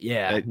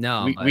 Yeah,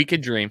 we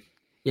could dream.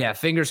 Yeah,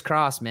 fingers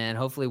crossed, man.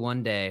 Hopefully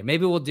one day.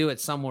 Maybe we'll do it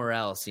somewhere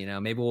else,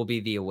 Maybe we'll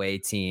be the away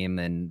team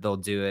and they'll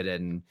do it,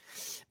 and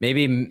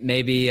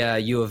maybe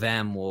U of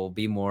M will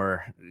be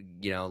more,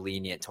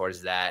 lenient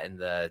towards that, and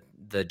the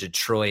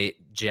Detroit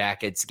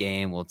Jackets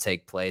game will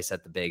take place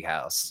at the Big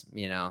House,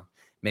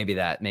 Maybe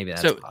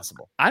that's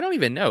possible. I don't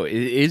even know.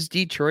 Is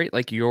Detroit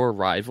like your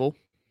rival?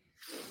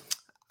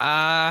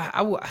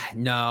 I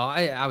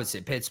would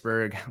say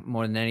Pittsburgh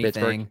more than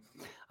anything.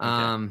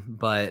 Okay.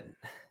 But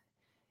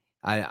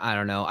I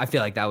don't know. I feel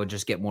like that would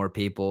just get more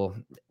people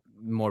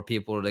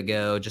to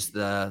go. Just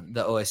the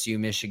OSU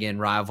Michigan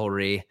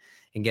rivalry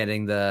and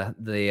getting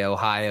the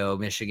Ohio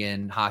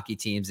Michigan hockey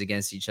teams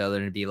against each other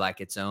and be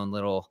like its own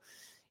little,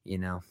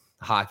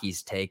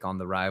 hockey's take on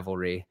the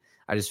rivalry.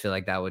 I just feel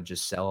like that would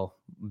just sell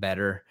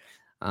better,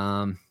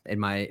 in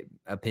my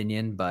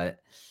opinion. But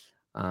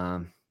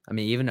I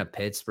mean, even a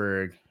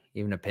Pittsburgh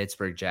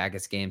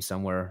Jackets game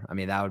somewhere, I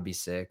mean, that would be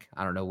sick.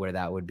 I don't know where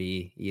that would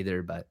be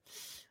either, but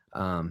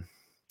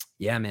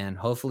yeah, man.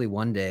 Hopefully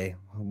one day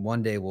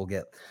we'll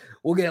get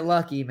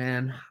lucky,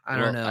 man. I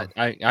don't know.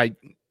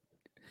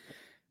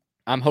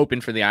 I'm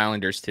hoping for the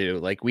Islanders too.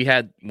 Like we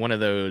had one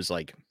of those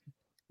like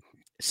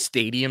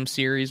stadium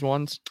series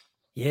ones.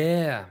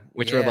 Yeah.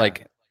 Which were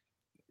like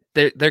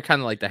they're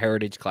kind of like the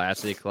Heritage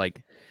Classic.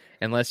 Like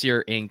unless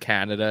you're in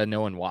Canada,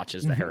 no one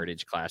watches the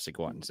Heritage Classic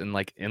ones. And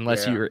like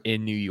unless you're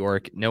in New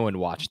York, no one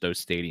watched those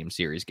stadium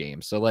series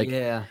games. So like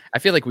I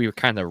feel like we were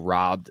kind of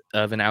robbed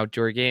of an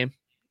outdoor game.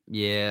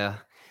 Yeah.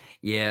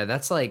 Yeah,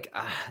 that's like,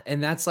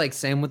 and that's like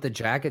same with the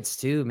Jackets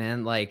too,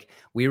 man. Like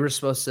we were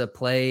supposed to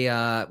play,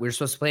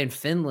 in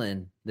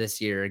Finland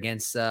this year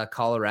against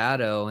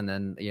Colorado, and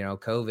then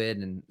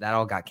COVID, and that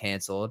all got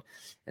canceled.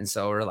 And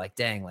so we're like,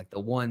 dang, like the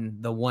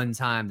one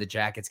time the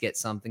Jackets get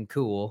something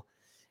cool,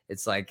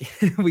 it's like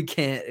we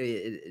can't.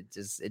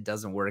 It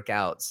doesn't work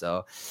out.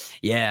 So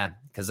yeah,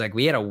 because like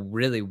we had a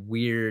really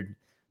weird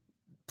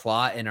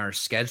plot in our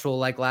schedule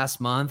like last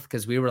month,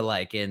 because we were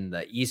like in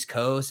the East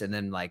Coast and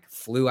then like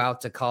flew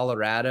out to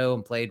Colorado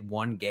and played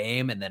one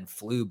game and then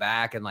flew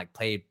back and like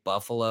played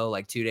Buffalo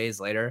like 2 days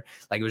later.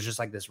 Like it was just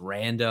like this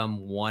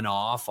random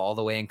one-off all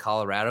the way in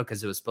Colorado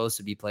because it was supposed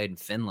to be played in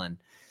Finland.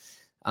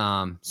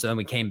 So then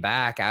we came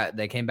back.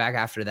 They came back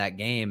after that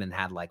game and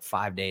had like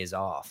 5 days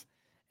off,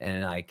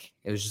 and like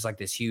it was just like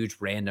this huge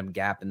random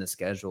gap in the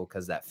schedule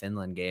because that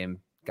Finland game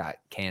got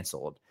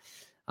canceled.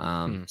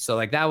 So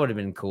like that would have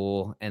been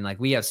cool. And like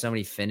we have so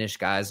many Finnish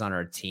guys on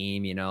our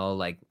team,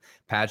 like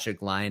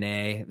Patrick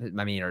Laine,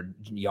 or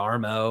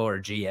Jarmo or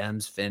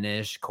GM's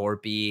Finnish,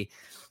 Korpi.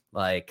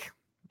 Like,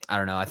 I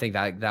don't know. I think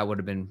that would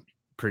have been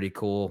pretty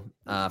cool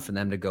for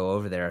them to go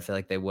over there. I feel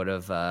like they would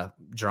have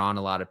drawn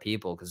a lot of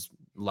people because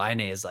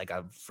Laine is like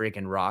a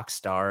freaking rock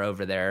star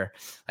over there.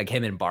 Like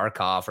him and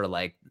Barkov are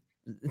like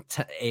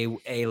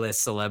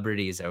A-list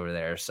celebrities over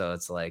there. So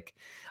it's like,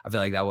 I feel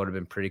like that would have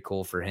been pretty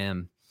cool for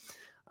him.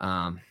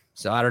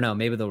 So I don't know,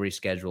 maybe they'll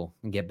reschedule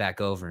and get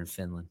back over in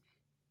Finland.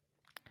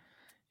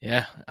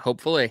 Yeah,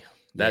 hopefully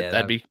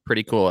that'd be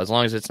pretty cool. As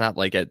long as it's not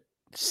like at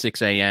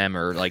 6 a.m.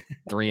 or like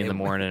 3 in the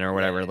morning or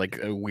whatever,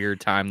 like a weird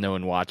time no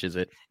one watches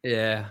it.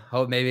 Yeah.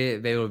 Hope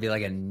maybe it would be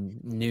like a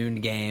noon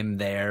game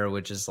there,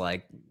 which is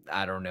like,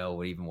 I don't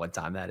know even what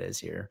time that is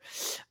here,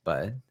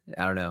 but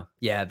I don't know.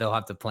 Yeah, they'll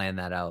have to plan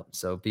that out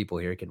so people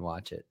here can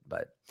watch it.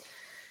 But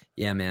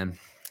yeah, man.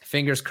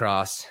 Fingers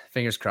crossed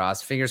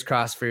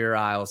for your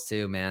Isles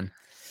too, man.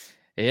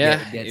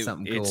 Yeah, get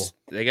something cool.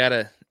 They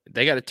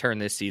gotta turn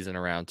this season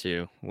around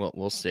too.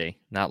 We'll see.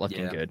 Not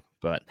looking good,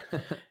 but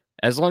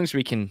as long as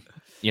we can,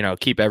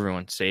 keep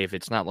everyone safe.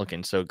 It's not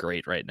looking so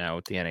great right now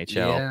with the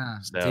NHL. Yeah,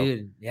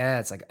 dude. Yeah,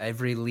 it's like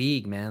every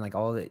league, man. Like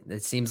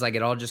it seems like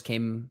it all just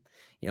came.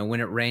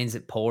 When it rains,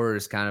 it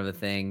pours, kind of a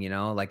thing.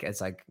 Like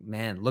it's like,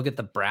 man, look at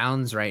the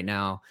Browns right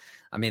now.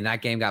 I mean,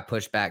 that game got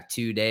pushed back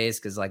 2 days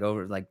because like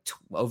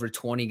over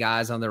 20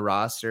 guys on their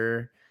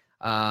roster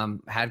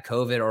had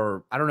COVID,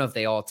 or I don't know if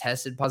they all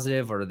tested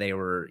positive or they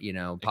were,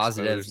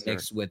 positive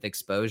mixed with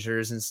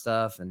exposures and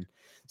stuff. And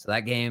so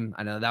that game,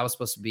 I know that was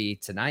supposed to be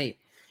tonight,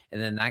 and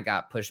then that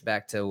got pushed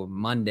back to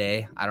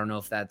Monday. I don't know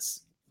if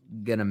that's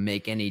going to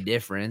make any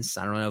difference.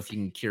 I don't know if you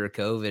can cure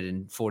COVID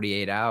in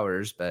 48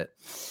 hours, but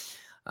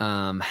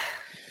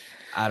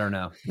I don't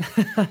know.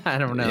 I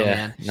don't know,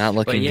 man. Not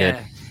looking good.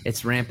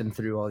 It's ramping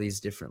through all these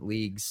different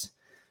leagues.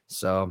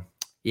 So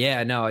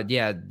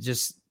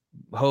just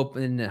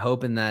hoping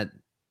that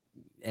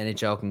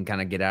NHL can kind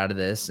of get out of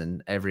this,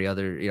 and every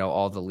other,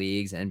 all the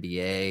leagues,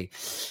 NBA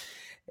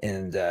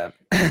and the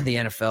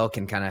NFL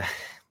can kind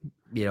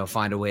of,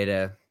 find a way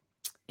to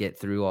get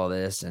through all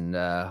this, and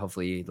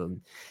hopefully the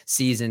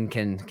season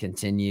can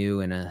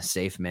continue in a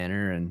safe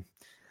manner and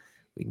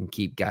we can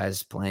keep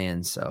guys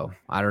playing. So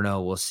I don't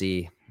know. We'll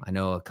see. I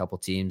know a couple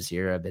teams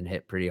here have been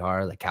hit pretty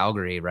hard. Like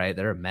Calgary, right?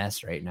 They're a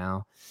mess right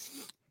now.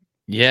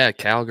 Yeah,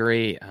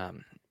 Calgary.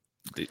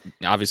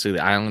 Obviously,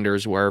 the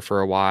Islanders were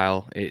for a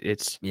while.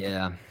 It's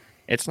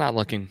not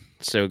looking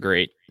so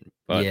great.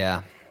 But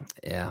yeah.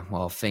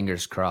 Well,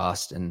 fingers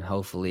crossed, and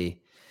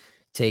hopefully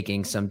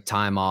taking some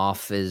time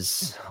off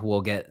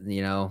we'll get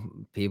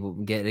people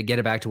get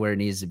it back to where it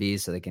needs to be,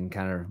 so they can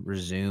kind of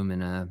resume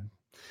in a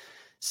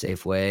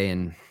safe way.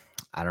 And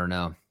I don't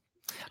know.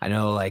 I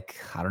know, like,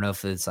 I don't know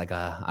if it's like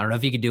I don't know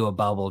if you could do a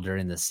bubble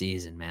during the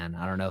season, man.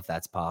 I don't know if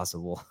that's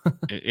possible.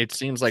 It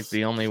seems like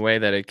the only way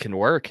that it can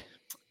work.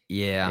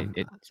 Yeah.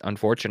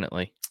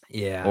 Unfortunately.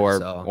 Yeah.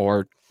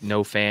 Or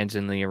no fans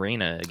in the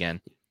arena again.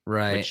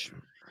 Right. Which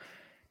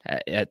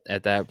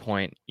at that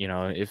point,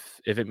 if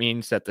it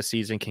means that the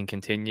season can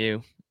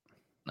continue,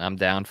 I'm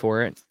down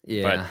for it.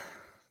 Yeah.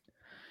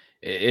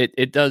 But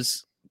it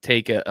does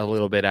take a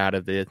little bit out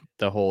of the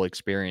whole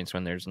experience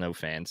when there's no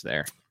fans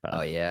there.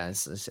 Oh yeah,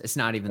 it's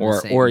not even the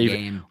same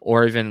game.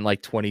 Or even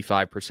like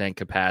 25%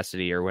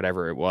 capacity or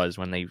whatever it was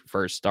when they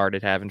first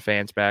started having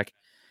fans back.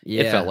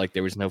 Yeah. It felt like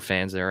there was no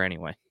fans there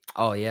anyway.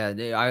 Oh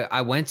yeah,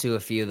 I went to a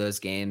few of those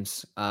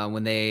games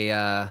when they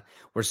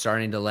were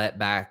starting to let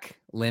back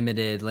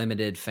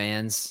limited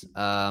fans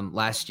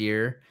last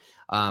year.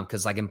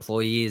 Because like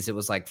employees, it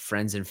was like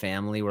friends and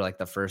family were like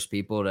the first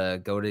people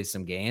to go to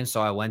some games. So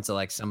I went to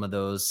like some of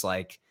those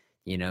like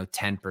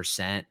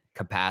 10%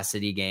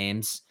 capacity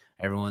games.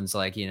 Everyone's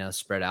like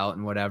spread out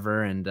and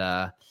whatever, and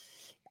I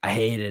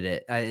hated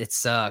it. It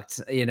sucked.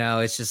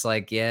 It's just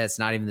like, it's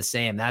not even the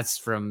same. That's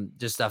from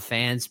just a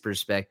fan's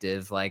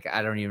perspective. Like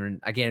I can't even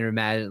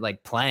imagine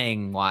like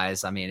playing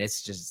wise. I mean,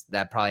 it's just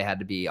that probably had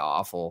to be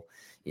awful.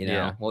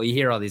 Yeah. Well, you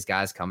hear all these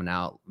guys coming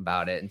out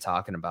about it and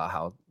talking about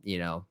how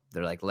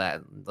they're like,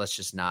 let's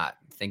just not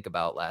think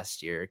about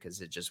last year because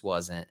it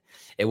wasn't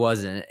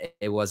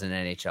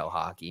NHL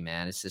hockey,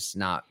 man. It's just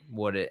not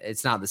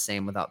it's not the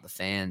same without the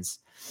fans.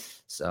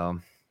 So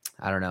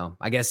I don't know.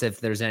 I guess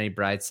if there's any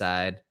bright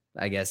side,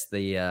 I guess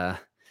there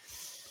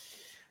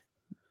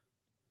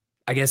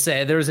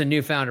was a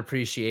newfound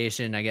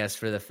appreciation, I guess,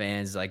 for the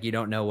fans. Like, you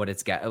don't know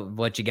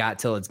what you got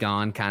till it's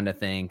gone kind of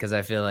thing. Cause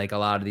I feel like a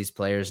lot of these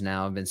players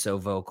now have been so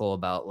vocal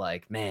about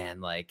like, man,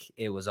 like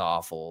it was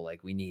awful.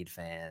 Like we need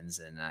fans.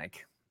 And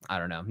like, I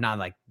don't know, not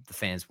like the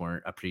fans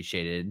weren't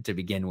appreciated to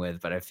begin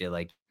with, but I feel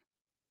like.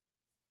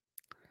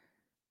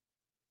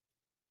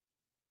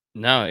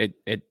 No,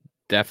 it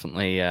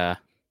definitely,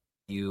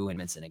 you and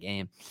Vince in a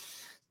game.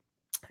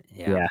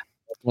 Yeah,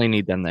 definitely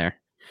need them there.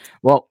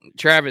 Well,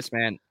 Travis,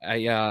 man,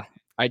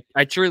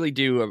 I truly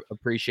do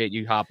appreciate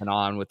you hopping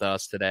on with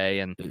us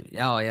today. And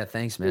oh yeah,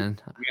 thanks, man.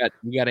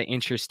 You got an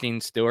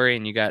interesting story,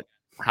 and you got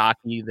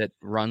hockey that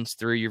runs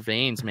through your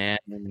veins, man.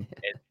 And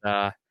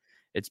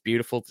it's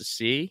beautiful to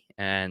see.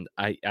 And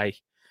I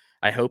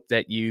hope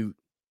that you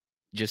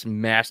just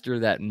master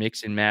that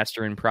mix and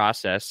mastering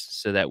process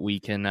so that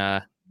we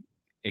can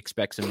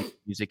expect some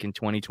music in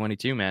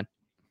 2022, man.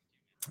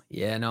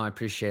 Yeah, no, I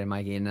appreciate it,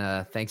 Mikey.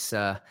 And thanks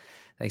for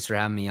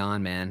having me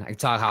on, man. I can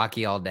talk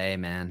hockey all day,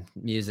 man.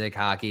 Music,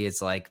 hockey.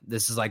 It's like,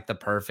 this is like the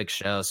perfect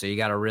show. So you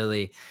got a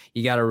really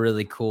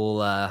cool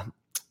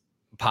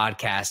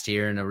podcast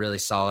here and a really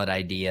solid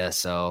idea.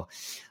 So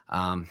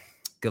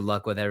good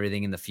luck with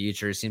everything in the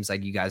future. It seems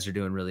like you guys are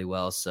doing really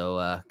well.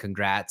 So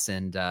congrats,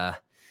 and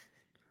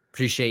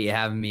appreciate you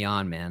having me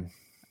on, man.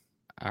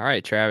 All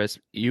right, Travis,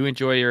 you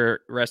enjoy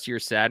your rest of your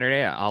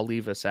Saturday. I'll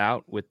leave us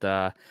out with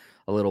a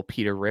little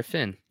Peter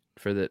Riffin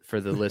for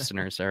the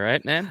listeners. All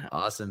right, man.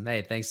 Awesome.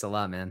 Hey, thanks a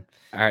lot, man.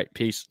 All right.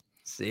 Peace.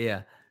 See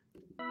ya.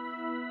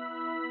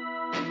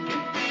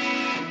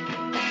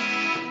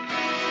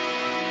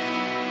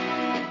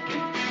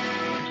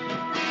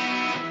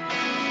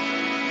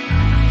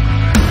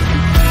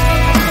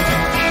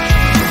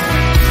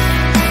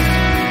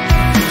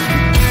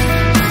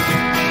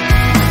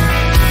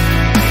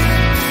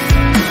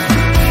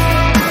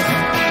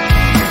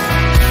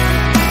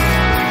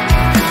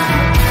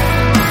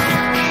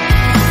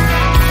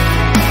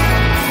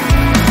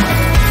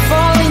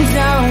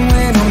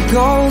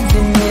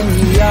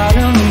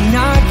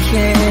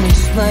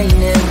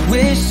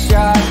 Wish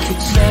I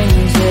could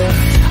change it.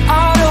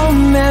 I don't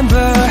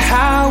remember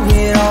how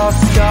it all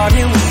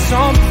started with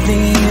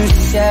something you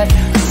said,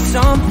 or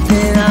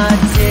something I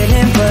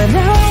didn't, but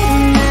I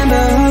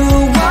remember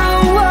who I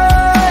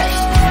was.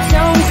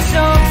 Tell me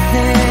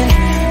something,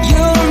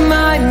 you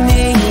remind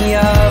me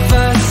of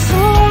a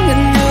song I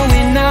knew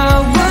when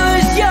I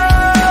was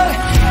young.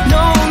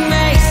 No one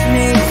makes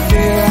me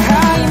feel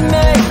how you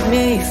make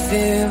me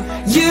feel.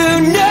 You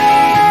know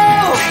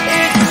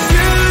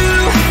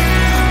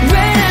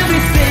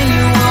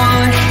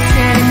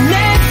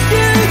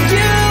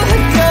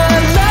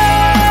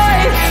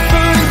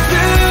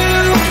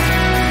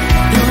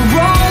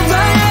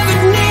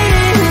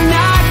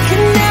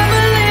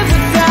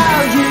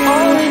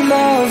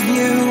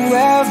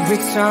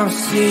time I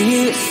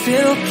see it,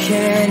 still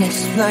can't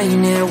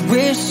explain it.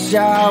 Wish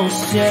I was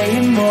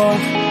saying more.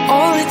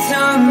 Only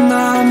time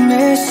I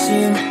miss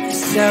you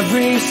is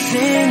every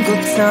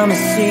single time I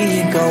see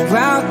you go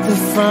out the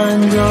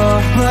front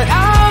door. But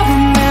I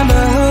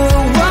remember who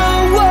I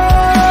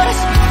was.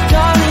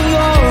 Darling,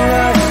 you're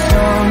a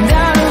song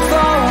that I've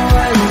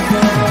always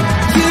known.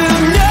 You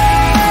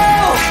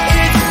know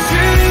it's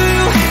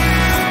true.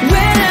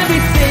 When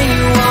everything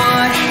you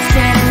want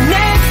standing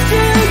next to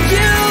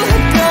you,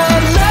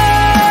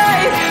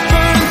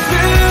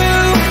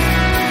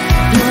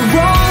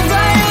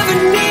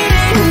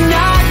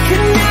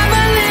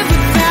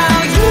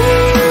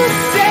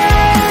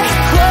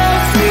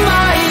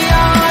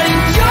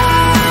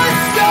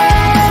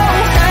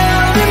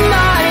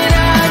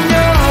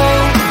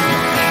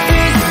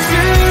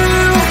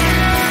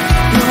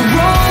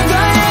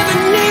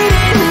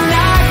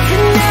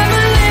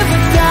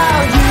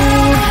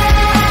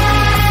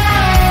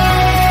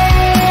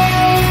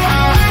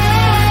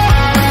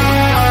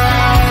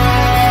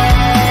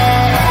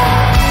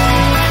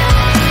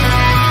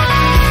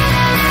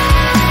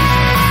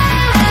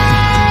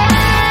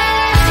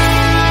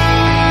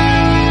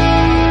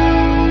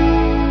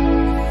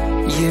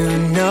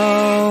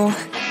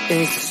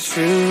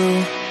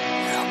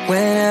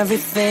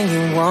 everything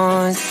you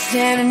want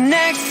standing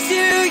next to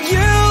you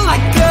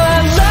like